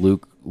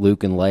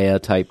Luke and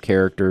Leia type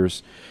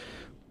characters.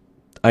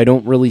 I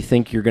don't really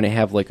think you're going to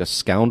have like a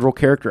scoundrel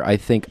character. I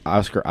think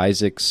Oscar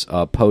Isaac's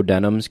Poe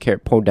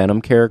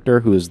Dameron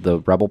character, who is the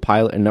Rebel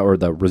pilot or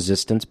the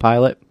Resistance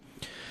pilot.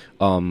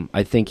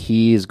 I think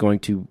he is going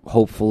to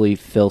hopefully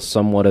fill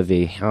somewhat of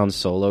a Han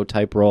Solo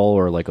type role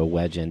or like a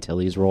Wedge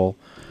Antilles role.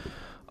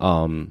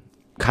 Kylo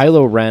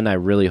Ren, I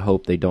really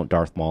hope they don't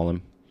Darth Maul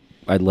him.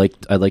 I'd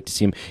like to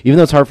see him, even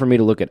though it's hard for me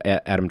to look at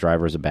Adam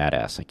Driver as a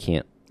badass. I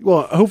can't.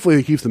 Well, hopefully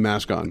he keeps the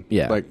mask on.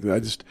 Yeah. Like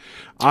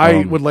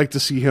I would like to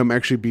see him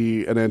actually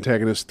be an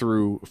antagonist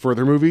through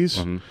further movies.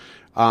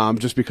 Mm-hmm.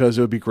 Just because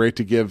it would be great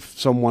to give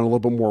someone a little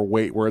bit more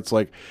weight where it's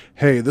like,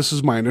 hey, this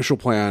is my initial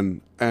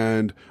plan,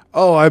 and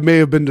I may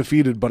have been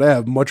defeated, but I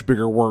have much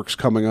bigger works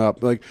coming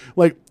up. Like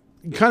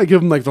kind of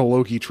give him like the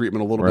Loki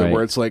treatment a little bit,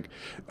 where it's like,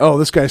 oh,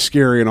 this guy's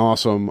scary and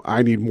awesome.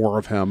 I need more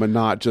of him, and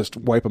not just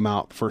wipe him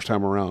out the first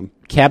time around.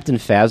 Captain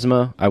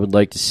Phasma, I would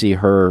like to see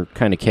her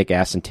kind of kick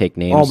ass and take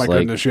names. Oh my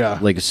goodness, yeah,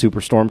 like a super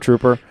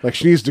stormtrooper. Like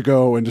she needs to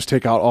go and just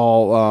take out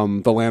all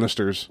the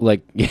Lannisters.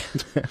 Like,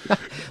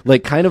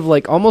 like kind of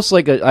like almost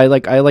like I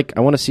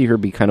want to see her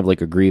be kind of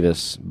like a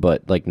Grievous,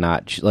 but like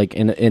not like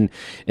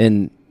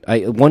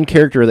one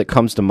character that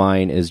comes to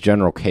mind is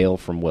General Kale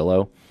from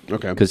Willow.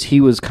 Okay, because he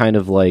was kind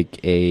of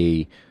like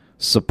a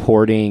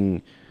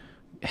supporting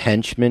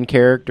henchman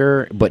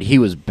character, but he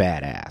was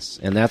badass,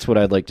 and that's what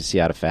I'd like to see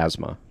out of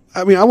Phasma.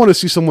 I mean, I want to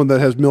see someone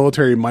that has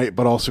military might,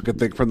 but also can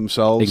think for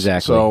themselves.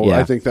 Exactly. So yeah.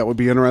 I think that would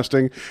be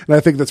interesting, and I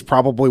think that's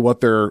probably what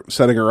they're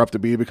setting her up to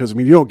be. Because I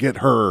mean, you don't get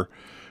her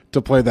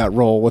to play that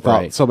role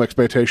without some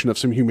expectation of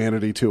some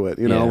humanity to it.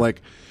 You know,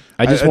 like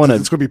I just want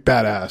it's going to be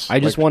badass.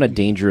 I just want a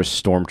dangerous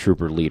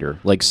stormtrooper leader,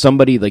 like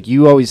somebody like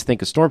you always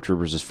think of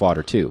stormtroopers as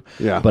fodder too.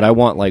 Yeah. But I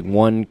want like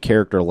one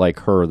character like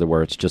her,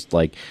 where it's just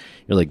like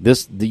you're like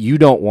this. You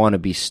don't want to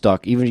be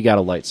stuck, even if you got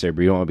a lightsaber.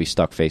 You don't want to be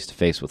stuck face to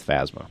face with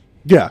Phasma.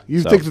 Yeah,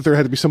 you think that there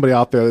had to be somebody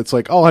out there that's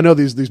like, oh, I know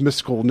these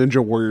mystical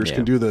ninja warriors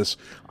can do this.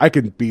 I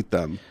can beat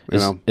them. You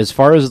know? As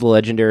far as the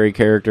legendary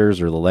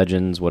characters or the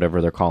legends, whatever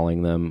they're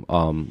calling them,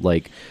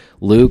 like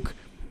Luke,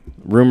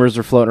 rumors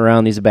are floating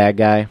around he's a bad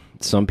guy.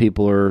 Some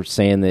people are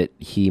saying that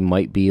he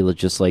might be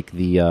just like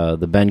the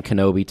Ben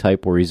Kenobi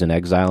type, where he's in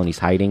exile and he's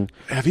hiding.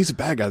 If he's a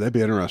bad guy, that'd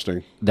be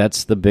interesting.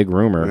 That's the big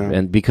rumor,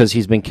 and because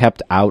he's been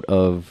kept out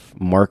of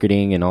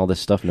marketing and all this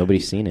stuff,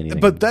 nobody's seen anything.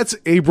 But that's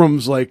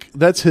Abrams, like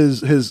that's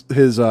his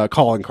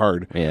calling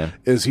card. Yeah,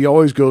 is he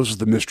always goes with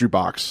the mystery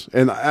box,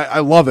 and I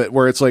love it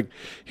where it's like,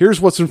 here's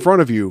what's in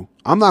front of you.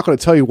 I'm not going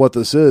to tell you what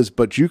this is,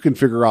 but you can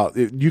figure out.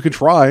 You can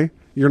try.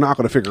 you're not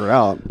going to figure it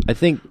out. I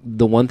think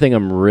the one thing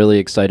I'm really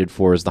excited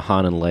for is the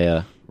Han and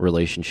Leia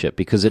relationship,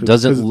 because it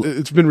doesn't.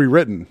 It's been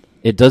rewritten.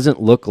 It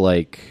doesn't look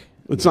like.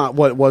 It's not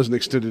what was an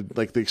extended,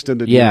 like the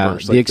extended yeah,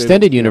 universe. the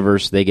extended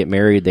universe, they get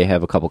married, they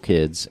have a couple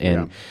kids,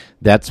 and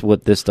that's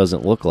what this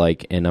doesn't look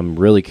like. And I'm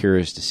really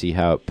curious to see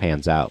how it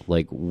pans out.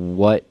 Like,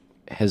 what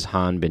has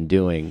Han been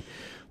doing?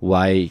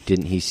 Why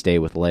didn't he stay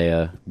with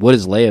Leia? What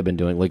has Leia been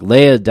doing? Like,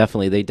 Leia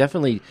they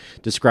definitely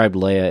described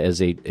Leia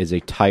as a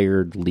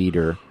tired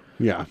leader.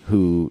 Yeah,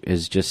 who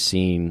has just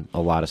seen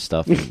a lot of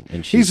stuff,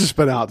 and he's just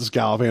been out just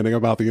gallivanting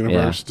about the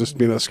universe, just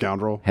being a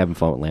scoundrel, having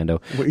fun with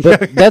Lando.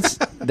 But that's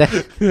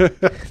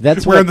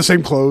wearing the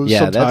same clothes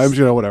sometimes,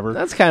 whatever.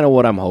 That's kind of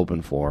what I'm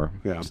hoping for.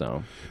 Yeah.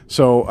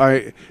 So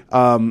I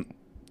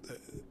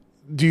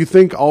do you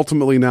think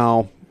ultimately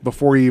now,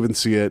 before you even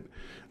see it,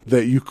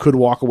 that you could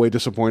walk away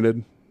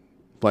disappointed?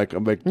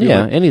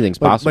 Anything's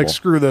possible. Like,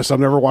 screw this, I've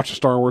never watched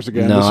Star Wars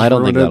again. No, I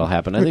don't think that'll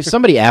happen. I think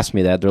somebody asked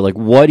me that. They're like,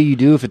 what do you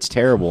do if it's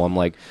terrible? I'm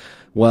like,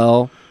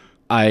 well,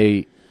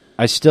 I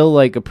still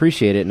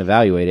appreciate it and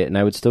evaluate it, and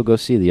I would still go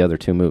see the other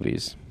two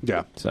movies.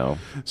 Yeah. So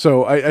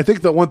I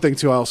think that one thing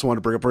too I also want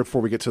to bring up right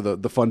before we get to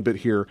the fun bit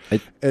here.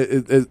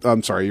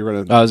 I'm sorry, you're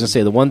gonna. I was gonna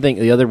say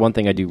the other one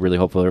thing I do really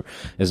hope for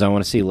is I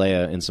want to see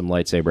Leia in some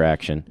lightsaber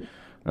action.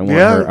 I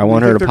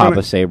want her to pop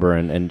a saber,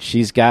 and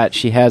she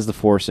has the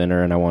Force in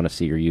her, and I want to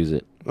see her use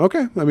it.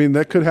 Okay, I mean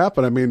that could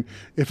happen. I mean,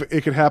 if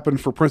it could happen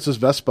for Princess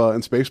Vespa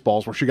in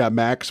Spaceballs, where she got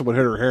Max, someone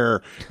hit her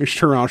hair, and she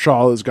turned around and shot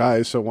all those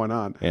guys. So why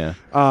not? Yeah.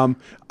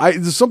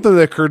 There's something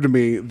that occurred to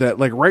me that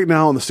right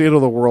now in the state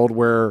of the world,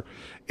 where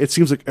it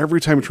seems like every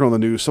time you turn on the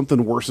news,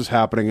 something worse is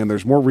happening, and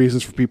there's more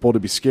reasons for people to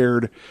be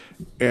scared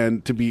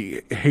and to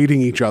be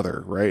hating each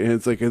other, right? And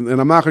it's like, and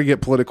I'm not going to get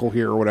political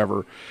here or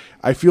whatever.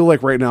 I feel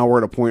like right now we're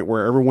at a point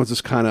where everyone's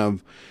just kind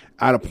of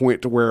at a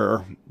point to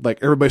where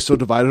everybody's so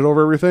divided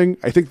over everything.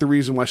 I think the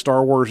reason why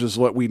Star Wars is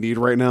what we need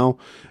right now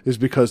is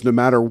because no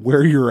matter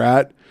where you're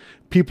at,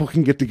 people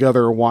can get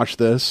together and watch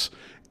this,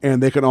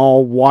 and they can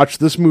all watch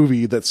this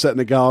movie that's set in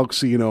a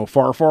galaxy,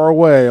 far, far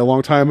away a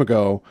long time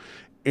ago.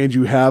 And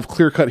you have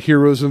clear-cut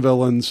heroes and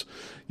villains.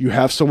 You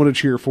have someone to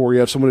cheer for.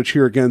 You have someone to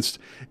cheer against,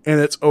 and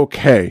it's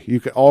okay.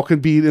 You all can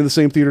be in the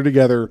same theater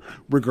together,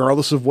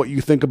 regardless of what you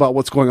think about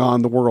what's going on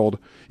in the world.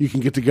 You can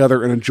get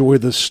together and enjoy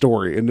this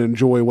story and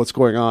enjoy what's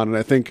going on. And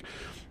I think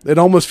it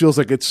almost feels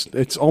like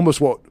it's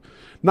almost what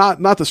not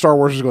that Star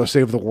Wars is going to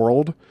save the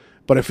world,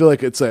 but I feel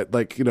like it's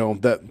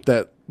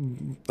that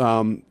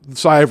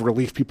sigh of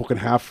relief people can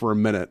have for a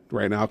minute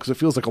right now, because it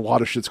feels like a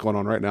lot of shit's going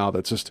on right now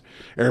that's just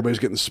everybody's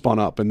getting spun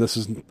up, and this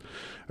is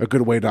a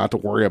good way not to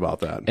worry about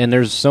that. And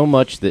there's so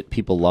much that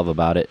people love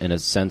about it, in a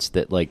sense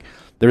that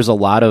there's a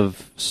lot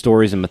of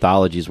stories and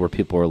mythologies where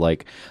people are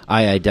like,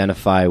 I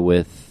identify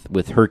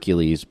with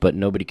Hercules, but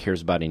nobody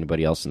cares about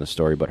anybody else in the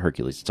story but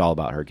Hercules. It's all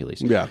about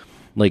Hercules. Yeah.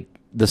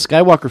 The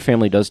Skywalker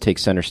family does take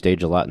center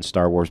stage a lot in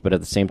Star Wars, but at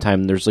the same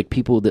time, there's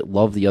people that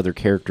love the other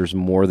characters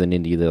more than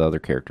any of the other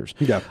characters.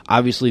 Yeah.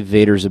 Obviously,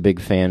 Vader's a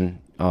big favorite.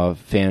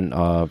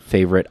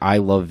 I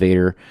love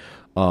Vader.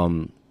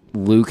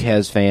 Luke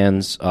has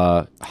fans.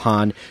 Han,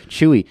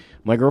 Chewie.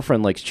 My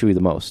girlfriend likes Chewie the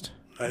most.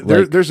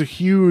 There's a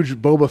huge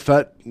Boba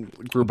Fett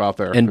group out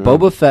there, and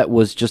Boba Fett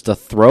was just a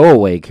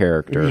throwaway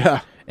character.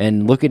 Yeah.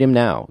 And look at him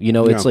now.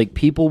 It's like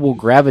people will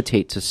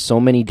gravitate to so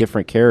many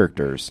different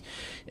characters.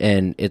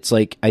 And it's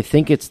I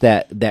think it's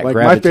that gravitation.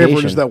 My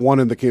favorite is that one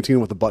in the canteen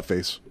with the butt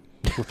face,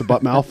 with the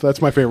butt mouth.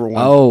 That's my favorite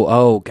one.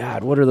 Oh,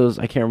 God. What are those?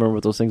 I can't remember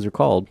what those things are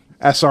called.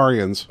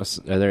 Asarians.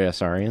 Are they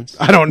Asarians?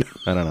 I don't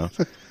know.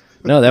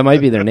 No, that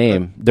might be their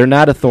name. They're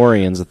not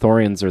Athorians.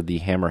 Athorians are the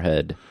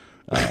hammerhead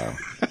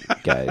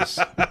guys.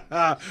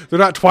 They're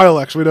not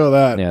Twi'leks, we know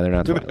that. Yeah, they're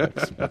not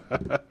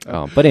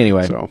Twi'leks. But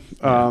anyway. So,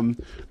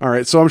 all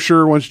right. So I'm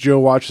sure once Joe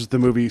watches the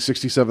movie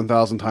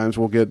 67,000 times,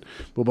 we'll be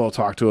able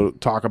to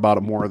talk about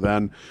it more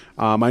then.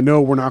 I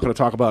know we're not going to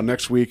talk about it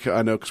next week.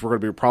 I know because we're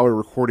going to be probably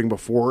recording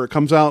before it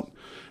comes out.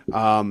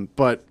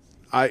 But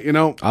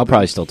I'll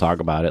probably still talk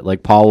about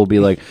it. Paul will be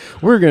like,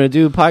 we're going to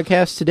do a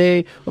podcast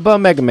today about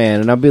Mega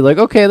Man. And I'll be like,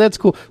 okay, that's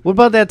cool. What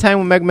about that time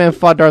when Mega Man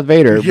fought Darth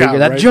Vader? Yeah,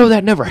 right. Joe,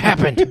 that never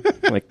happened.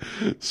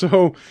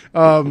 So,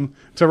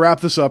 to wrap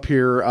this up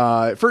here,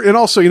 and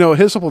also,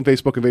 hit us up on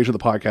Facebook, Invasion of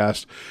the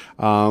Podcast.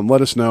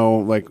 Let us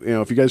know,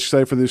 if you guys are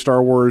excited for the new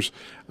Star Wars,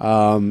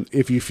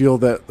 if you feel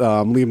that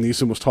Liam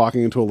Neeson was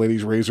talking into a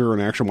lady's razor or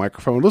an actual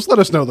microphone, just let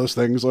us know those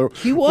things.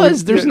 He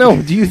was. Do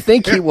you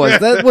think he was?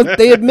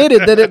 They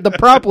admitted that the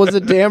prop was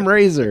a damn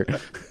razor.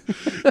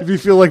 If you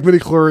feel like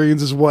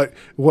midi-chlorians is what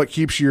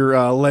keeps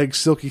your legs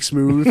silky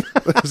smooth,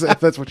 if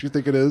that's what you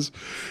think it is,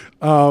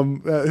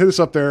 hit us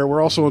up there.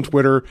 We're also on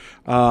Twitter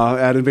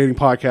at Invading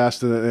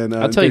Podcast and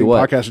I'll tell you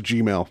what, Podcast at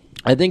Gmail.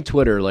 I think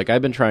Twitter,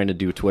 I've been trying to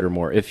do Twitter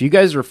more. If you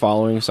guys are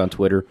following us on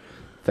Twitter,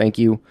 thank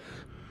you.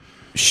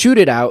 Shoot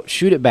it out.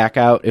 Shoot it back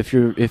out. If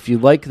you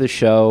like the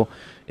show,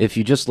 if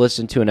you just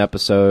listen to an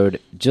episode,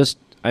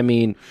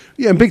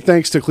 and big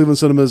thanks to Cleveland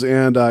Cinemas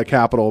and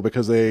Capitol,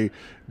 because they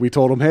we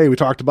told them, hey, we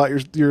talked about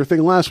your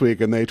thing last week,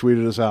 and they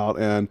tweeted us out,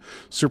 and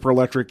Super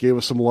Electric gave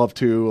us some love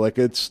too. Like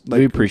it's like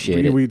we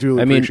appreciate it. We do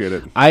appreciate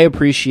it. I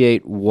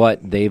appreciate what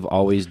they've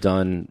always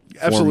done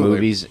for Absolutely.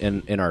 movies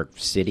in our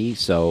city,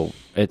 so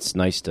it's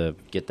nice to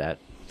get that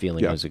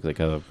feeling as like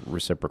a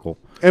reciprocal.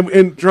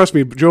 And trust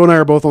me, Joe and I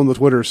are both on the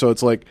Twitter, so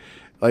it's like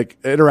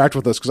interact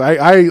with us, because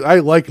I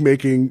like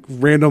making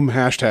random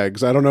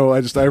hashtags. I don't know,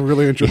 I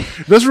really enjoy.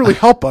 It doesn't really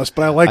help us,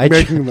 but I like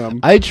making them.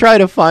 I try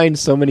to find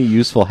so many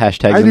useful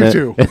hashtags. I do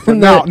too. But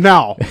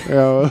now,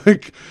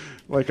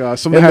 like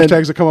some of the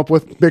hashtags that come up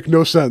with make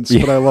no sense,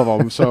 but I love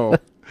them. So.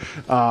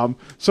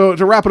 So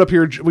to wrap it up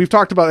here, we've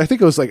talked about, I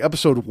think it was like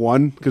episode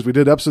 1, because we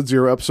did episode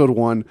 0, episode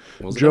 1.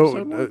 Was Joe,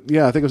 it episode 1?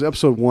 Yeah, I think it was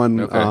episode 1.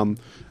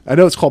 Okay. I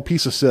know it's called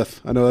Piece of Sith.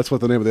 I know that's what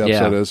the name of the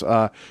episode is.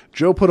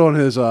 Joe put on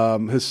his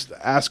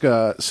Ask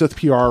a Sith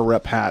PR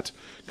rep hat,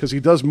 because he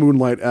does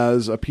moonlight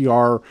as a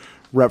PR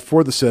rep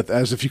for the Sith,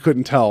 as if you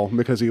couldn't tell,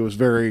 because he was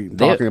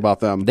talking about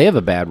them. They have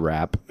a bad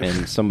rap,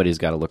 and somebody's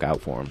got to look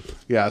out for them.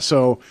 Yeah,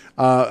 so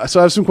I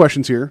have some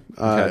questions here.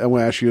 I'm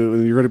going to ask you,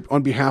 and you're going to,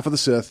 on behalf of the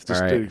Sith, just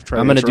All right. to try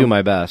to I'm going to answer do them.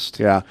 my best.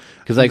 Yeah,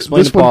 because I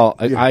explained This to Paul.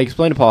 one- yeah. I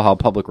explained to Paul how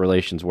public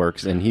relations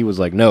works, and he was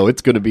like, "No,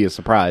 it's going to be a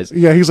surprise."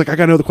 Yeah, he's like, I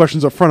got to know the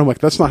questions up front. I'm like,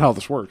 that's not how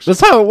this works. That's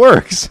how it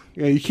works.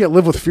 Yeah, you can't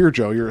live with fear,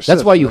 Joe. You're a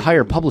That's Sith. why you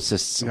hire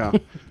publicists. Yeah,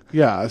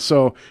 yeah.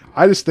 So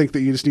I just think that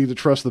you just need to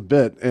trust the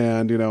bit,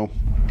 and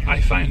I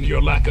find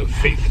your lack of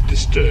faith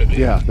disturbing.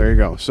 yeah. There you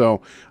go.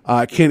 So,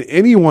 can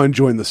anyone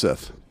join the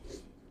Sith?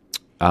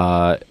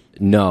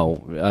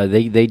 No,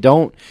 they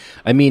don't.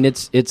 I mean,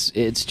 it's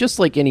just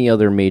like any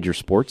other major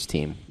sports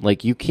team.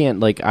 Like you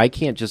can't, I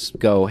can't just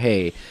go,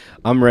 hey,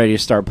 I'm ready to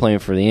start playing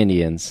for the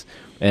Indians,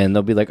 and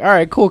they'll be like, all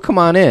right, cool, come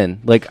on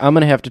in. Like I'm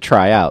gonna have to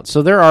try out.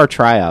 So there are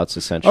tryouts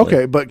essentially.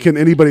 Okay, but can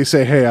anybody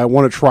say, hey, I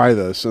want to try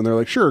this, and they're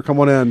like, sure, come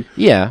on in?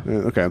 Yeah.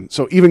 Okay,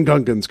 so even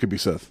Gungans could be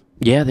Sith.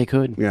 Yeah, they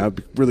could. Yeah,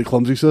 really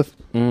clumsy Sith.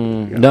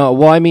 No,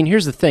 well, I mean,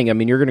 here's the thing. I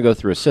mean, you're going to go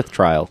through a Sith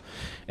trial,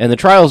 and the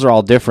trials are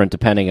all different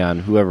depending on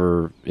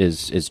whoever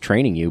is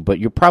training you, but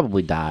you'll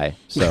probably die.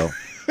 So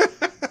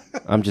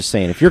I'm just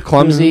saying, if you're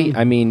clumsy,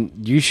 I mean,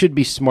 you should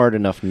be smart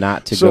enough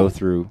not to go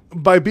through.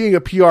 By being a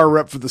PR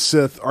rep for the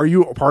Sith, are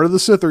you a part of the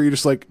Sith, or are you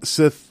just like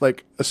Sith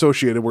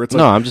associated, where it's like,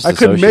 No, I'm just I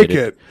couldn't make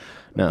associated. it,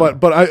 No.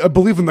 but I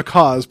believe in the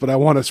cause, but I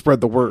want to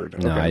spread the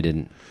word. No, Okay. I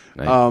didn't.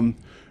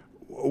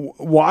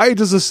 Why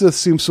does the Sith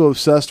seem so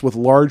obsessed with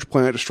large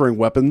planet-destroying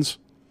weapons?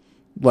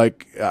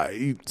 Like,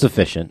 It's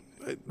efficient.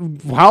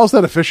 how is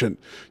that efficient?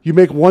 You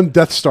make one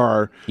Death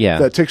Star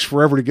that takes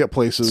forever to get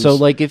places. So,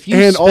 like, if you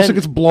and also spend-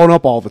 gets blown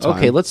up all the time.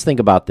 Okay, let's think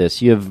about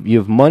this. You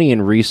have money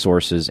and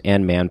resources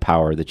and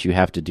manpower that you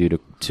have to do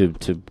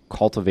to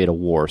cultivate a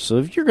war. So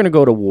if you're going to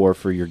go to war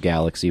for your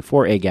galaxy,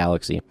 for a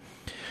galaxy,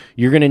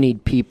 you're going to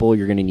need people,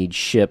 you're going to need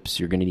ships,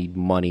 you're going to need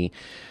money.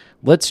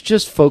 Let's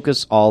just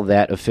focus all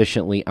that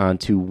efficiently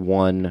onto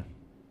one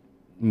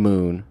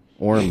moon.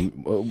 Or,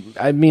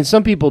 I mean,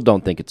 some people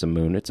don't think it's a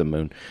moon. It's a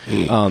moon.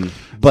 But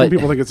some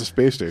people think it's a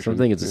space station. Some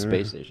think it's a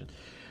space station.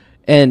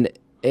 And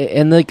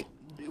like,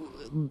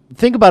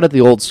 think about it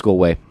the old school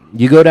way.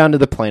 You go down to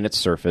the planet's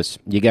surface.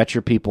 You got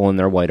your people in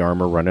their white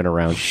armor running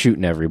around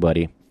shooting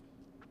everybody.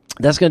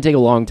 That's going to take a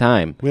long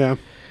time. Yeah.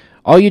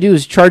 All you do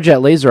is charge that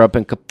laser up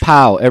and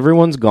kapow,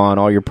 everyone's gone,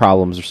 all your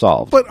problems are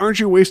solved. But aren't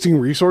you wasting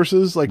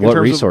resources? Like, in What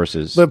terms of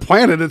resources? the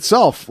planet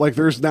itself. Like,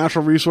 there's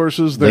natural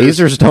resources.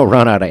 Lasers don't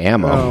run out of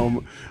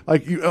ammo.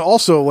 Like,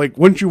 also, like,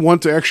 wouldn't you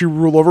want to actually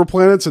rule over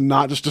planets and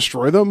not just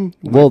destroy them?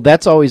 Well,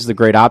 that's always the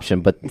great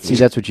option. But see,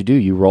 that's what you do.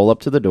 You roll up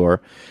to the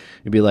door.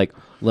 You'd be like,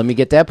 let me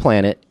get that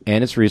planet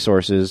and its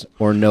resources,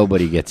 or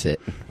nobody gets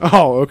it.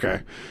 Oh, okay.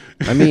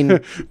 I mean,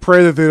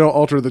 pray that they don't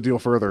alter the deal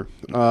further.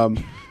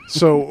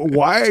 So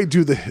why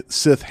do the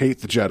Sith hate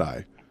the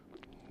Jedi?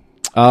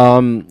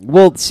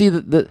 Well, see,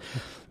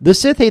 the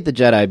Sith hate the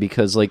Jedi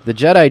because, like, the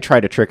Jedi try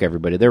to trick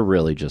everybody. They're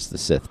really just the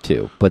Sith,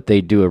 too. But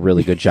they do a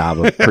really good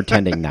job of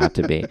pretending not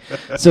to be.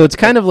 So it's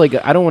kind of like,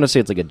 I don't want to say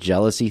it's like a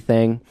jealousy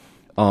thing,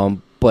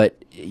 but,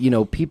 you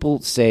know, people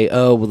say,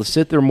 oh, well, the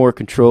Sith are more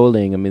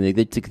controlling. I mean,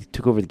 they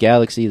took over the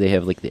galaxy. They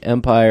have, like, the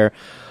Empire.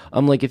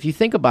 I'm like, if you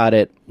think about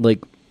it,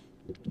 like,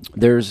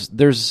 there's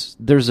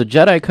a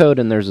Jedi code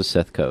and there's a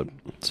Sith code.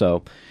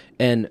 So,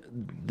 and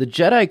the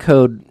Jedi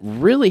code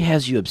really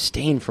has you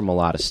abstain from a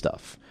lot of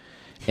stuff.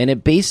 And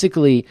it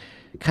basically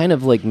kind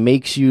of like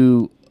makes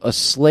you a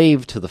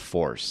slave to the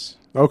Force.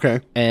 Okay.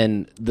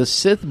 And the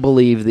Sith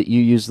believe that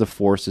you use the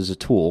Force as a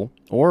tool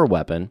or a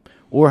weapon,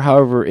 or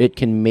however it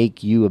can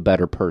make you a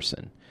better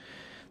person.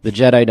 The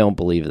Jedi don't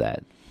believe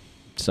that.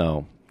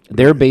 So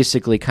they're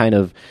basically kind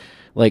of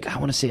like, I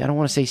don't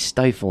want to say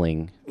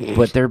stifling,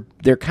 but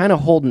they're kind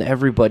of holding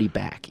everybody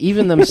back,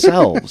 even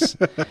themselves.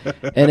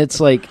 And it's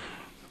like,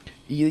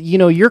 you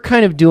know, you're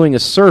kind of doing a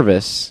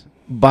service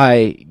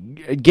by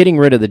getting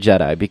rid of the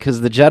Jedi, because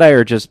the Jedi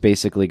are just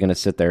basically going to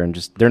sit there and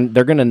just they're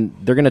going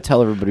to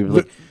tell everybody.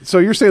 Like, so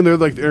you're saying they're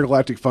like the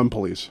intergalactic fun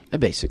police?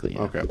 Basically,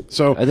 yeah. Okay.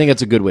 So I think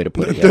that's a good way to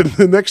put it. Yeah.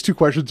 The next two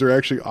questions are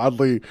actually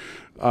oddly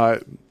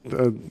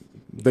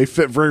They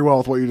fit very well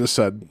with what you just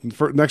said.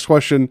 Next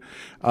question.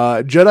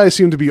 Jedi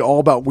seem to be all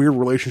about weird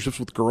relationships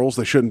with girls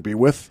they shouldn't be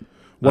with.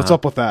 What's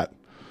up with that?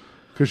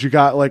 Because you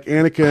got like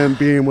Anakin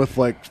being with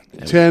like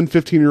 10,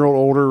 15-year-old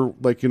older,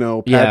 like,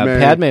 Padme. Yeah,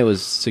 Padme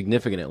was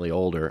significantly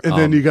older. And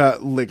then you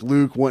got like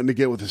Luke wanting to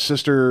get with his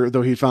sister,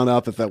 though he found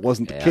out that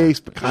wasn't the case,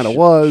 but kind of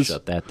was.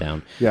 Shut that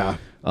down. Yeah.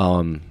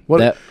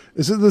 That,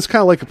 isn't this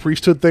kind of like a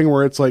priesthood thing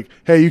where it's like,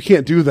 hey, you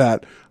can't do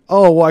that.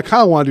 Oh, well, I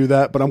kind of want to do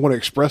that, but I'm going to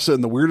express it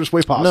in the weirdest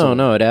way possible.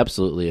 No, it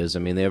absolutely is. I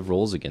mean, they have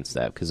rules against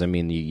that because, I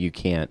mean, you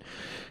can't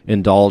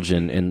indulge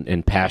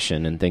in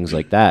passion and things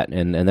like that,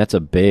 and that's a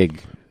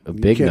big you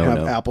can't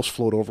no-no. have apples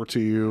float over to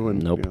you.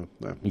 And, Nope.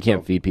 You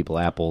can't feed people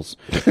apples.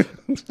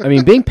 I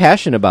mean, being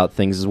passionate about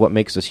things is what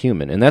makes us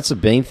human, and that's the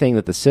main thing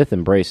that the Sith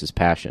embrace is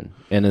passion.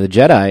 And the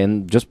Jedi,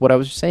 and just what I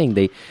was saying,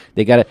 they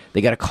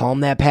gotta calm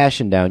that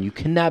passion down. You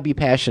cannot be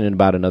passionate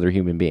about another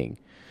human being.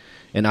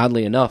 And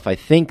oddly enough, I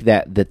think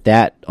that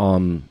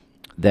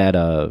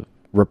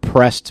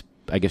repressed,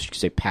 I guess you could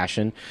say,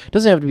 passion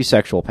doesn't have to be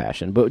sexual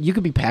passion, but you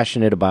could be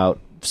passionate about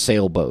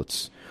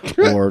sailboats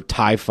or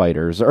TIE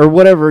fighters or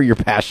whatever you're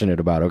passionate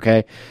about.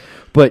 Okay,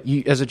 but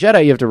as a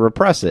Jedi, you have to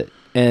repress it,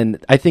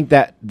 and I think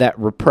that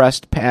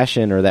repressed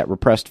passion or that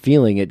repressed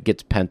feeling, it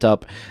gets pent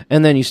up,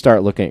 and then you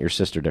start looking at your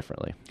sister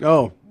differently.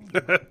 Oh,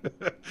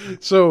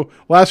 so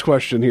last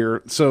question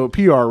here. So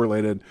PR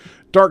related,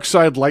 dark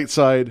side, light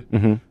side.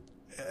 Mm-hmm.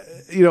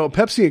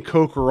 Pepsi and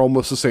Coke are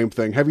almost the same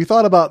thing. Have you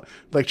thought about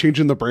like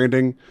changing the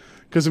branding?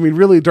 Because I mean,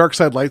 really, dark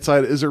side, light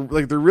side there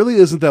really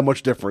isn't that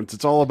much difference.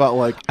 It's all about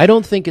like. I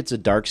don't think it's a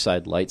dark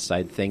side, light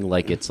side thing.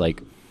 Like it's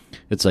like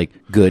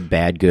good,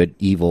 bad, good,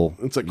 evil.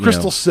 It's like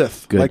Crystal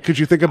Sith. Good. Like, could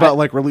you think about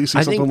like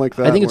releasing something like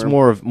that? I think it's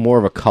more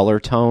of a color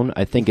tone.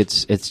 I think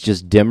it's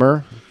just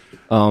dimmer,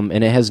 and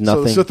it has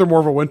nothing. So the Sith are more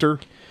of a winter.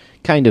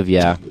 Kind of,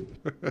 yeah,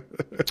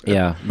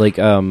 yeah. Like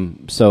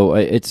so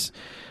it's.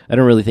 I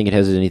don't really think it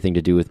has anything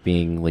to do with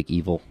being like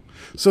evil.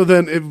 So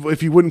then,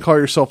 if you wouldn't call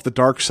yourself the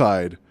dark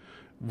side,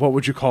 what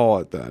would you call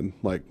it then?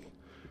 Like,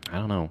 I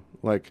don't know.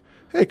 Like,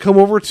 hey, come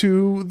over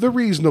to the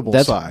reasonable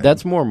side.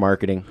 That's more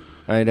marketing.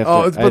 I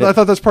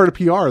thought that's part of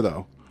PR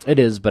though. It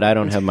is, but I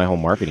don't have my whole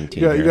marketing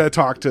team. Yeah, you got to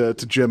talk to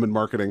Jim in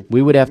marketing.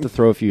 We would have to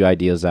throw a few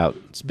ideas out,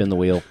 spin the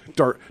wheel.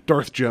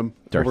 Darth Jim.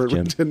 Darth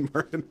Jim. In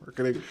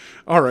marketing.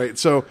 All right,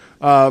 so.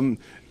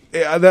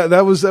 Yeah,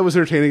 that was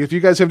entertaining. If you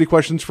guys have any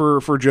questions for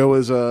Joe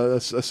as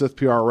a Sith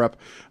PR rep,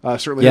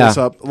 certainly hit us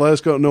up. Let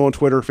us know on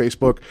Twitter,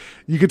 Facebook.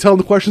 You can tell him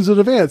the questions in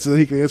advance, and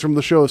then he can answer them on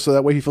the show. So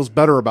that way he feels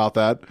better about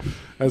that,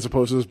 as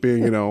opposed to just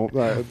being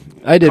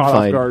I did caught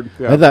fine. off guard.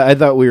 Yeah. I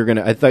thought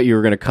you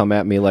were gonna come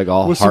at me like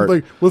all with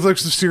hard with some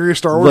serious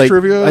Star Wars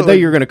trivia. I thought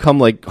you were gonna come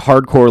like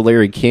hardcore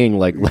Larry King,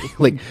 like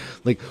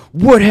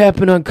what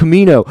happened on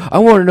Kamino? I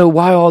want to know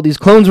why all these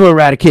clones were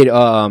eradicated.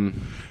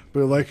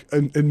 But like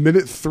in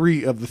minute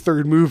 3 of the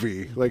third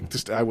movie, like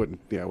just I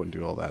wouldn't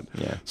do all that.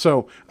 Yeah.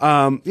 So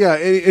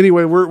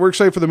anyway, we're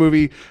excited for the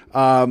movie.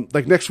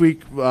 Like next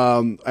week,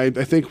 I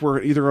think we're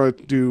either going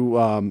to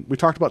do. We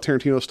talked about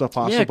Tarantino stuff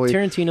possibly. Yeah,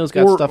 Tarantino's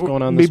got stuff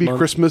going on. Maybe this month.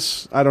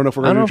 Christmas. I don't know if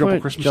we're going to jump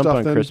on Christmas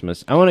stuff. Then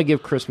Christmas. I want to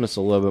give Christmas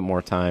a little bit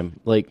more time,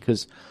 like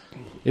because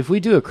if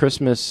we do a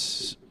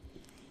Christmas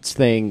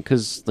thing,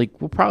 because like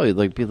we'll probably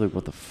like be like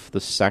what the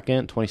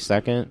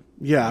 22nd.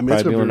 Yeah, I mean,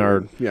 it's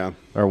gonna be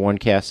our one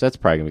cast. That's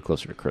probably gonna be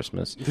closer to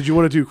Christmas. Did you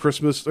want to do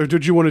Christmas, or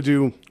did you want to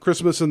do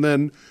Christmas and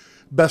then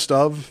best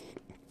of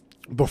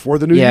before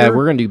the New Year? Yeah,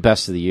 we're gonna do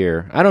best of the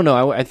year. I don't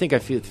know. I think I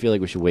feel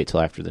like we should wait till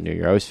after the New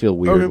Year. I always feel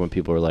weird when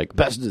people are like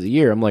best of the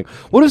year. I'm like,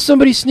 what if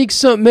somebody sneaks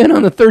something in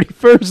on the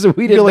 31st that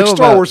we didn't know like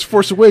Star about? Wars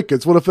Force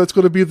Awakens? What if that's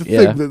going to be the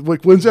thing that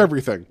like wins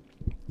everything?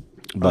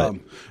 But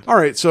all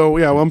right, so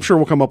yeah, well, I'm sure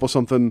we'll come up with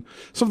something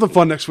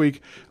fun next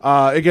week.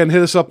 Again,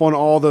 hit us up on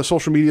all the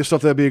social media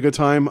stuff. That'd be a good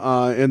time.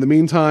 In the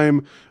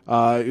meantime,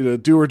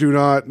 do or do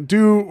not,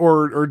 do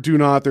or do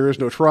not. There is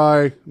no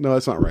try. No,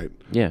 that's not right.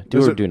 Yeah,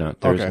 do or do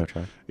not. There is no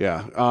try.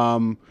 Yeah.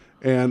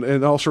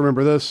 And also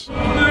remember this.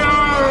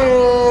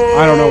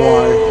 I don't know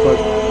why,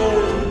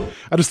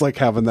 but I just like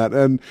having that.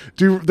 And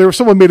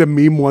someone made a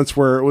meme once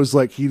where it was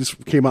like he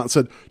just came out and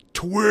said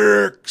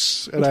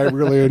Twix, and I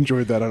really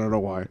enjoyed that. I don't know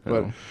why,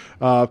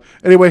 but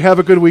anyway, have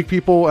a good week,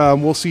 people.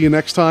 We'll see you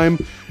next time,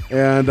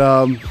 and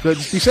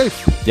just be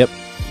safe. Yep.